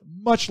with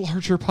much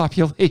larger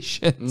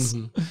populations.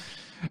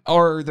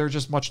 Or they're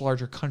just much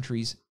larger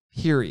countries,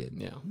 period.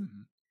 Yeah.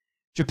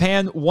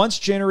 Japan once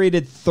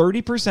generated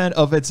 30%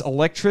 of its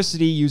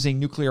electricity using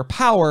nuclear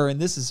power, and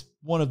this is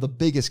one of the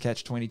biggest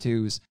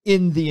catch-22s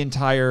in the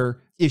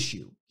entire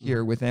issue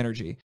here with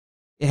energy.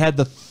 It had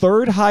the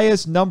third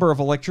highest number of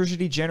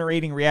electricity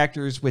generating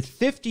reactors, with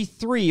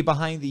 53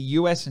 behind the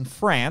US and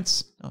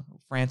France. Oh,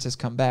 France has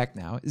come back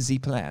now.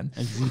 Z-Plan.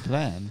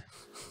 Z-Plan.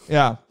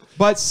 Yeah.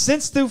 But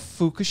since the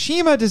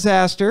Fukushima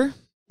disaster,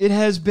 it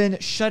has been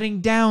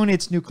shutting down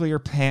its nuclear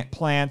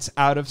plants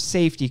out of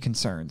safety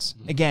concerns.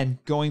 Again,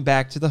 going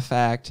back to the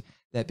fact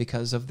that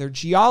because of their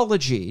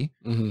geology,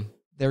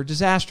 they're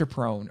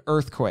disaster-prone,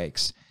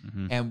 earthquakes.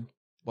 And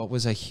what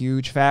was a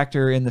huge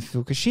factor in the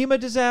Fukushima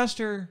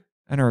disaster?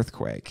 An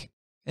earthquake.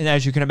 And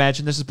as you can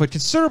imagine, this has put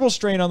considerable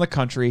strain on the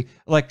country.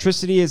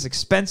 Electricity is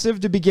expensive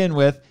to begin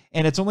with,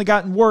 and it's only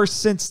gotten worse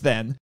since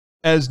then.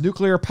 As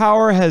nuclear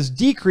power has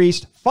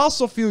decreased,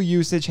 fossil fuel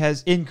usage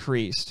has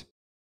increased.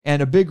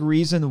 And a big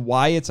reason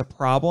why it's a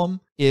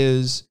problem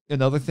is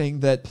another thing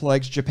that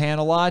plagues Japan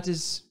a lot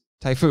is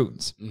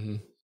typhoons.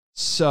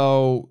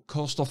 So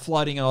coastal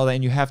flooding and all that,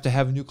 and you have to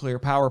have nuclear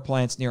power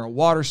plants near a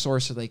water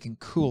source so they can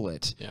cool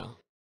it. Yeah.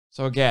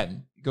 So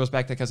again, it goes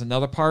back to because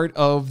another part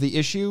of the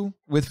issue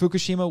with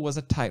Fukushima was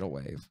a tidal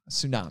wave, a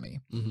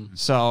tsunami.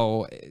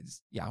 So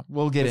yeah,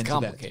 we'll get into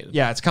complicated. that.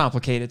 Yeah, it's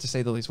complicated to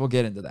say the least. We'll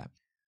get into that.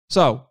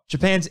 So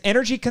Japan's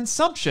energy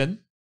consumption,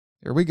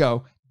 here we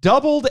go,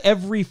 doubled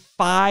every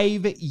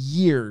 5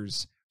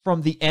 years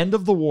from the end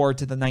of the war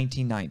to the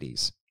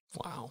 1990s.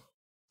 Wow.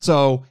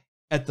 So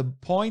at the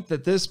point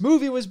that this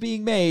movie was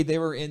being made, they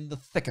were in the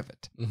thick of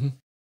it.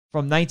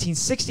 From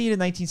 1960 to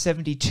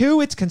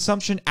 1972, its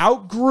consumption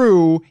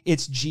outgrew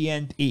its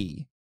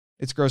GNP,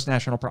 its gross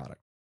national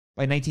product.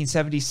 By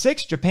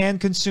 1976, Japan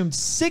consumed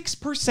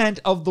 6%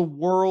 of the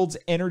world's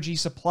energy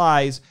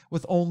supplies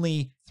with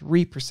only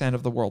 3%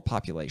 of the world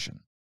population.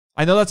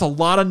 I know that's a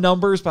lot of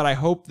numbers, but I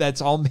hope that's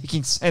all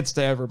making sense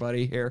to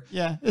everybody here.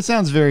 Yeah, it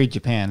sounds very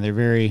Japan. They're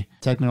very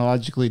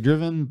technologically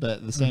driven, but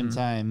at the same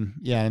time,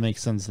 yeah, it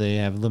makes sense. They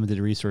have limited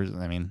resources.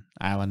 I mean,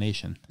 island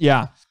nation.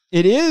 Yeah.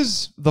 It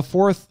is the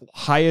fourth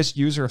highest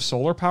user of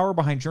solar power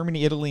behind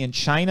Germany, Italy, and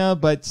China,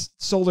 but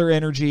solar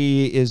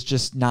energy is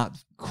just not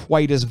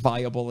quite as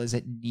viable as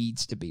it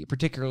needs to be,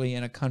 particularly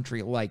in a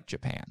country like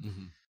Japan.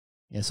 Mm-hmm.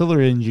 Yeah,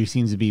 solar energy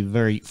seems to be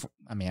very,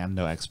 I mean, I'm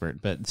no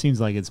expert, but it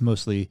seems like it's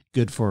mostly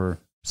good for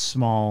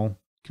small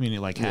community,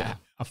 like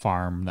a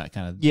farm, that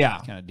kind of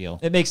deal.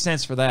 It makes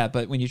sense for that,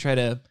 but when you try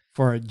to...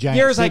 For a giant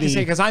Here's city, I can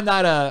say, because I'm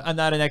not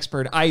an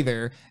expert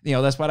either. You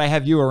know, that's what I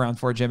have you around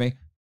for, Jimmy.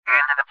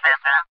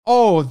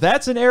 Oh,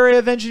 that's an area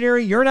of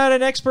engineering you're not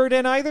an expert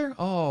in either?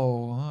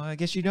 Oh, I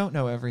guess you don't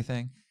know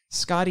everything.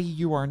 Scotty,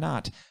 you are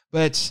not.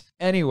 But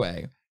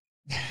anyway,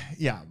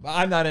 yeah,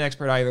 I'm not an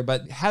expert either,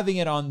 but having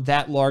it on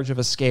that large of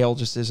a scale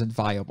just isn't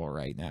viable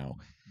right now.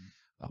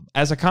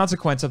 As a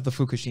consequence of the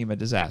Fukushima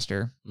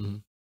disaster,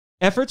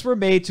 efforts were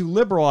made to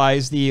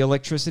liberalize the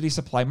electricity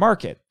supply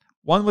market.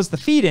 One was the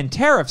feed-in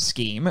tariff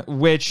scheme,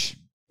 which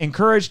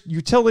encouraged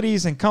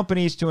utilities and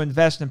companies to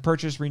invest and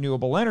purchase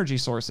renewable energy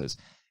sources.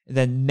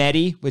 Then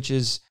METI, which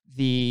is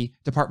the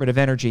Department of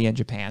Energy in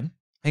Japan,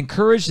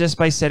 encouraged this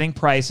by setting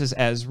prices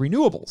as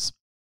renewables.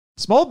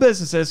 Small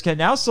businesses can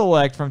now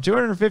select from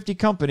 250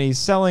 companies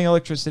selling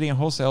electricity and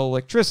wholesale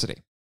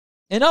electricity.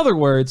 In other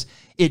words,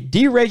 it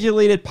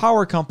deregulated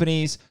power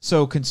companies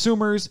so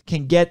consumers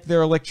can get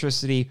their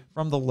electricity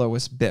from the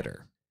lowest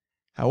bidder.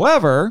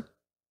 However,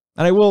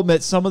 and I will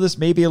admit some of this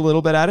may be a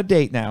little bit out of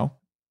date now.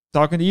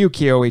 Talking to you,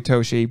 Kyo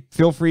Itoshi,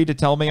 feel free to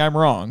tell me I'm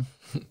wrong.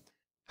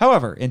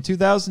 However, in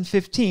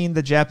 2015,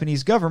 the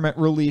Japanese government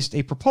released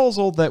a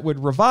proposal that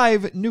would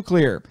revive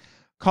nuclear,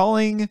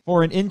 calling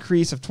for an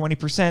increase of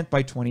 20%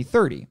 by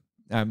 2030.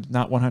 I'm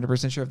not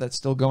 100% sure if that's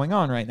still going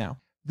on right now.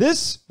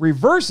 This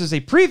reverses a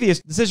previous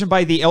decision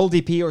by the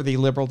LDP, or the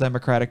Liberal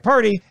Democratic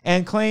Party,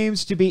 and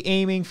claims to be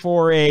aiming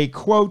for a,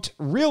 quote,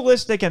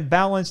 realistic and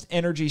balanced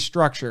energy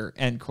structure,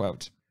 end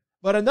quote.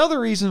 But another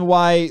reason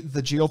why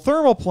the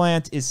geothermal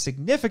plant is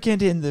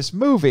significant in this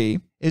movie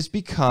is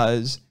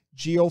because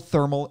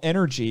geothermal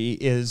energy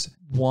is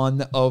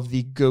one of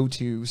the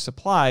go-to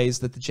supplies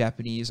that the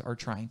Japanese are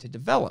trying to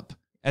develop,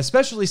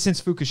 especially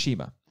since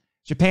Fukushima.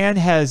 Japan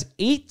has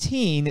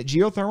 18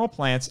 geothermal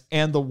plants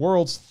and the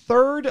world's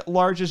third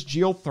largest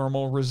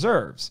geothermal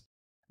reserves.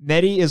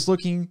 METI is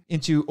looking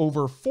into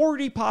over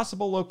 40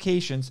 possible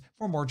locations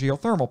for more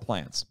geothermal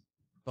plants.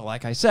 But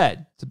like I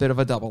said, it's a bit of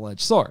a double-edged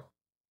sword.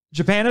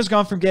 Japan has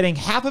gone from getting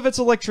half of its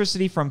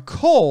electricity from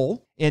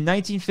coal in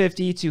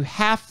 1950 to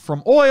half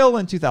from oil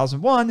in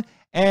 2001,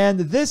 and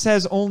this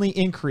has only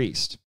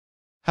increased.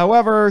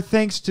 However,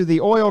 thanks to the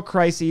oil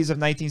crises of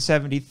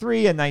 1973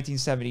 and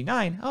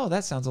 1979, oh,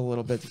 that sounds a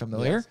little bit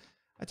familiar. Yes.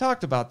 I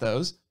talked about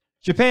those.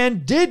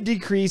 Japan did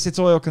decrease its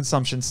oil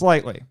consumption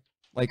slightly,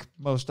 like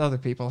most other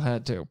people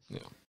had to. Yeah.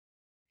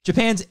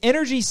 Japan's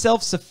energy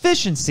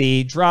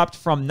self-sufficiency dropped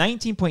from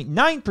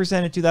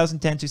 19.9% in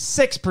 2010 to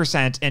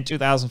 6% in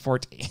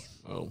 2014.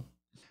 Oh.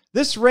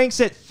 This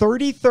ranks it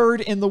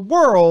 33rd in the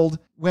world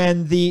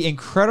when the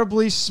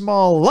incredibly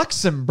small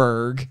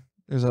Luxembourg,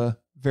 there's a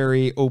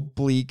very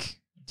oblique,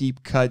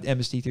 deep-cut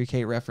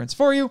MST3K reference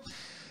for you,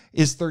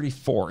 is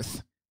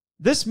 34th.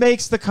 This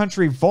makes the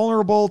country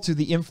vulnerable to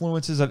the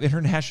influences of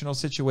international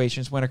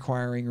situations when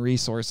acquiring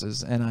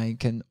resources, and I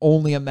can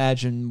only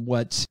imagine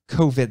what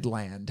COVID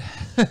land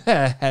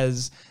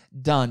has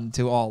done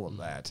to all of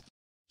that.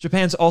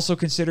 Japan's also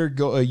considered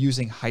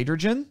using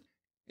hydrogen.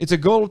 It's a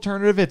good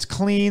alternative. It's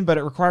clean, but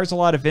it requires a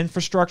lot of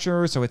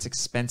infrastructure, so it's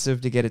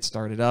expensive to get it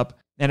started up,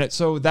 and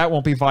so that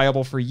won't be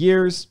viable for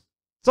years.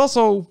 It's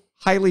also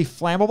highly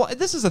flammable.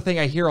 This is a thing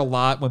I hear a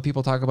lot when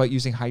people talk about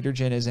using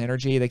hydrogen as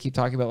energy. They keep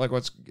talking about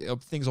like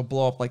things will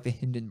blow up like the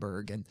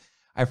Hindenburg. And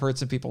I've heard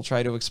some people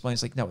try to explain,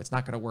 it's like, no, it's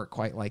not going to work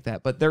quite like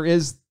that. But there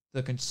is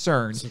the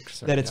concern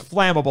that it's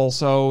flammable,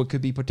 so it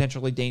could be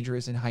potentially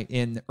dangerous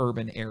in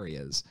urban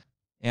areas.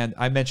 And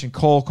I mentioned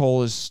coal.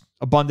 Coal is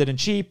abundant and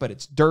cheap, but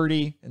it's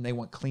dirty, and they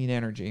want clean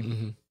energy.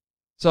 Mm-hmm.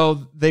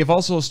 So they've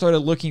also started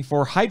looking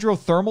for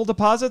hydrothermal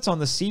deposits on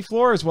the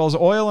seafloor, as well as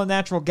oil and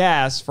natural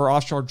gas for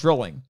offshore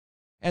drilling.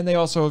 And they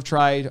also have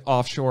tried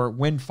offshore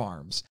wind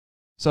farms.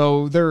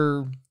 So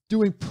they're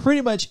doing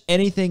pretty much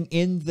anything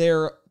in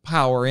their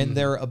power, in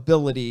their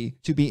ability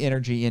to be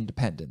energy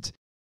independent.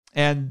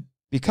 And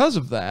because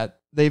of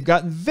that, they've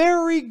gotten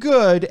very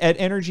good at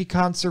energy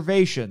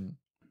conservation.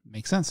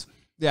 Makes sense.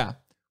 Yeah.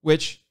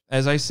 Which,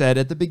 as I said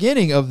at the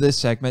beginning of this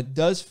segment,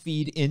 does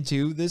feed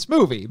into this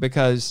movie.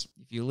 Because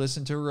if you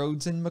listen to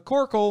Rhodes and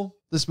McCorkle,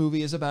 this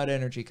movie is about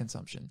energy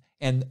consumption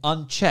and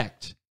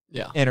unchecked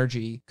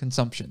energy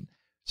consumption.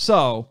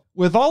 So,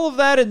 with all of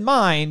that in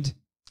mind,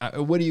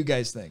 what do you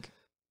guys think?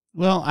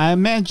 Well, I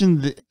imagine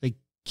the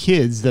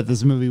kids that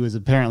this movie was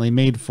apparently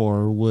made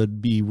for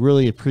would be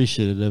really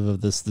appreciative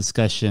of this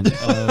discussion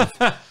of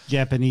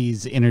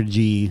Japanese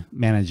energy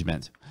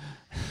management.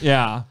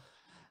 Yeah.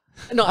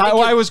 No,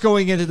 I was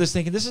going into this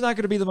thinking this is not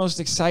going to be the most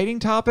exciting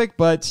topic,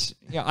 but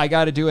I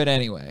got to do it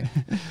anyway.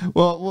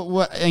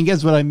 Well, I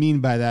guess what I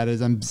mean by that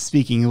is I'm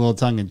speaking a little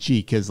tongue in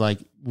cheek because like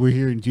we're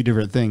hearing two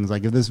different things.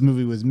 Like if this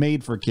movie was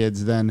made for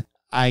kids, then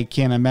I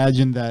can't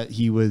imagine that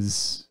he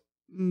was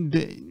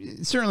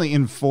certainly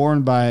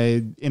informed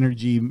by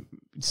energy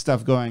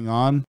stuff going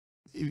on.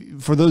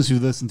 For those who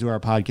listen to our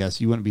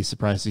podcast, you wouldn't be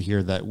surprised to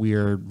hear that we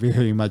are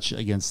very much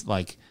against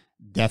like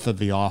death of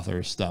the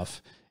author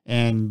stuff.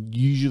 And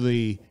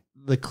usually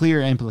the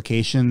clear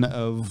implication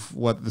of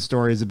what the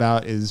story is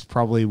about is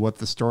probably what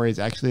the story is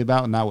actually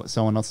about and not what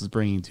someone else is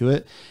bringing to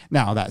it.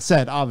 Now, that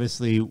said,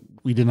 obviously,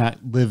 we did not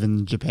live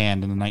in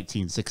Japan in the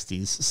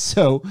 1960s,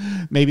 so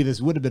maybe this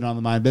would have been on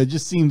the mind, but it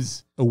just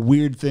seems a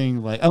weird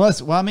thing. Like,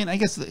 unless, well, I mean, I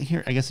guess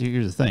here's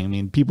the thing. I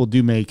mean, people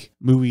do make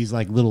movies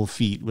like Little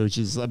Feet, which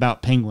is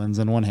about penguins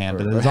on one hand,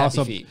 but there's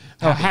also Feet.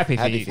 Happy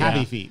Feet.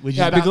 Happy Feet, which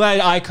is I'd be glad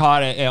I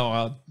caught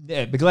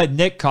it. Be glad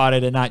Nick caught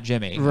it and not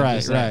Jimmy.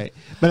 Right.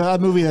 But a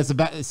movie that's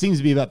about, it seems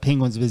to be about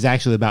penguins, but is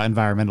actually about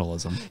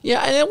environmentalism.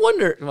 Yeah, and I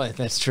wonder. Well,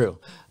 that's true.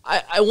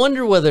 I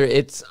wonder whether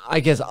it's. I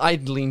guess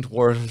I'd lean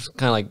towards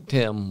kind of like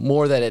Tim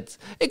more that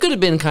it could have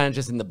been kind of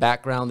just in the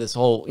background. This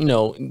whole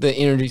the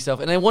energy stuff,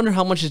 and I wonder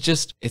how much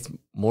it's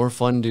more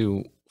fun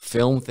to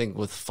film things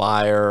with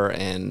fire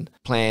and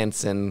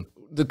plants and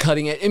the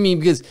cutting edge. I mean,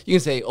 because you can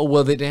say, oh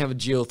well, they didn't have a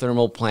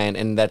geothermal plant,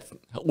 and that's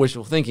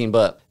wishful thinking,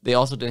 but they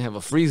also didn't have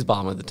a freeze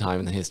bomb at the time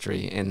in the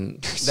history,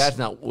 and that's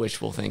not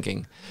wishful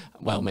thinking.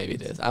 Well, maybe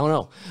it is. I don't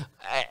know.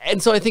 And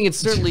so I think it's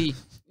certainly.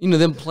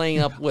 Them playing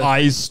up with...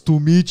 Nice to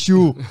meet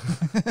you.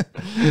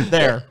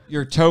 There,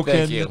 your token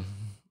Thank you.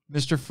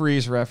 Mr.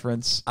 Freeze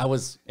reference. I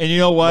was And you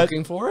know what?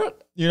 looking for it.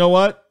 You know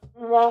what?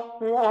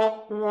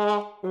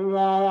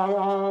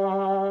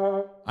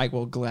 I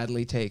will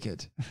gladly take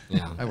it.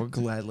 Yeah. I will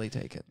gladly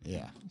take it.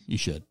 Yeah, you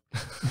should.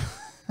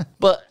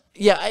 But,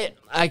 yeah,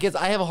 I guess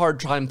I have a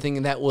hard time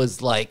thinking that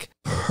was, like,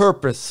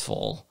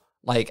 purposeful.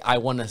 Like, I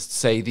want to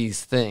say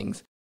these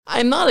things.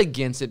 I'm not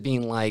against it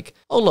being like,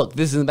 oh, look,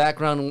 this is in the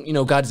background.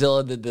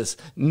 Godzilla did this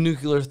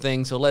nuclear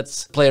thing, so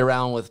let's play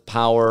around with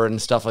power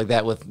and stuff like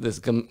that with this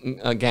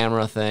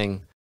Gamera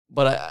thing.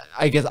 But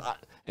I guess,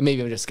 and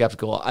maybe I'm just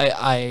skeptical,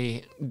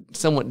 I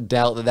somewhat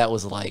doubt that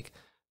was like,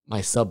 my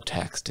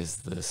subtext is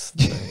this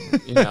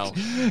thing,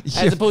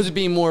 as opposed to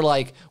being more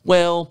like,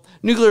 well,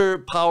 nuclear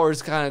power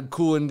is kind of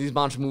cool in these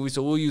monster movies,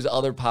 so we'll use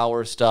other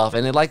power stuff.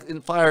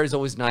 And fire is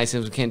always nice,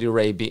 and we can't do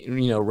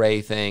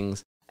ray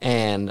things.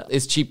 And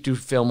it's cheap to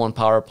film on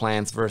power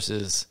plants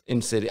versus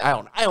in city. I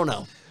don't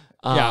know.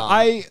 Yeah,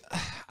 I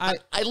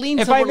lean.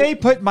 If I may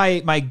put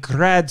my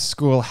grad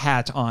school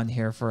hat on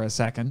here for a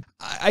second,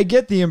 I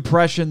get the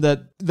impression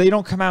that they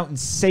don't come out and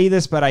say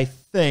this, but I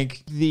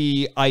think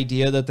the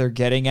idea that they're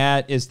getting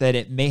at is that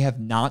it may have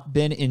not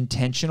been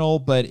intentional,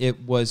 but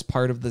it was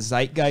part of the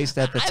zeitgeist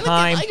at the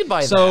time. I could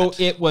buy so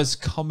that. It was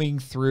coming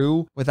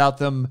through without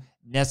them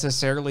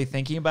necessarily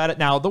thinking about it.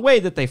 Now, the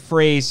way that they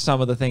phrased some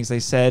of the things they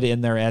said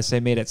in their essay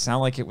made it sound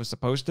like it was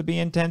supposed to be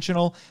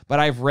intentional, but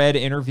I've read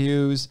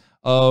interviews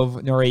of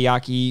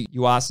Noriyaki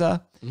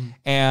Yuasa,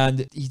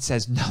 and he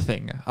says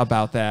nothing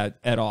about that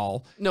at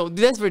all. No,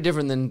 that's very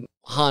different than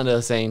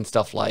Honda saying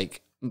stuff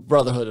like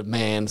Brotherhood of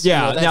Man.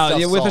 Yeah,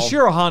 with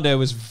Ashiro Honda, it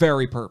was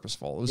very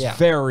purposeful. It was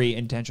very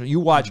intentional. You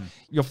watch,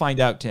 you'll find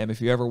out, Tim,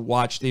 if you ever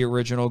watch the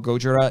original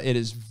Gojira, it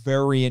is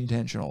very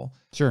intentional.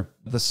 Sure.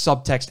 The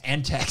subtext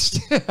and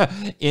text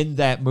in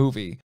that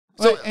movie.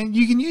 So, and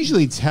you can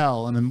usually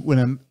tell when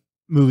a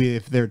movie,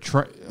 if they're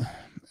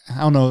I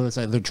don't know if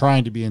they're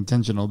trying to be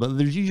intentional, but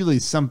there's usually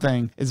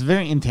something, it's a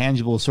very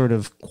intangible sort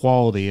of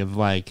quality of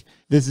like,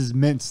 this is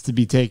meant to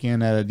be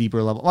taken at a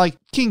deeper level. Like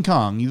King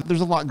Kong,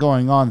 there's a lot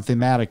going on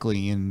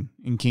thematically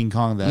in King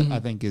Kong that I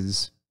think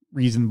is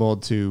reasonable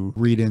to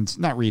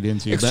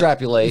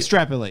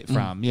extrapolate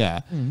from. Yeah.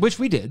 Which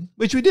we did.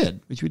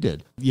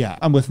 Yeah.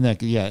 I'm with Nick.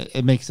 Yeah.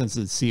 It makes sense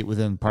to see it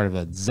within part of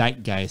a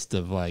zeitgeist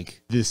of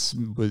like, this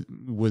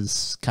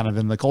was kind of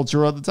in the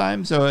culture of the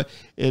time. So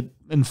it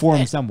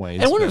informed some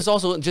ways. I wonder if it's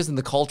also just in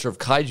the culture of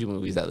kaiju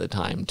movies at the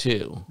time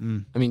too.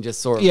 I mean,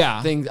 just sort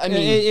of things. I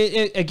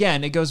mean,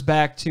 again, it goes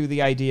back to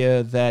the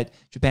idea that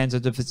Japan's a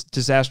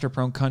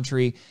disaster-prone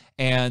country,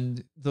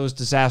 and those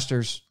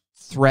disasters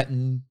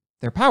threaten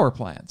their power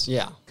plants.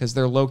 Yeah. Because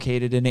they're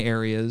located in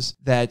areas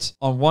that,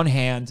 on one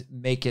hand,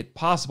 make it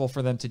possible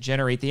for them to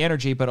generate the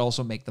energy, but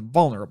also make them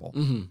vulnerable.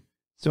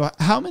 So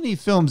how many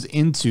films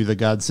into the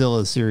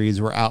Godzilla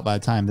series were out by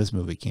the time this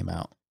movie came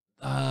out?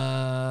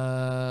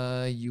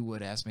 You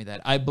would ask me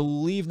that. I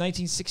believe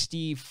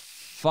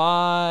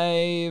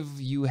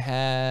 1965, you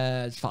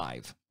had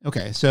 5.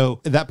 Okay,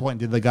 so at that point,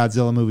 did the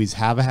Godzilla movies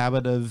have a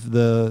habit of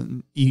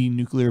the eating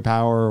nuclear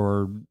power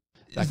or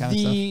that kind of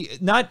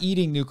stuff? Not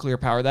eating nuclear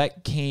power,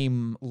 that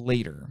came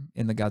later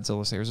in the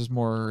Godzilla series.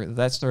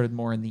 That started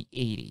more in the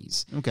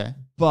 80s. Okay.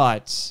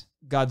 But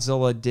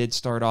Godzilla did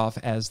start off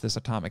as this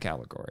atomic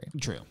allegory.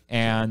 True.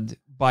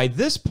 by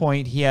this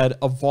point, he had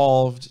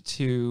evolved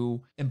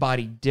to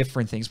embody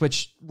different things,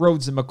 which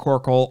Rhodes and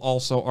McCorkle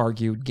also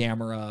argued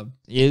Gamera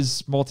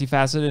is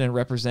multifaceted and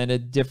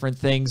represented different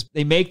things.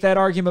 They make that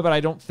argument, but I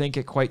don't think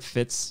it quite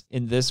fits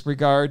in this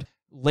regard.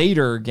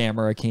 Later,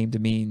 Gamera came to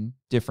mean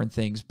different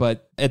things,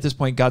 but at this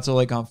point,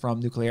 Godzilla had gone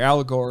from nuclear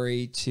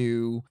allegory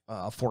to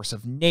force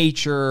of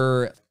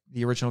nature.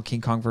 The original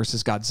King Kong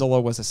versus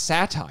Godzilla was a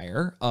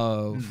satire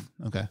of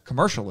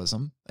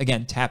commercialism,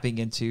 again, tapping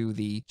into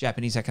the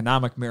Japanese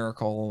economic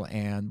miracle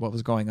and what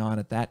was going on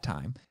at that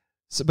time.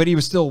 So, but he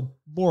was still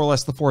more or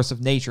less the force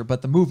of nature,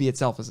 but the movie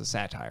itself is a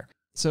satire.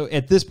 So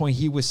at this point,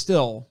 he was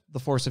still the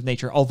force of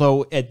nature,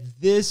 although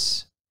at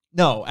this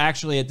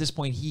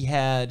point, he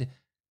had...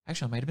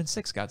 Actually, it might have been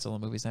 6 Godzilla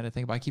movies. Now that I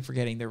think about it, I keep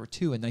forgetting there were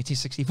 2 in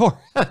 1964.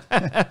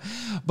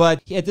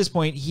 But at this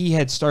point, he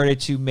had started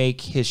to make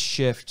his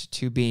shift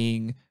to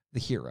being the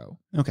hero.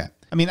 Okay.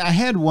 I mean, I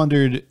had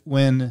wondered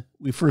when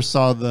we first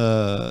saw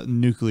the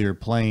nuclear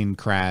plane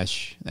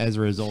crash as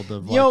a result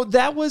of, like,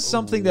 that was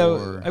something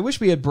that I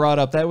wish we had brought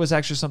up. That was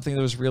actually something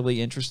that was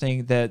really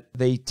interesting, that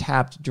they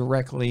tapped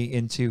directly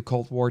into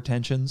Cold War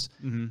tensions,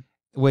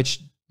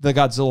 which the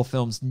Godzilla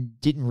films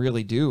didn't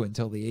really do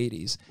until the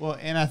 80s. Well,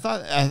 and I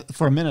thought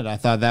for a minute, I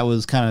thought that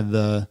was kind of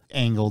the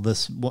angle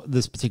this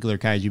particular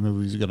kaiju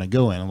movie was going to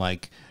go in.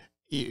 Like,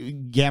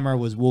 Gamera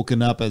was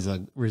woken up as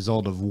a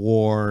result of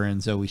war,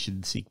 and so we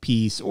should seek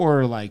peace.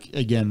 Or, like,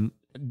 again,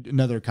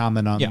 another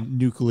comment on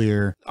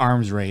nuclear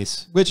arms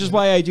race. Which is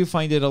why I do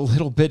find it a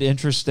little bit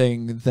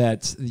interesting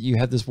that you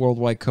have this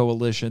worldwide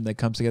coalition that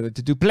comes together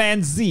to do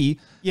Plan Z.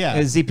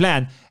 Z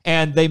Plan.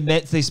 And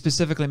they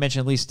specifically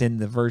mentioned, at least in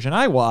the version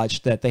I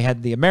watched, that they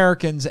had the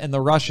Americans and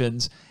the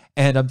Russians.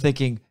 And I'm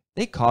thinking,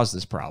 they caused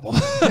this problem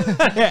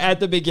at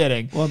the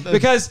beginning. Well,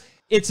 because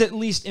it's at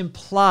least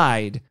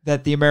implied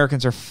that the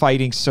Americans are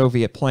fighting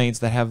Soviet planes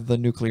that have the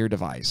nuclear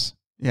device.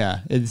 Yeah,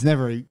 it's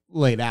never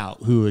laid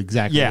out who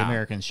exactly the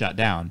Americans shot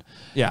down.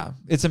 Yeah,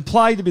 it's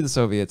implied to be the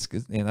Soviets,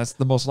 and that's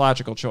the most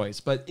logical choice.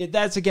 But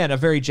that's, again, a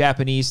very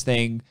Japanese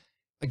thing,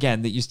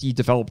 again, that you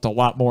developed a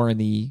lot more in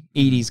the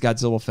 80s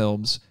Godzilla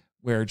films,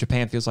 where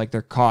Japan feels like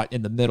they're caught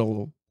in the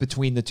middle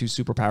between the two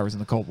superpowers in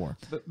the Cold War.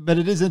 But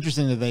it is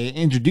interesting that they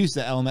introduced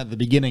the element at the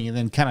beginning and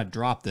then kind of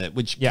dropped it,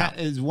 which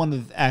is one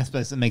of the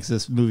aspects that makes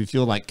this movie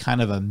feel like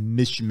kind of a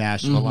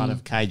mishmash of a lot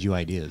of kaiju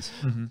ideas.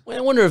 Well,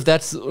 I wonder if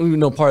that's part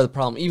of the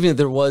problem, even if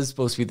there was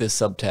supposed to be this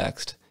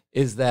subtext,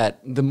 is that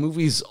the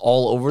movie's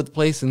all over the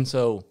place, and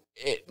so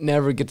it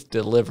never gets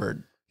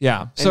delivered.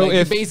 Yeah. And so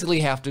you basically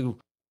have to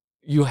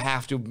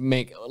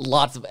make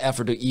lots of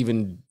effort to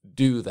even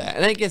do that.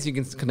 And I guess you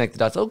can connect the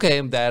dots. Okay,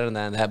 I'm that and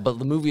that and that. But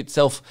the movie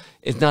itself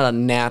is not a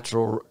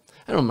natural.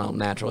 I don't know,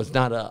 natural. It's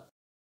not a.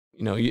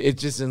 It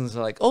just isn't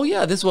like, oh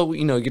yeah, this is what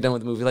you get done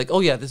with the movie. Like, oh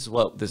yeah, this is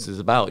what this is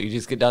about. You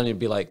just get done and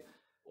be like,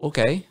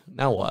 okay,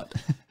 now what?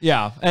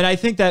 Yeah, and I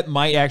think that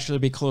might actually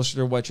be closer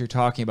to what you're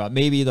talking about.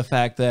 Maybe the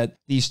fact that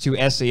these two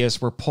essayists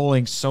were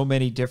pulling so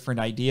many different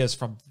ideas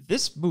from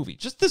this movie,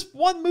 just this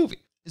one movie.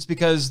 Is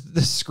because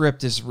the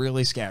script is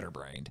really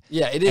scatterbrained.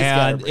 Yeah, it is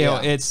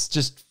scatterbrained. It's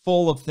just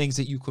full of things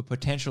that you could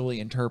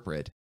potentially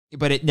interpret,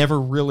 but it never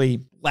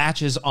really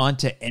latches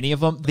onto any of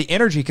them. The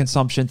energy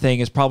consumption thing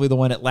is probably the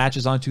one it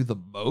latches onto the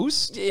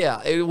most. Yeah,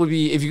 it would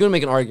be, if you're going to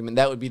make an argument,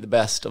 that would be the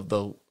best of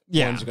the ones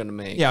you're going to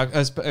make. Yeah,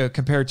 as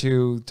compared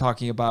to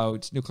talking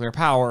about nuclear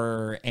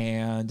power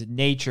and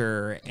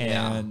nature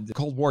and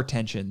Cold War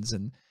tensions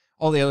and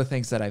all the other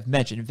things that I've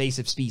mentioned,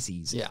 invasive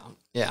species.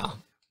 Yeah.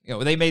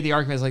 They made the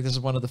argument like this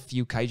is one of the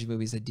few kaiju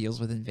movies that deals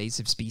with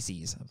invasive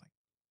species. I was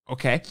like,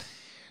 okay.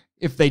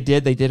 If they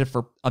did it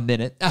for a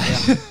minute.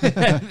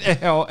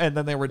 And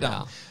then they were done.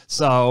 Yeah.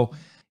 So,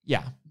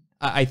 yeah,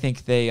 I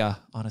think they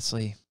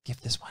honestly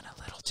give this one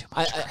a little too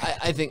much credit.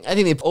 I think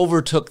they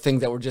overtook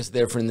things that were just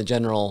there for in the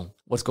general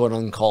what's going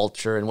on in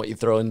culture and what you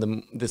throw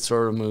in this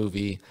sort of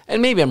movie.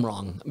 And maybe I'm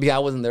wrong. I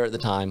wasn't there at the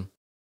time.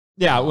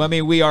 Yeah, well, I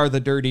mean, we are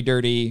the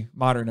dirty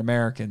modern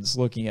Americans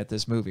looking at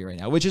this movie right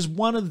now, which is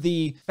one of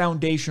the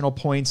foundational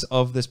points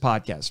of this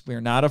podcast.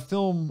 We're not a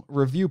film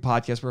review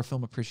podcast. We're a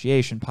film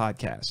appreciation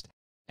podcast.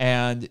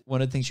 And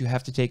one of the things you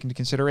have to take into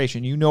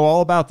consideration, you know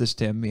all about this,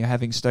 Tim,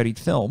 having studied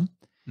film,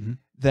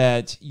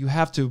 that you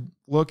have to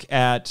look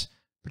at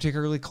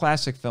particularly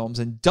classic films,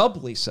 and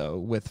doubly so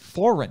with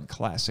foreign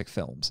classic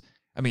films.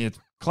 I mean, if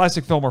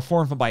classic film or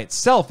foreign film by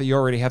itself, you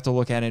already have to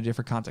look at it in a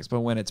different context.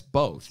 But when it's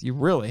both, you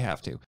really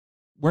have to.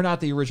 We're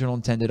not the original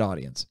intended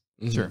audience.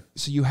 Sure.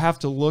 So you have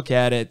to look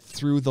at it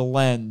through the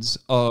lens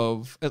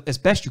of, as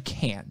best you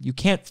can. You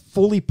can't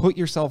fully put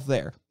yourself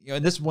there.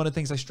 And this is one of the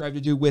things I strive to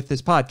do with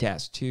this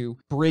podcast, to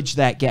bridge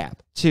that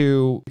gap,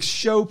 to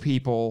show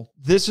people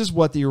this is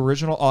what the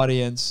original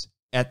audience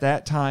at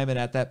that time and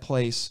at that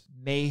place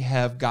may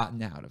have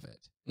gotten out of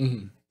it.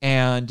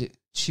 And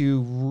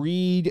to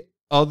read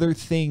other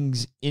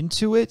things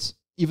into it,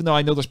 even though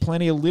I know there's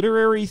plenty of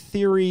literary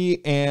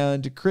theory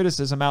and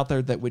criticism out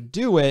there that would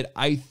do it,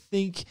 I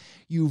think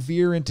you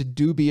veer into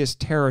dubious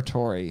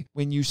territory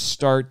when you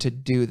start to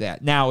do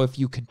that. Now, if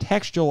you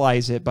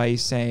contextualize it by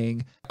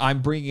saying,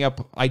 I'm bringing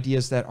up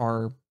ideas that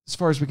are as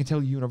far as we can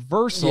tell,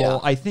 Universal, Yeah.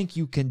 I think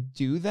you can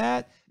do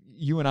that.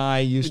 You and I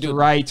used to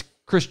write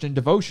Christian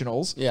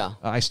devotionals. Yeah.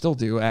 I still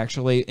do,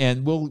 actually.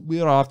 And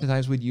we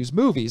oftentimes would use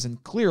movies.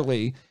 And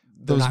clearly,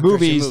 They're those not Christian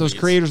movies, those movies.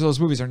 creators of those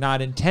movies are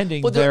not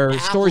intending But they're their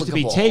stories to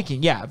be applicable.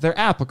 taken. Yeah, they're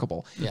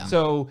applicable. Yeah.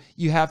 So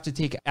you have to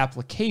take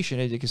application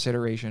into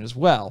consideration as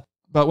well.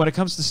 But when it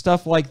comes to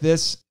stuff like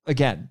this,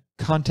 again,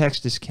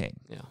 context is king.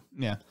 Yeah.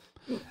 Yeah.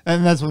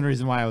 And that's one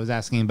reason why I was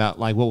asking about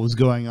like what was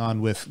going on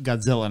with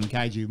Godzilla and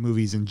kaiju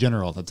movies in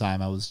general at the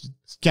time. I was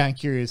kind of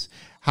curious,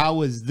 how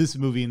was this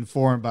movie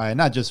informed by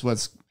not just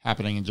what's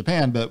happening in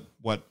Japan, but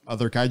what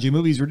other kaiju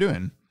movies were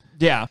doing?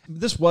 Yeah,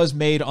 this was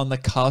made on the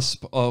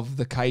cusp of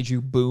the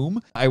kaiju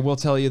boom. I will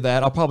tell you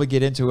that. I'll probably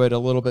get into it a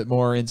little bit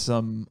more in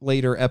some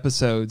later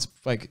episodes.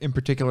 Like, in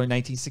particular,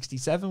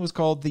 1967 was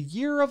called the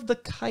Year of the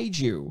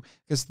Kaiju,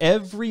 because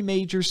every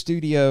major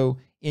studio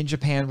in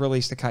Japan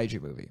released a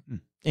kaiju movie,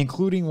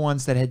 including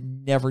ones that had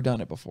never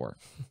done it before.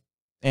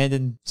 And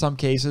in some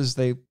cases,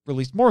 they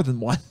released more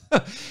than one.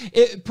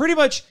 Pretty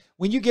much,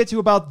 when you get to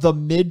about the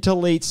mid to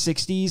late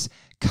 60s,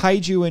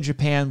 kaiju in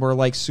Japan were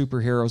like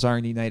superheroes are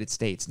in the United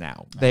States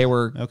now. They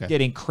were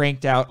getting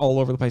cranked out all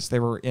over the place. They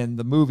were in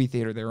the movie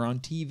theater. They were on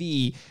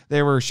TV.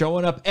 They were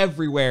showing up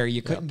everywhere.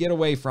 You couldn't get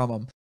away from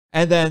them.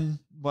 And then,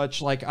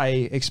 much like I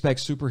expect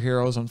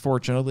superheroes,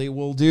 unfortunately,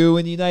 will do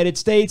in the United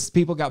States,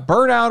 people got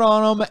burnt out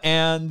on them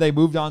and they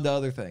moved on to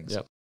other things.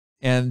 Yep.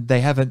 And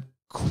they haven't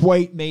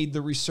quite made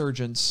the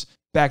resurgence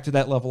back to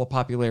that level of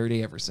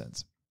popularity ever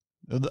since.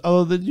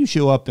 Although they do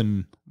show up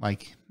in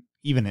like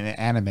even in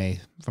anime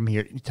from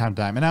here time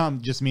to time. And I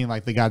don't just mean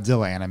like the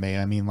Godzilla anime.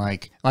 I mean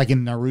like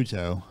in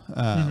Naruto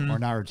or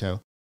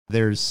Naruto.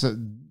 There's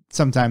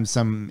sometimes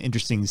some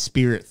interesting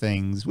spirit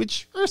things,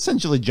 which are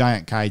essentially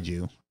giant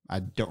kaiju. I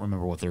don't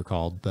remember what they're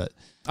called, but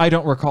I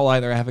don't recall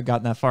either. I haven't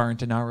gotten that far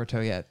into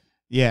Naruto yet.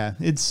 Yeah,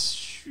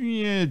 it's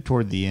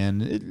toward the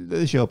end.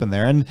 They show up in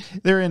there. And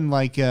they're in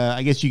like,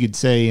 I guess you could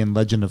say in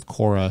Legend of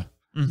Korra.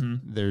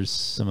 There's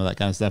some of that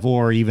kind of stuff,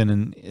 or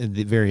even in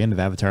the very end of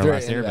Avatar: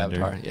 Last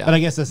Airbender. But I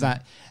guess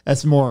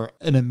that's more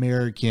an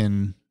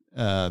American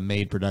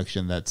made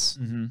production that's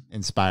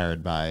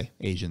inspired by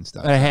Asian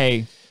stuff.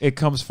 Hey, it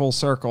comes full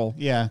circle.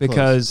 Yeah,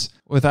 because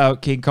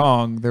without King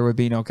Kong, there would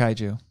be no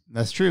kaiju.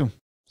 That's true.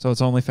 So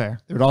it's only fair.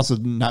 There would also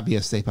not be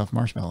a Stay Puft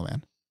Marshmallow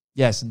Man.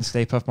 Yes, and the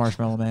Stay Puft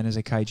Marshmallow Man is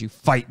a kaiju.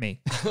 Fight me.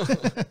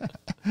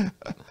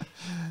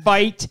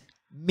 Fight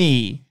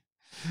me.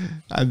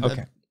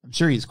 Okay. I'm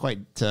sure he's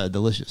quite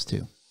delicious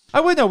too.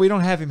 I would know. We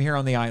don't have him here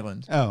on the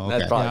island. Oh, okay.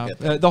 That's probably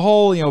good. The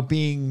whole,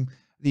 being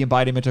the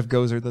embodiment of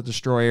Gozer the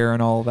Destroyer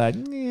and all that,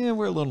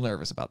 we're a little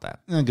nervous about that.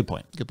 Good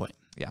point.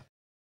 Yeah.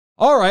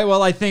 All right.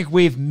 Well, I think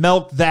we've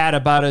milked that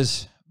about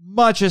as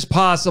much as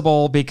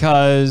possible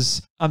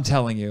because I'm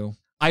telling you,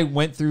 I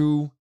went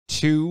through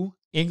 2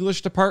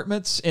 English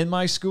departments in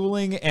my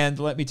schooling, and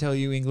let me tell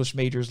you, English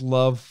majors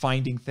love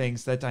finding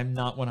things that I'm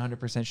not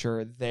 100%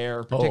 sure are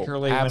there,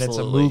 particularly when it's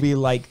a movie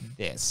like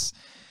this.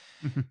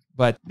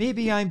 But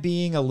maybe I'm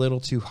being a little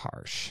too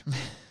harsh.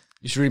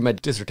 You should read my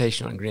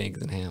dissertation on green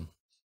eggs and ham.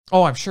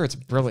 Oh, I'm sure it's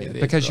brilliant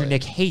because you're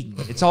brilliant. Nick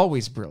Hayden. It's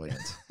always brilliant.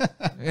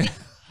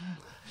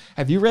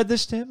 Have you read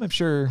this, Tim? I'm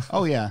sure.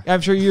 Oh, yeah.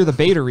 I'm sure you're the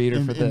beta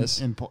reader for this.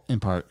 In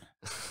part.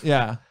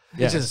 Yeah.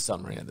 It's just a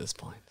summary at this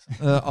point.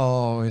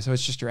 So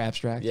it's just your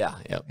abstract. Yeah.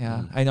 Yep.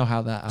 Yeah. I know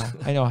how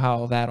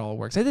that all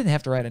works. I didn't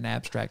have to write an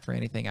abstract for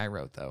anything I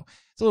wrote, though.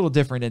 It's a little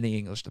different in the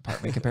English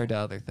department compared to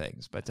other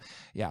things, but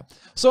yeah.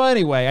 So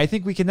anyway, I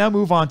think we can now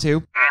move on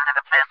to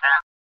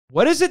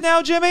what is it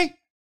now, Jimmy?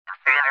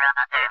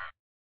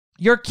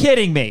 You're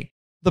kidding me.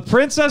 The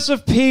Princess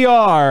of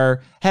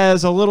PR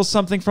has a little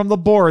something from the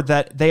board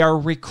that they are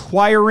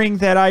requiring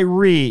that I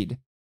read.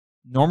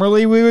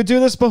 Normally we would do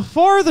this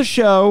before the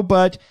show,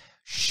 but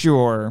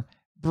sure,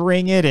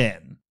 bring it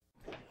in.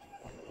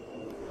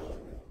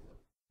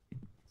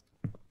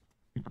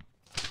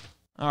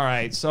 All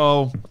right,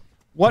 so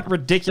what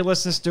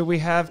ridiculousness do we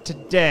have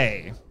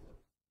today?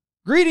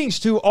 Greetings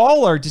to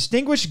all our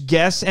distinguished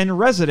guests and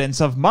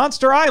residents of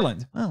Monster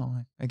Island. Oh,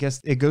 I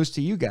guess it goes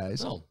to you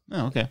guys. Oh,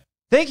 okay.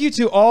 Thank you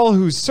to all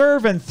who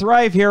serve and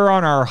thrive here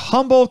on our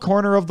humble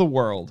corner of the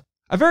world.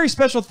 A very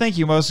special thank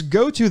you must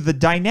go to the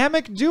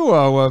dynamic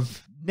duo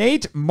of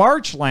Nate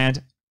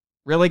Marchland.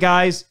 Really,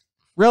 guys?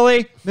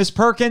 Really? Miss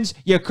Perkins,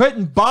 you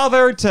couldn't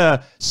bother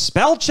to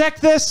spell check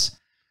this?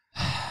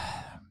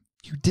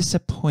 You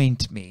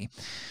disappoint me.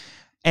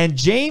 And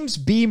James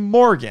B.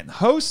 Morgan,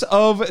 host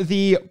of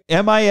the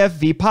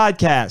MIFV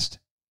podcast.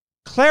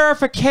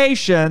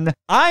 Clarification,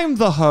 I'm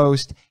the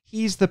host,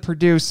 he's the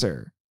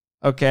producer.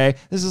 Okay?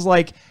 This is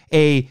like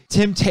a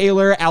Tim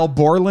Taylor, Al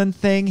Borland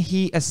thing.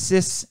 He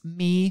assists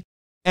me.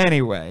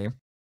 Anyway,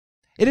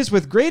 it is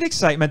with great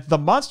excitement the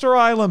Monster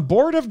Island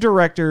Board of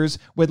Directors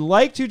would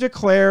like to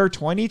declare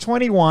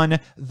 2021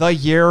 the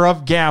year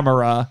of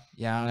Gamera.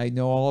 Yeah, I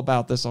know all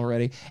about this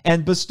already.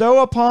 And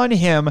bestow upon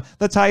him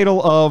the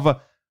title of,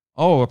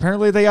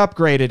 apparently they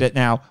upgraded it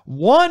now,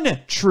 one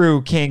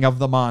true king of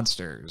the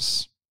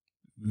monsters.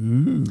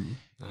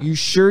 You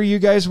sure you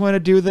guys want to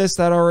do this?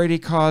 That already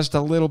caused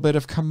a little bit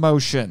of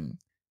commotion.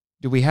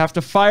 Do we have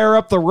to fire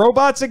up the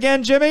robots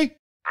again, Jimmy?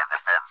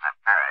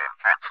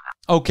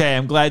 Okay,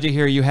 I'm glad to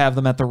hear you have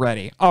them at the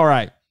ready. All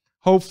right.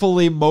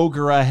 Hopefully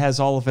Mogura has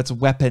all of its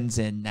weapons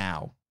in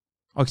now.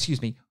 Oh,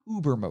 excuse me,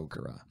 Uber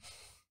Mogura.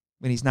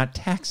 When he's not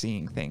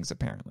taxiing things,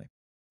 apparently.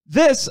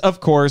 This, of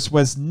course,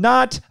 was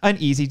not an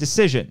easy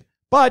decision.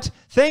 But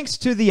thanks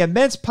to the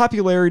immense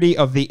popularity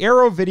of the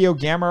Arrow Video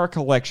Gamera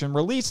collection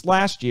released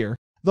last year,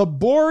 the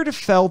board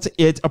felt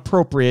it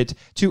appropriate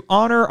to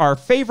honor our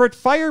favorite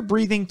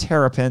fire-breathing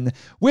Terrapin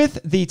with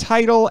the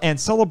title and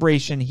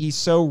celebration he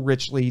so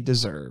richly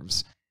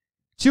deserves.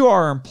 To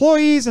our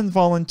employees and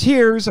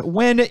volunteers,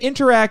 when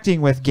interacting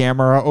with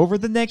Gamera over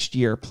the next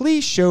year,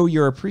 please show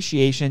your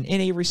appreciation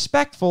in a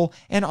respectful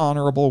and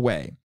honorable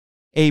way.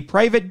 A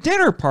private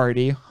dinner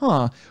party,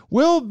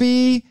 will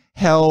be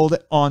held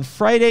on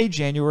Friday,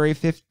 January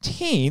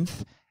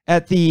 15th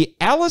at the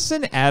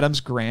Allison Adams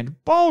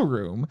Grand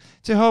Ballroom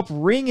to help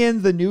ring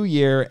in the new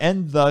year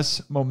and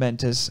thus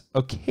momentous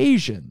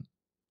occasion.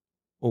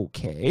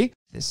 Okay,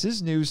 this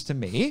is news to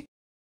me.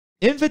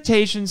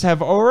 Invitations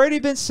have already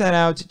been sent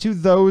out to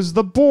those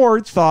the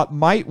board thought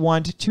might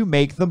want to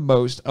make the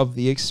most of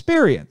the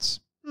experience.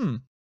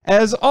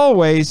 As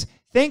always,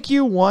 thank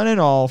you one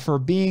and all for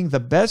being the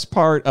best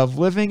part of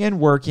living and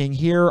working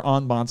here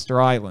on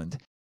Monster Island.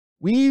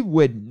 We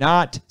would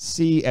not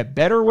see a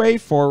better way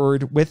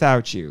forward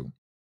without you.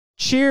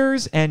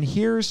 Cheers, and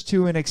here's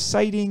to an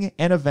exciting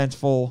and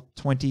eventful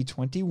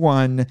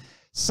 2021.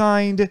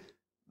 Signed,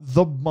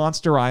 the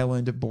Monster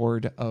Island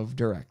Board of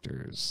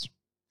Directors.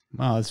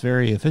 Wow, that's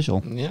very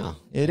official. Yeah.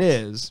 It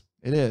is.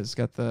 It is.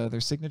 Got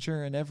their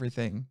signature and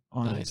everything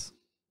on Nice. it.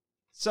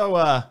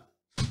 So,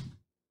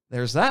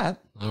 there's that.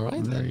 All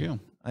right. There Then. you go.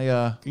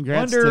 I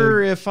Congrats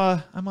wonder if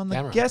I'm on the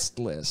Gamera. guest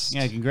list.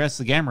 Yeah, congrats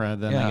to Gamera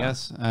then, Yeah. I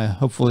guess.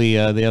 Hopefully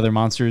the other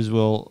monsters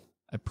will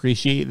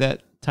appreciate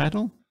that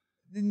title.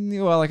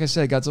 Well, like I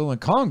said, Godzilla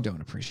and Kong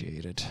don't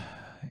appreciate it.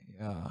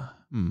 Yeah.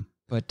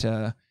 But,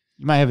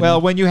 You might have well,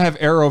 when you have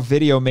Arrow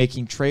Video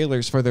making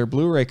trailers for their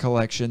Blu-ray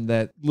collection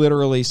that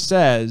literally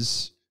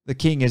says, the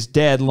king is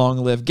dead, long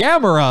live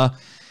Gamera,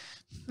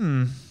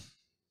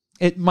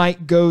 it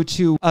might go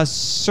to a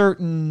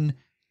certain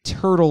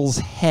turtle's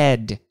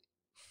head.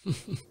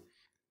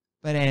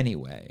 But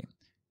anyway,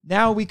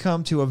 now we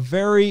come to a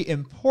very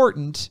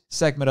important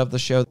segment of the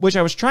show, which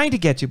I was trying to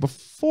get to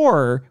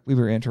before we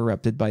were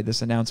interrupted by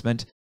this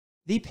announcement,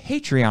 the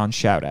Patreon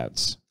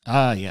shoutouts.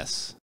 Ah,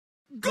 yes.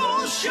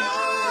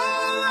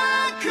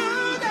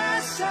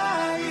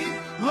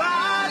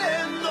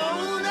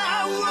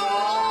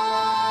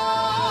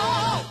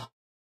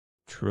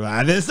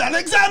 Travis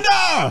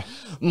Alexander!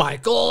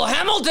 Michael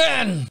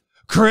Hamilton!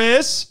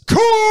 Chris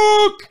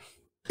Cooke!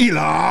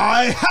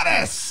 Eli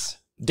Harris!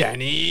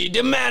 Danny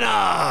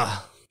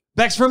DiManna!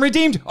 Bex from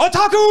Redeemed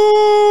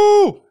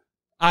Otaku!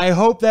 I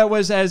hope that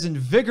was as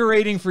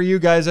invigorating for you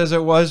guys as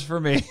it was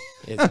for me.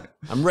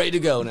 I'm ready to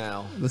go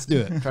now. Let's do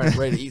it.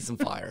 Ready to eat some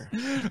fire.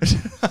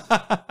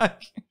 I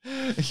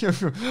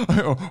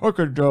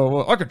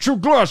could chew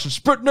glass and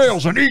spit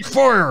nails and eat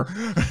fire.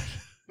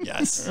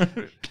 Yes.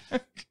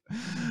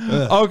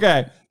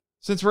 Okay.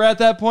 Since we're at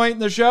that point in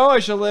the show, I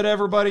shall let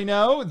everybody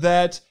know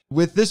that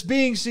with this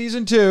being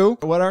season 2,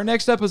 what our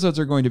next episodes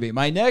are going to be.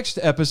 My next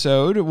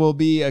episode will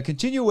be a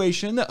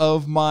continuation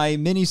of my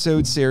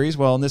mini-sode series.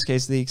 Well, in this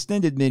case, the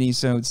extended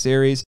mini-sode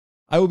series.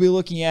 I will be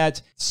looking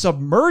at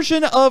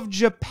Submersion of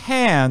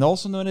Japan,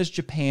 also known as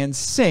Japan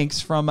Sinks,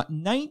 from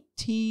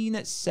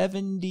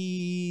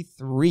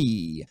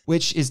 1973,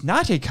 which is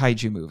not a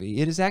kaiju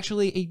movie. It is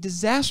actually a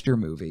disaster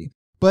movie,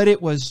 but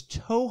it was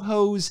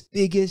Toho's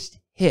biggest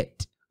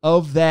hit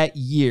of that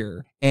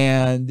year,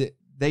 and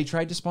they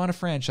tried to spawn a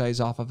franchise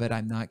off of it.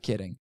 I'm not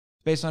kidding.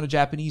 Based on a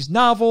Japanese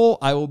novel,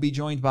 I will be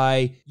joined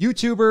by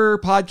YouTuber,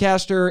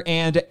 podcaster,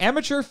 and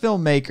amateur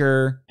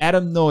filmmaker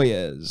Adam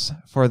Noyes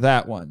for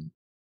that one.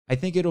 I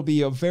think it'll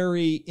be a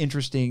very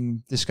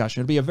interesting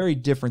discussion. It'll be a very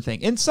different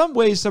thing. In some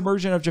ways,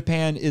 Submersion of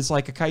Japan is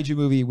like a kaiju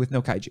movie with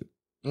no kaiju.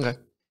 Okay.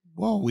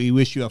 Well, we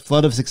wish you a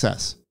flood of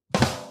success.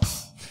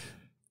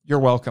 You're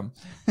welcome.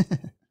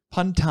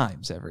 Pun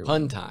times, everyone.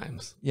 Fun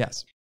times.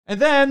 Yes. And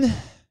then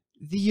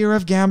the Year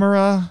of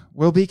Gamera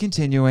will be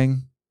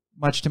continuing,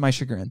 much to my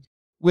chagrin,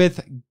 with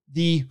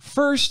the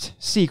first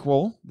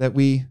sequel that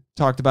we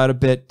talked about a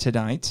bit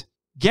tonight,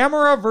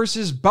 Gamera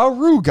vs.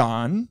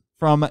 Barugan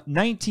from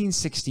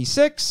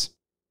 1966.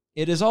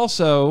 It is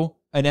also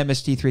an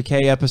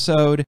MST3K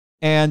episode,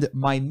 and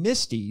my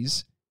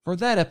MSTies for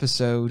that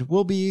episode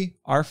will be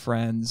our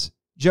friends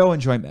Joe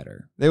and Joy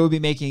Metter. They will be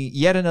making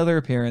yet another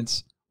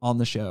appearance on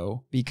the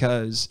show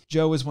because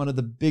Joe is one of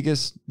the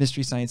biggest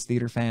Mystery Science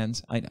Theater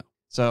fans I know.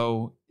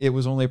 So it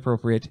was only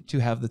appropriate to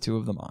have the two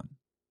of them on.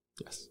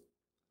 Yes.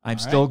 I'm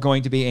still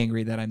going to be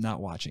angry that I'm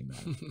not watching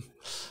that.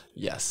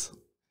 Yes.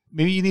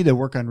 Maybe you need to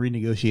work on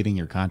renegotiating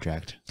your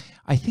contract.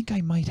 I think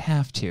I might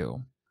have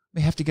to.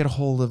 We have to get a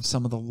hold of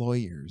some of the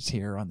lawyers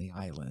here on the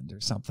island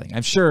or something.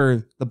 I'm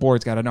sure the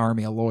board's got an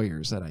army of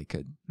lawyers that I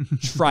could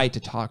try to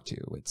talk to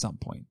at some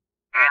point.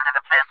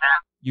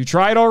 You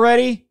tried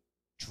already?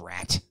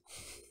 Drat.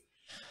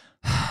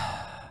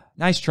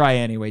 Nice try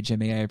anyway,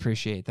 Jimmy. I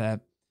appreciate that.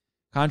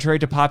 Contrary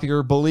to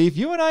popular belief,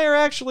 you and I are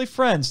actually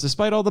friends,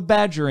 despite all the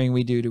badgering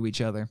we do to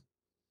each other.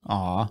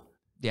 Aw.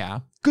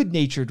 Yeah,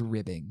 good-natured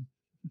ribbing.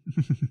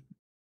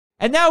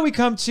 And now we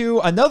come to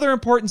another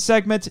important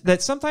segment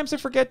that sometimes I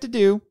forget to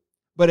do,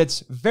 but it's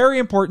very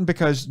important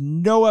because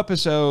no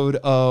episode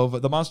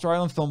of the Monster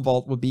Island Film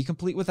Vault would be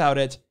complete without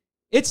it.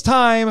 It's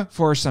time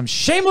for some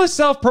shameless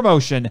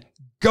self-promotion.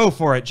 Go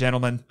for it,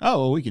 gentlemen. Oh,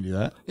 well, we can do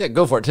that. Yeah,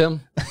 go for it,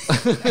 Tim.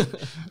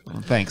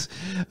 Well, thanks.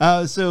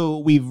 So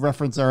we've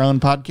referenced our own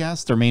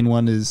podcast. Our main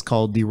one is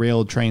called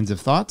Derailed Trains of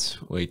Thought.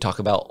 We talk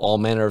about all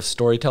manner of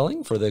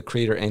storytelling for the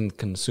creator and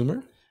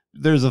consumer.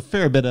 There's a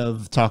fair bit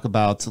of talk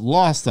about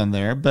Lost on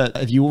there, but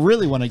if you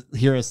really want to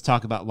hear us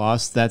talk about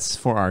Lost, that's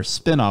for our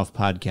spin-off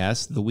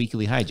podcast, The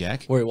Weekly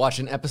Hijack. Where we watch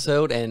an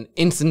episode and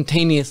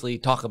instantaneously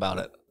talk about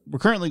it. We're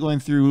currently going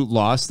through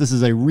Lost. This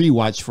is a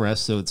rewatch for us,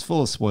 so it's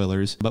full of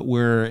spoilers, but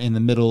we're in the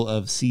middle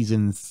of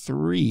season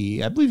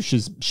 3. I believe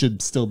it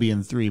should still be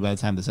in 3 by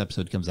the time this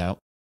episode comes out.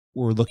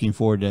 We're looking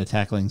forward to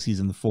tackling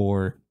season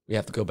 4. We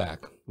have to go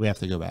back.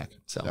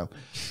 So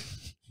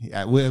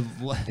yeah,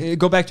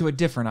 Go back to a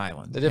different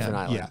island. A different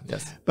island, yeah.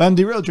 Yes. But on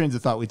Derailed Trains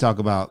of Thought, we talk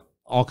about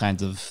all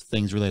kinds of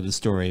things related to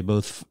story,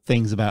 both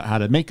things about how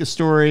to make a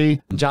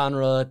story,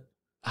 Genre,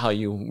 how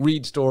you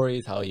read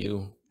stories, how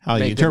you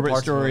interpret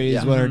parts of it. stories,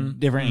 Yeah. what are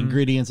different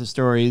ingredients of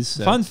stories.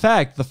 So, Fun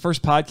fact, the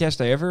first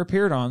podcast I ever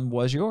appeared on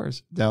was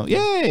yours. so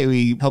yay,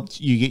 we helped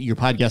you get your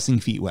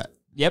podcasting feet wet.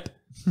 Yep.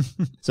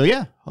 So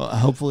yeah,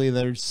 hopefully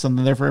there's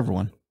something there for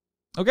everyone.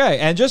 Okay,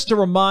 and just to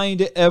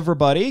remind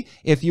everybody,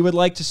 if you would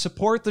like to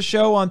support the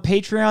show on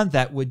Patreon,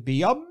 that would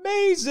be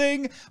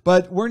amazing.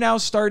 But we're now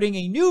starting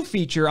a new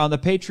feature on the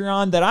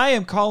Patreon that I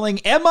am calling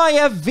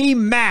MIFV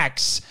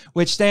MAX,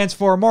 which stands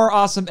for More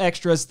Awesome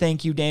Extras.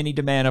 Thank you, Danny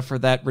DiManna, for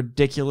that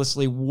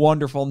ridiculously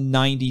wonderful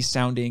 90s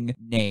sounding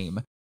name.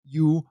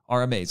 You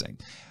are amazing.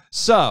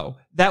 So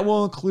that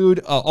will include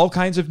all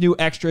kinds of new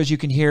extras. You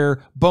can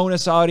hear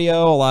bonus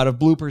audio, a lot of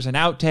bloopers and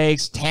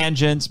outtakes,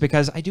 tangents,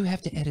 because I do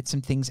have to edit some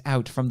things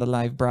out from the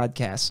live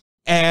broadcast.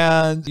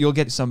 And you'll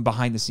get some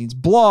behind-the-scenes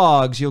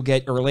blogs. You'll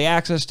get early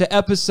access to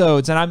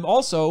episodes. And I'm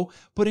also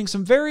putting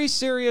some very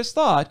serious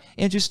thought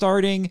into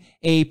starting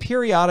a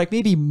periodic,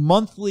 maybe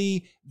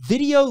monthly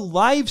video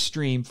live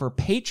stream for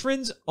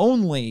patrons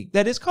only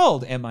that is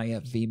called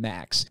MIFV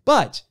Max.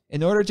 But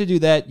in order to do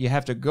that, you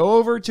have to go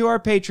over to our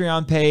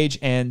Patreon page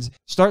and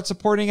start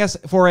supporting us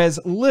for as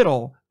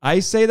little, I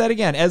say that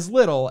again, as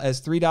little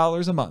as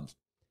 $3 a month.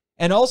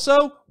 And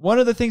also, one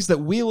of the things that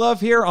we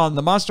love here on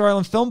the Monster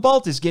Island Film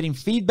Vault is getting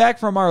feedback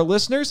from our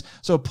listeners.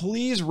 So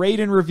please rate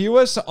and review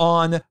us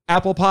on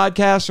Apple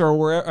Podcasts or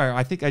wherever.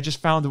 I think I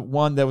just found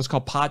one that was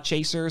called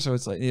Podchaser. So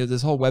it's like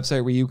this whole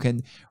website where you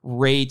can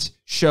rate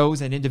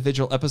shows and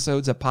individual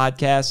episodes of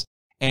podcasts.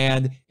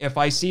 And if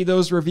I see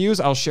those reviews,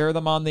 I'll share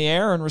them on the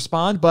air and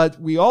respond. But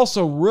we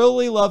also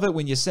really love it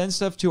when you send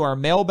stuff to our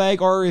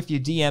mailbag or if you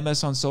DM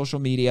us on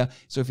social media.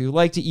 So if you'd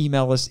like to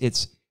email us,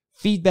 it's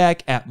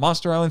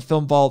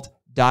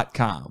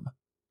feedback@monsterislandfilmvault.com.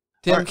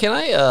 Tim, can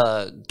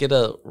I get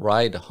a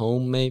ride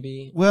home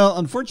maybe? Well,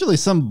 unfortunately,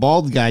 some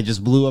bald guy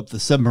just blew up the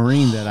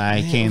submarine that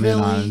I came in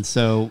on.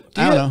 So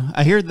I don't know.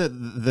 I hear that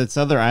this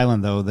other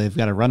island, though, they've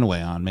got a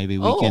runaway on. Maybe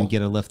we can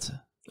get a lift.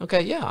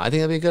 Okay, yeah, I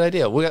think that'd be a good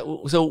idea.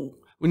 So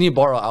we need to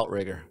borrow an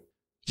outrigger.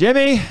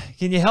 Jimmy,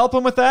 can you help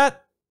him with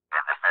that?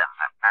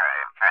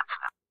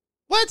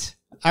 What?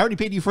 I already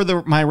paid you for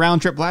my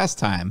round trip last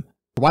time.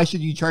 Why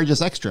should you charge us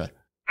extra?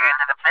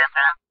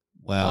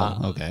 Well,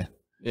 okay.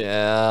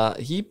 Yeah,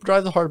 he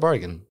drives a hard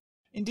bargain.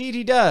 Indeed,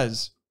 he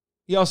does.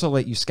 He also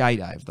let you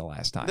skydive the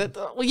last time.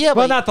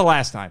 Well, not the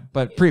last time,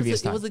 but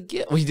previous time. It was a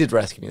gift. Well, he did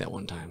rescue me that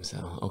one time,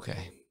 so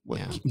okay.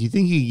 Yeah. Do you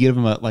think you could give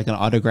him an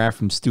autograph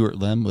from Stuart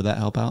Lim? Would that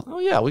help out? Oh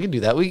yeah, we can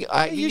do that. You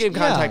get in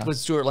contact with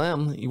Stuart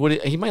Lim.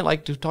 He might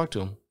like to talk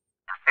to him.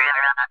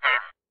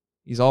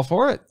 He's all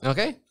for it.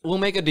 Okay, we'll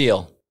make a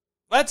deal.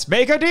 Let's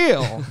make a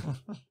deal.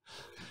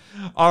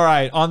 All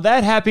right. On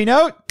that happy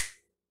note,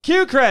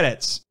 cue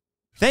credits.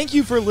 Thank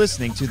you for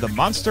listening to the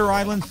Monster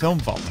Island Film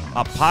Vault,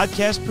 a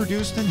podcast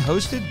produced and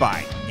hosted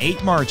by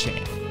Nate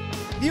Marchand.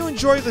 If you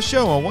enjoy the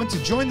show and want to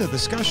join the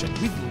discussion,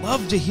 we'd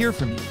love to hear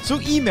from you.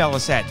 So email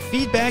us at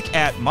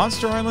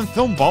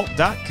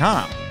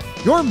feedback@monsterislandfilmvault.com.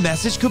 Your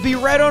message could be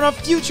read on a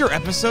future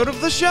episode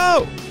of the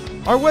show.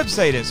 Our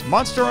website is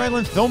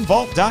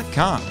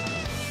monsterislandfilmvault.com.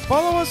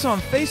 Follow us on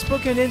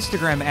Facebook and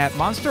Instagram at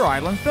Monster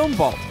Island Film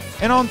Vault,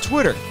 and on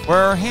Twitter,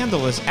 where our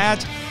handle is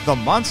at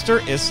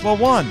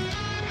TheMonsterIsla1.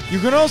 You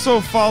can also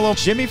follow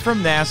Jimmy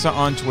from NASA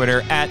on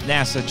Twitter at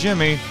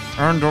NASAJimmy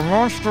and the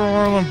Monster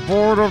Island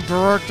Board of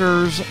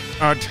Directors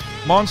at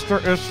Monster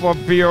Isla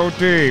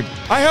BOD.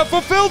 I have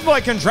fulfilled my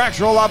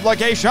contractual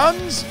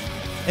obligations!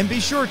 And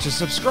be sure to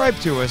subscribe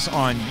to us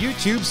on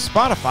YouTube,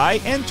 Spotify,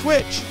 and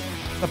Twitch.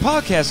 The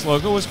podcast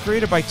logo was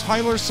created by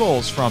Tyler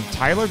Souls from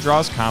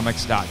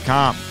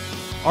TylerDrawsComics.com.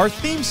 Our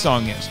theme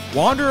song is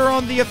Wanderer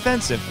on the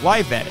Offensive,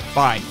 live edit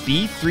by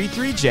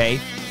B33J,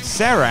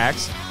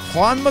 Sarax,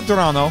 Juan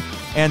Madrano,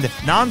 and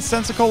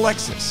Nonsensical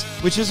Lexus,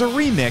 which is a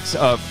remix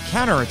of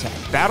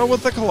Counterattack, Battle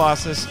with the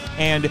Colossus,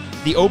 and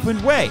The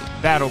Open Way,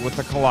 Battle with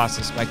the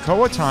Colossus by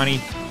Kowatani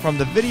from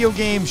the video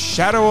game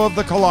Shadow of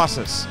the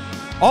Colossus.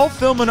 All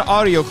film and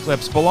audio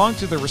clips belong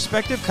to the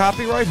respective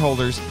copyright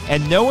holders,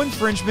 and no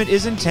infringement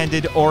is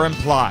intended or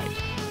implied.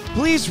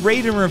 Please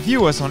rate and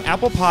review us on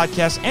Apple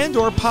Podcasts and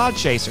or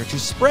Podchaser to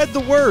spread the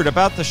word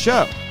about the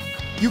show.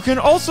 You can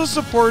also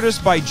support us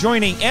by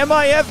joining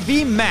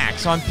MIFV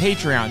MAX on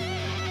Patreon.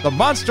 The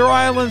Monster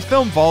Island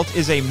Film Vault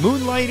is a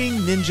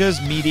Moonlighting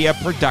Ninjas Media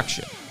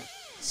production.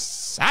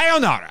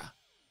 Sayonara!